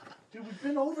 Dude, we've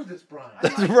been over this, Brian.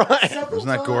 That's right. Isn't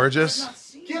that gorgeous?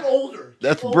 Get older.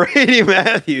 That's Brady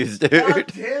Matthews, God dude.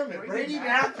 damn it. Brady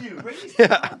Matthews.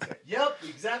 Yeah. Yep, the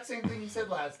exact same thing you said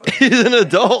last time. He's an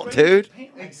adult, dude.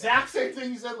 Exact same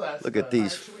thing you said last Look time. at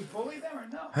these. Should we bully them or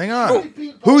no? Hang on.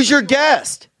 Who's your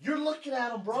guest? You're looking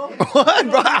at them, bro. What,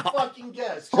 You're bro? fucking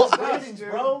guess. Just ratings,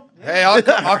 bro. Hey,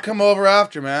 I'll come over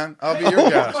after, man. I'll be your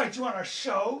guest. Fight you on our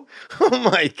show. Oh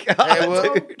my god, Hey,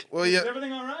 well, dude. well, Is yeah.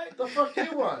 everything all right? The fuck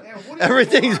you want? Yeah, what do you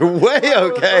Everything's want? way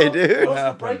okay, dude. Want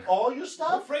us to break all your We'll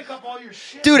stuff? break up all your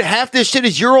shit. Dude, half this shit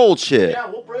is your old shit. Yeah,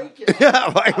 we'll break it.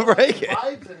 Yeah, I can don't break like the it.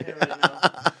 vibes in here right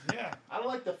now. Yeah. I don't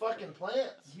like the fucking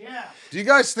plants. Yeah. Do you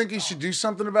guys think you should do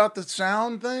something about the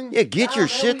sound thing? Yeah, get your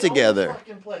Nah, man, shit we own the together.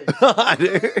 fucking place.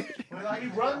 Dude. We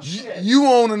run shit. You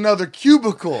own another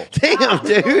cubicle. Damn, We own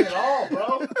dude. it all,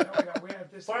 bro. We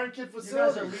have this. Fire Kid You guys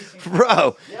facility. are leasing.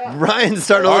 Bro, Yeah. Brian's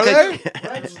starting to Are look like...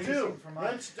 Rents do.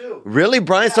 Rents do. Really?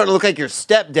 Brian's starting to look like your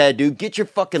stepdad, dude. Get your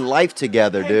fucking life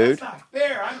together, Hey, dude. that's not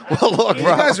fair. Well, look, You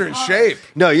bro. guys are in shape.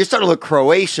 No, you're starting to look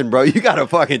Croatian, bro. You gotta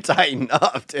fucking tighten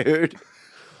up, dude.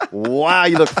 Wow,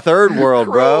 you look third world,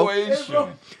 bro. Hey,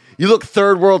 bro. You look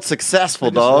third world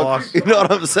successful, dog. lost. You know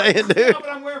what I'm saying, dude? Yeah, but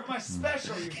I'm wearing my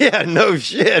special. You Yeah, no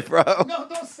shit, bro. No,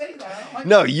 don't say that. I don't like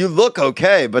No, you look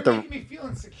okay, but You're the making me feel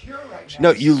insecure right now.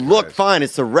 no, you look fine.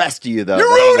 It's the rest of you, though. You're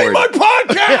that I'm ruining my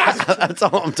worried- podcast. That's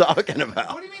all I'm talking What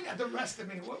about. do you mean the rest of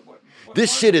me?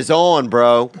 This shit is on,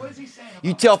 bro. What is he saying?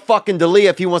 You tell fucking D'Elia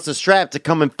if he wants a strap to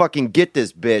come and fucking get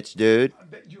this bitch, dude.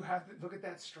 You have to look at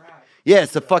that strap. Yeah,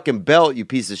 it's the fucking belt, you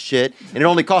piece of shit. And it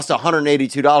only costs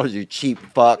 $182, you cheap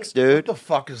fucks, dude. What the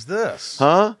fuck is this?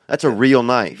 Huh? That's a real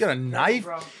knife. You got a knife?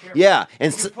 Bro, careful. Yeah,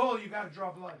 and When you pull, you gotta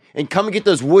draw blood. and come and get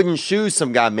those wooden shoes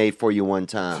some guy made for you one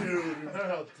time. Dude, you know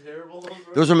how terrible those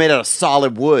were? Those were made out of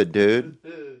solid wood, dude.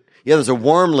 Yeah, there's a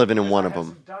worm living in one of I have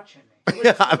them. some Dutch in me.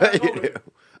 Yeah, I bet you do.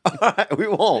 All right, we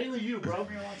won't. Mainly you, bro.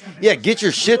 Yeah, get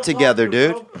your shit together,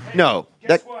 dude. No,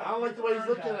 Guess that. what? I don't like the way he's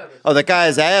looking at us. Oh, that guy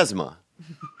has asthma.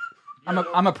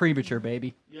 I'm a premature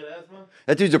baby. You got asthma?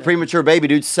 That dude's a premature baby,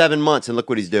 dude. 7 months, and look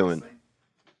what he's doing.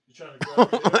 You trying to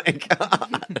Oh my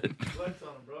god, flex on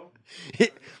him, bro?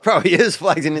 bro, he is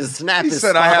flexing his snap. He his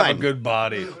said I have a spine. good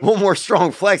body. One more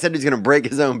strong flex, that dude's gonna break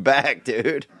his own back,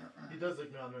 dude. He does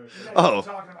look malnourished. Oh. You're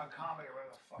talking about comedy or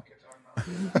whatever the fuck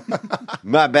you're talking about.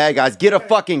 My bad, guys. Get a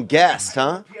fucking guest,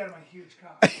 huh? Pee out of my huge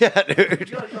cock. Yeah, dude.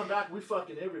 You gotta come back. We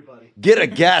fucking everybody. Get a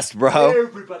guest, bro.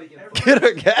 Everybody can fuck. Get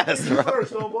a guest, You bro.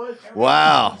 first, homeboy.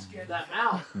 Wow. That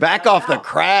mouth. Back off the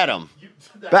kratom.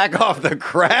 Back off the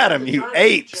kratom, you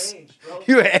apes.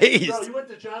 You apes. Bro, you went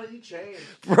to China, you changed.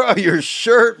 Bro, your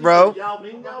shirt, bro. Yao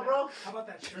Ming now, bro? How about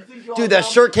that shirt? You think you all Dude, that Yao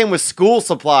shirt Ming? came with school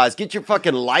supplies. Get your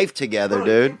fucking life together, Bro,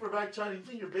 you dude. came from back China. You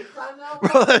think you're big time now?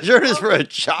 Bro, that shirt is for a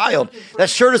child. That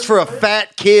shirt is for a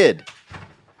fat kid.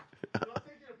 Don't take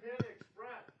you to Panda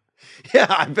Express. Yeah,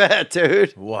 I bet,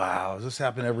 dude. Wow, does this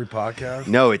happen every podcast?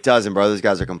 No, it doesn't, bro. Those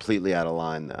guys are completely out of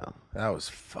line, though. That was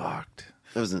fucked.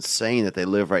 It was insane that they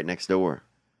live right next door.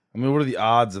 I mean, what are the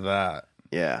odds of that?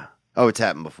 Yeah. Oh, it's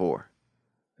happened before.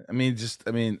 I mean,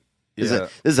 Yeah. This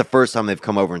is the first time they've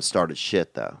come over and started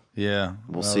shit, though. Yeah.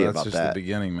 We'll see about that's just that. the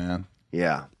beginning, man.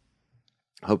 Yeah.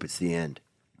 Hope it's the end.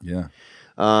 Yeah.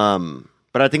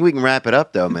 But I think we can wrap it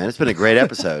up, though, man. It's been a great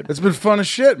episode. It's been fun as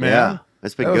shit, man. Yeah,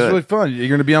 it's been that good. was really fun. You're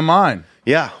going to be on mine.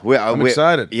 Yeah. I'm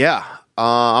excited. Yeah.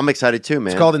 I'm excited, too,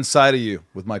 man. It's called Inside of You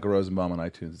with Michael Rosenbaum on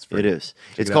iTunes. It's free. It is.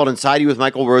 It's called Inside of You with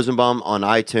Michael Rosenbaum on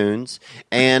iTunes.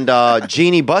 And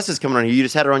Jeannie Buss is coming on here. You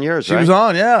just had her on yours, She right? was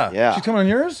on, yeah. Yeah. She's coming on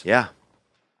yours? Yeah.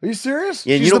 Are you serious?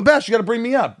 Yeah, She's you know- the best. You got to bring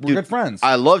me up. We're Dude, good friends.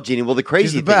 I love Jeannie. Well, the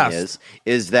crazy She's the thing best.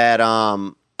 is that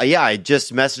I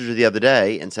just messaged her the other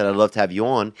day and said I'd love to have you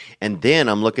on. And then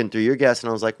I'm looking through your guests and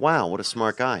I was like, wow, what a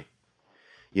smart guy.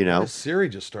 You know? Why does Siri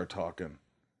just start talking?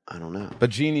 I don't know. But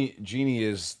Jeannie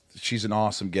she's an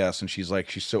awesome guest, and she's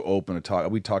so open to talk.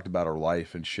 We talked about her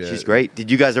life and shit. She's great. Did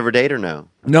you guys ever date or no?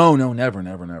 No, never.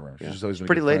 She's always been a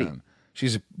Pretty good lady. friend.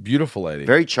 She's a beautiful lady.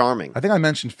 Very charming. I think I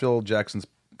mentioned Phil Jackson's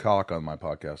cock on my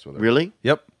podcast with her. Really?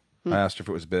 Yep. I asked her if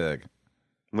it was big.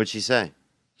 What'd she say?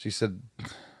 She said,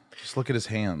 just look at his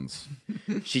hands.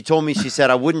 She told me, she said,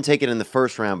 I wouldn't take it in the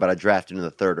first round, but I drafted in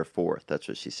the third or fourth. That's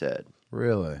what she said.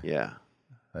 Really? Yeah.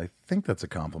 I think that's a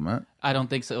compliment. I don't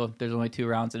think so. There's only 2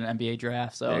 rounds in an NBA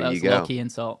draft, so There that you was a go. low-key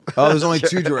insult. Oh, there's only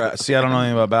 2 drafts. See, I don't know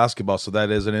anything about basketball, so that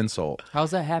is an insult.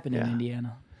 How's that happen in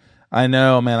Indiana? I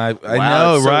know, man. I Wow,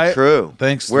 know, it's so right? true.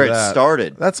 Thanks to Where it that.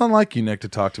 started. That's unlike you, Nick, to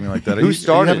talk to me like that. Who Are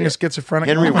started you having it? a schizophrenic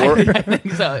Henry moment? Ward. I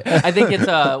think so. I think it's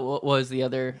what was the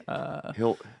other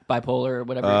bipolar or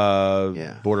whatever.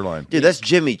 Yeah. Borderline. Dude, that's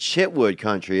Jimmy Chitwood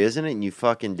country, isn't it? And you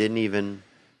fucking didn't even...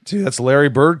 Dude, that's Larry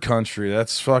Bird country.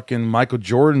 That's fucking Michael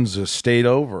Jordan's a state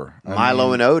over.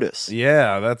 Milo and Otis.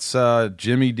 Yeah, that's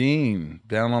Jimmy Dean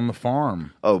down on the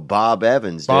farm. Oh, Bob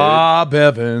Evans, dude. Bob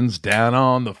Evans down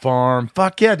on the farm.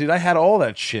 Fuck yeah, dude. I had all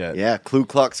that shit. Yeah, Ku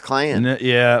Klux Klan.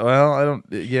 Yeah, well, I don't.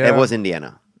 Yeah. It was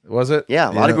Indiana. Was it?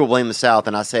 Yeah, a lot of people blame the South,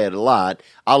 and I say it a lot.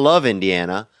 I love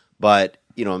Indiana, but,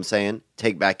 you know what I'm saying?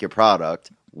 Take back your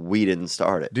product. We didn't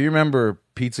start it. Do you remember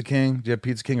Pizza King? Do you have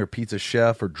Pizza King or Pizza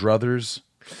Chef or Druthers?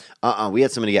 We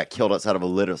had somebody got killed outside of a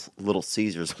Little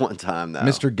Caesars one time, though.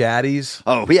 Mr. Gaddy's?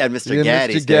 Oh, we had Mr.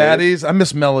 Gaddy's, Mr. Gaddy's? I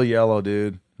miss Mellow Yellow,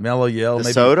 dude. Mellow Yellow. The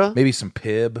maybe, soda? Maybe some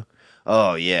Pib.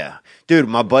 Oh, yeah. Dude,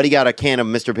 my buddy got a can of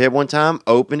Mr. Pibb one time,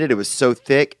 opened it. It was so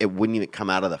thick, it wouldn't even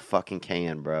come out of the fucking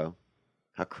can, bro.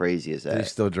 How crazy is that? Do you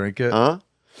still drink it? Huh?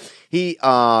 He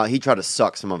tried to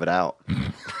suck some of it out.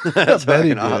 That's bet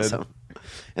he fucking did. awesome.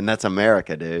 And that's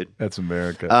America, dude. That's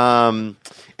America. And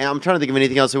I'm trying to think of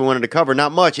anything else that we wanted to cover.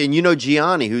 Not much. And you know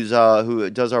Gianni, who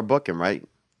does our booking, right?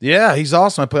 Yeah, he's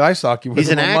awesome. I play ice hockey with He's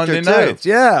him an on actor, Monday too. nights.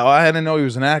 Yeah, well, I didn't know he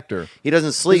was an actor. He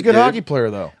doesn't sleep. He's a good dude. hockey player,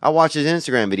 though. I watch his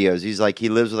Instagram videos. He's like, he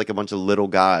lives with like a bunch of little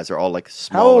guys. They're all like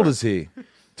small. How old is he?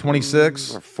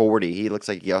 26? Or 40. He looks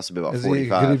like he also be about Is he,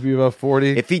 45. could he be about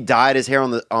 40? If he dyed his hair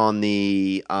on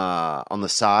the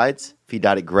sides, if he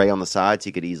dyed it gray on the sides,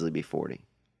 he could easily be 40.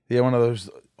 Yeah, one of those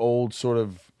old sort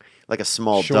of Like a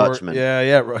small short, Dutchman. Yeah,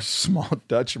 a small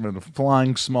Dutchman, a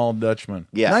flying small Dutchman.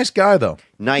 Yeah. Nice guy, though.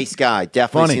 Nice guy.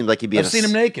 Definitely Funny. seems like he'd be I've seen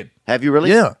him naked. Have you really?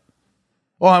 Yeah.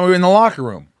 Well, we were in the locker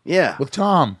room Yeah. with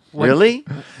Tom. Really?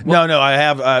 No, I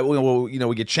have. Well,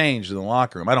 we get changed in the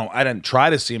locker room. I didn't try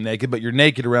to see him naked, but you're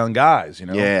naked around guys, you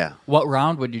know. Yeah. What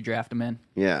round would you draft him in?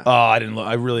 Yeah. Oh, I didn't.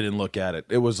 I really didn't look at it.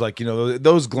 It was like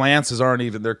those glances aren't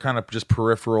even. They're kind of just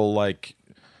peripheral, like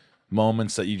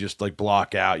moments that you just like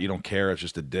block out. You don't care. It's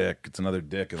just a dick. It's another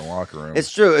dick in the locker room.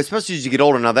 It's true, especially as you get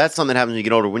older. Now, that's something that happens when you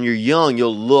get older. When you're young,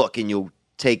 you'll look and you'll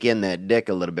take in that dick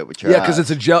a little bit with your eyes. because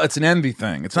it's an envy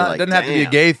thing. It's You're not. like, It doesn't have to be a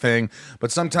damn. gay thing.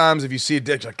 But sometimes if you see a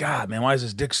dick, you're like, God, man, why is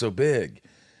this dick so big?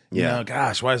 You Yeah. know,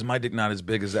 gosh, why is my dick not as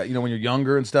big as that? You know, when you're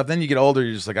younger and stuff. Then you get older,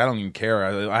 you're just like, I don't even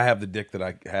care. I have the dick that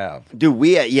I have. Dude,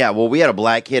 we had a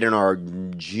black kid in our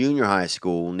junior high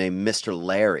school named Mr.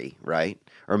 Larry, right?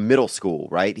 Or middle school,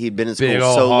 right? He'd been in school Big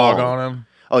old so hog long. on him.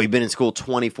 Oh, he'd been in school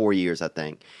 24 years, I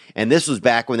think. And this was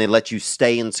back when they let you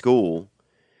stay in school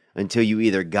until you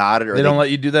either got it or They don't let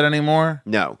you do that anymore.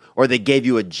 no, or they gave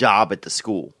you a job at the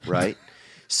school, right?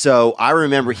 So I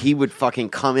remember he would fucking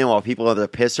come in while people had their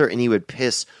pisser, and he would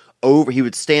piss over. He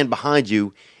would stand behind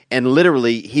you, and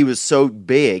literally, he was so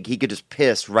big he could just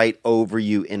piss right over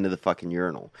you into the fucking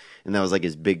urinal, and that was like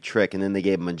his big trick. And then they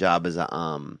gave him a job as a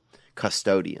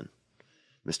custodian,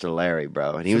 Mr. Larry,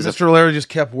 bro, and he was Mr. Larry just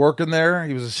kept working there.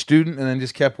 He was a student and then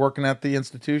just kept working at the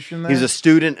institution there. he was a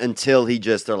student until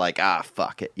they're like,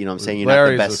 fuck it, you know what I'm saying? You're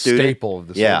Larry's not the best a student. staple of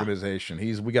this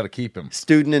organization. We got to keep him.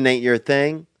 Student ain't your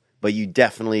thing, but you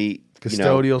definitely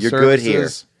Custodial you're good here,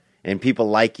 services. and people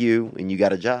like you, and you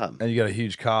got a job. And you got a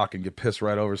huge cock and get pissed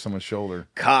right over someone's shoulder.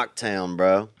 Cocktown,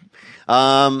 bro.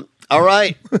 All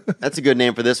right, that's a good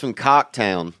name for this one,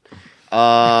 Cocktown.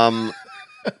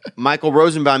 Michael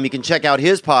Rosenbaum, you can check out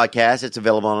his podcast. It's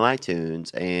available on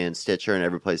iTunes and Stitcher and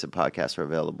every place that podcasts are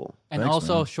available. And Thanks,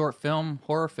 also man. Short film,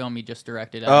 horror film he just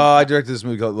directed. I directed this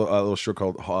movie called a little short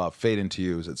called Fade Into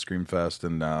You. It was at Screamfest,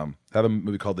 and have a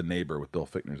movie called The Neighbor with Bill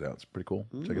Fichtner's out. It's pretty cool.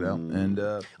 Check it out. And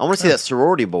I want to see that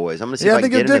Sorority Boys. I'm going to see if I can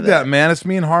think get you'll into dig that. that, man. It's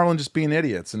me and Harlan just being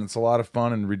idiots, and it's a lot of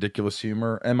fun and ridiculous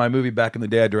humor. And my movie back in the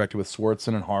day, I directed with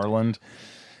Swartzen and Harlan.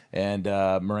 And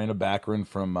Miranda Baccarin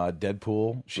from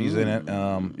Deadpool, she's in it.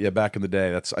 Back in the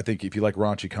day. I think if you like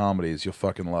raunchy comedies, you'll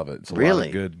fucking love it. It's a lot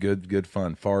of good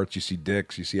fun. Farts, you see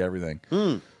dicks, you see everything.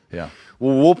 Yeah.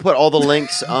 Well, we'll put all the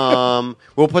links.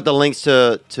 We'll put the links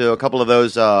to a couple of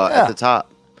those at the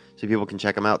top, so people can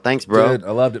check them out. Thanks, bro. Dude,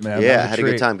 I loved it, man. Yeah, I had a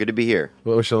good time. Good to be here. I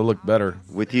wish I looked better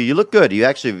with you. You look good.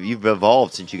 You've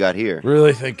evolved since you got here.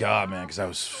 Really, thank God, man.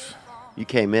 Because you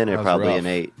came in at probably rough. an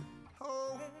 8.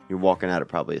 You're walking out at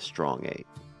probably a strong 8.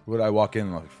 Would I walk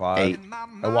in like 5? 8.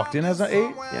 I walked in as an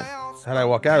 8? Yeah. How'd I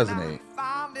walk out as an 8?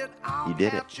 You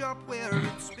did it.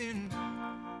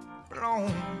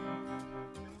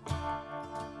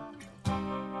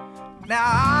 Now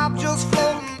I'm just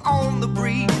floating on the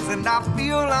breeze, and I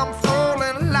feel I'm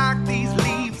falling like these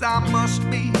leaves. I must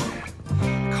be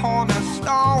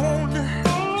cornerstone.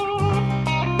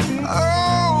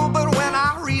 Oh, but when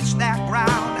I reach that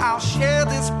ground, I'll share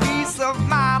this peace of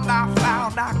mind I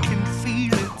found. I can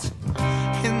feel it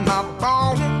in my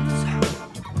bones,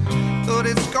 but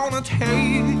it's gonna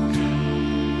take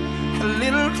a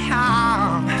little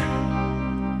time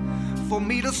for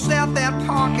me to set that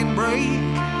parking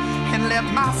brake and let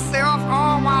myself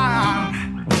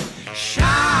unwind.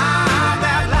 Shine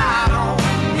that light on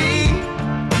me.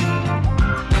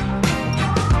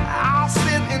 I'll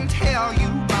sit and tell you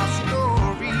my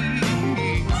stories.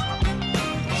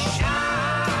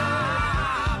 Shine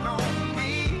on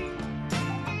me,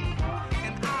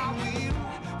 and I will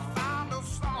find a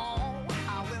song.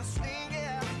 I will sing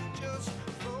it just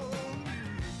for you.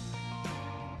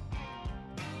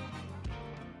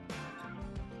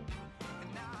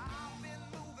 And now I've been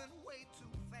moving way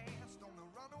too fast on the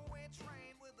runaway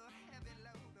train with a heavy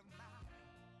load of my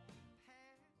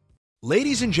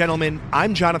Ladies and gentlemen,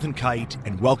 I'm Jonathan Kite,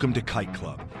 and welcome to Kite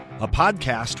Club, a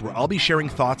podcast where I'll be sharing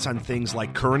thoughts on things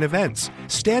like current events,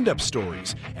 stand-up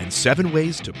stories, and 7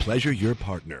 ways to pleasure your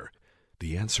partner.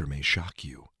 The answer may shock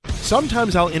you.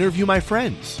 Sometimes I'll interview my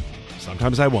friends.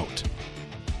 Sometimes I won't.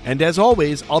 And as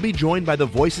always, I'll be joined by the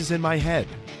voices in my head.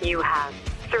 You have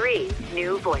 3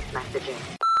 new voice messages.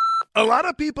 A lot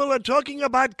of people are talking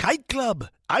about Kite Club.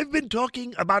 I've been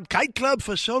talking about Kite Club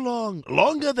for so long,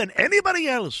 longer than anybody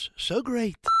else. So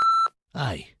great.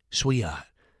 Hey, sweetheart,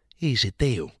 here's the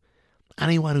deal.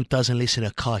 Anyone who doesn't listen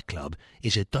to Kite Club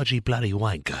is a dodgy bloody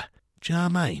wanker. Do you know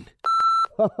what I mean?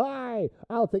 Hi,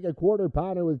 I'll take a quarter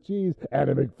pounder with cheese and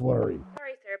a McFlurry.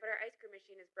 Sorry, sir, but our ice cream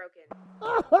machine is broken.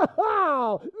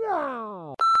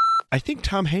 No! I think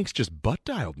Tom Hanks just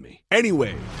butt-dialed me.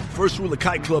 Anyway, first rule of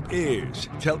Kite Club is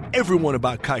tell everyone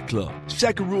about Kite Club.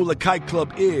 Second rule of Kite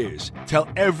Club is tell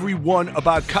everyone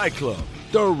about Kite Club.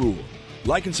 Third rule,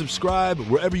 like and subscribe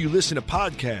wherever you listen to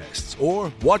podcasts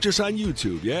or watch us on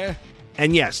YouTube, yeah?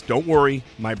 And yes, don't worry,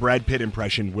 my Brad Pitt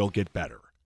impression will get better.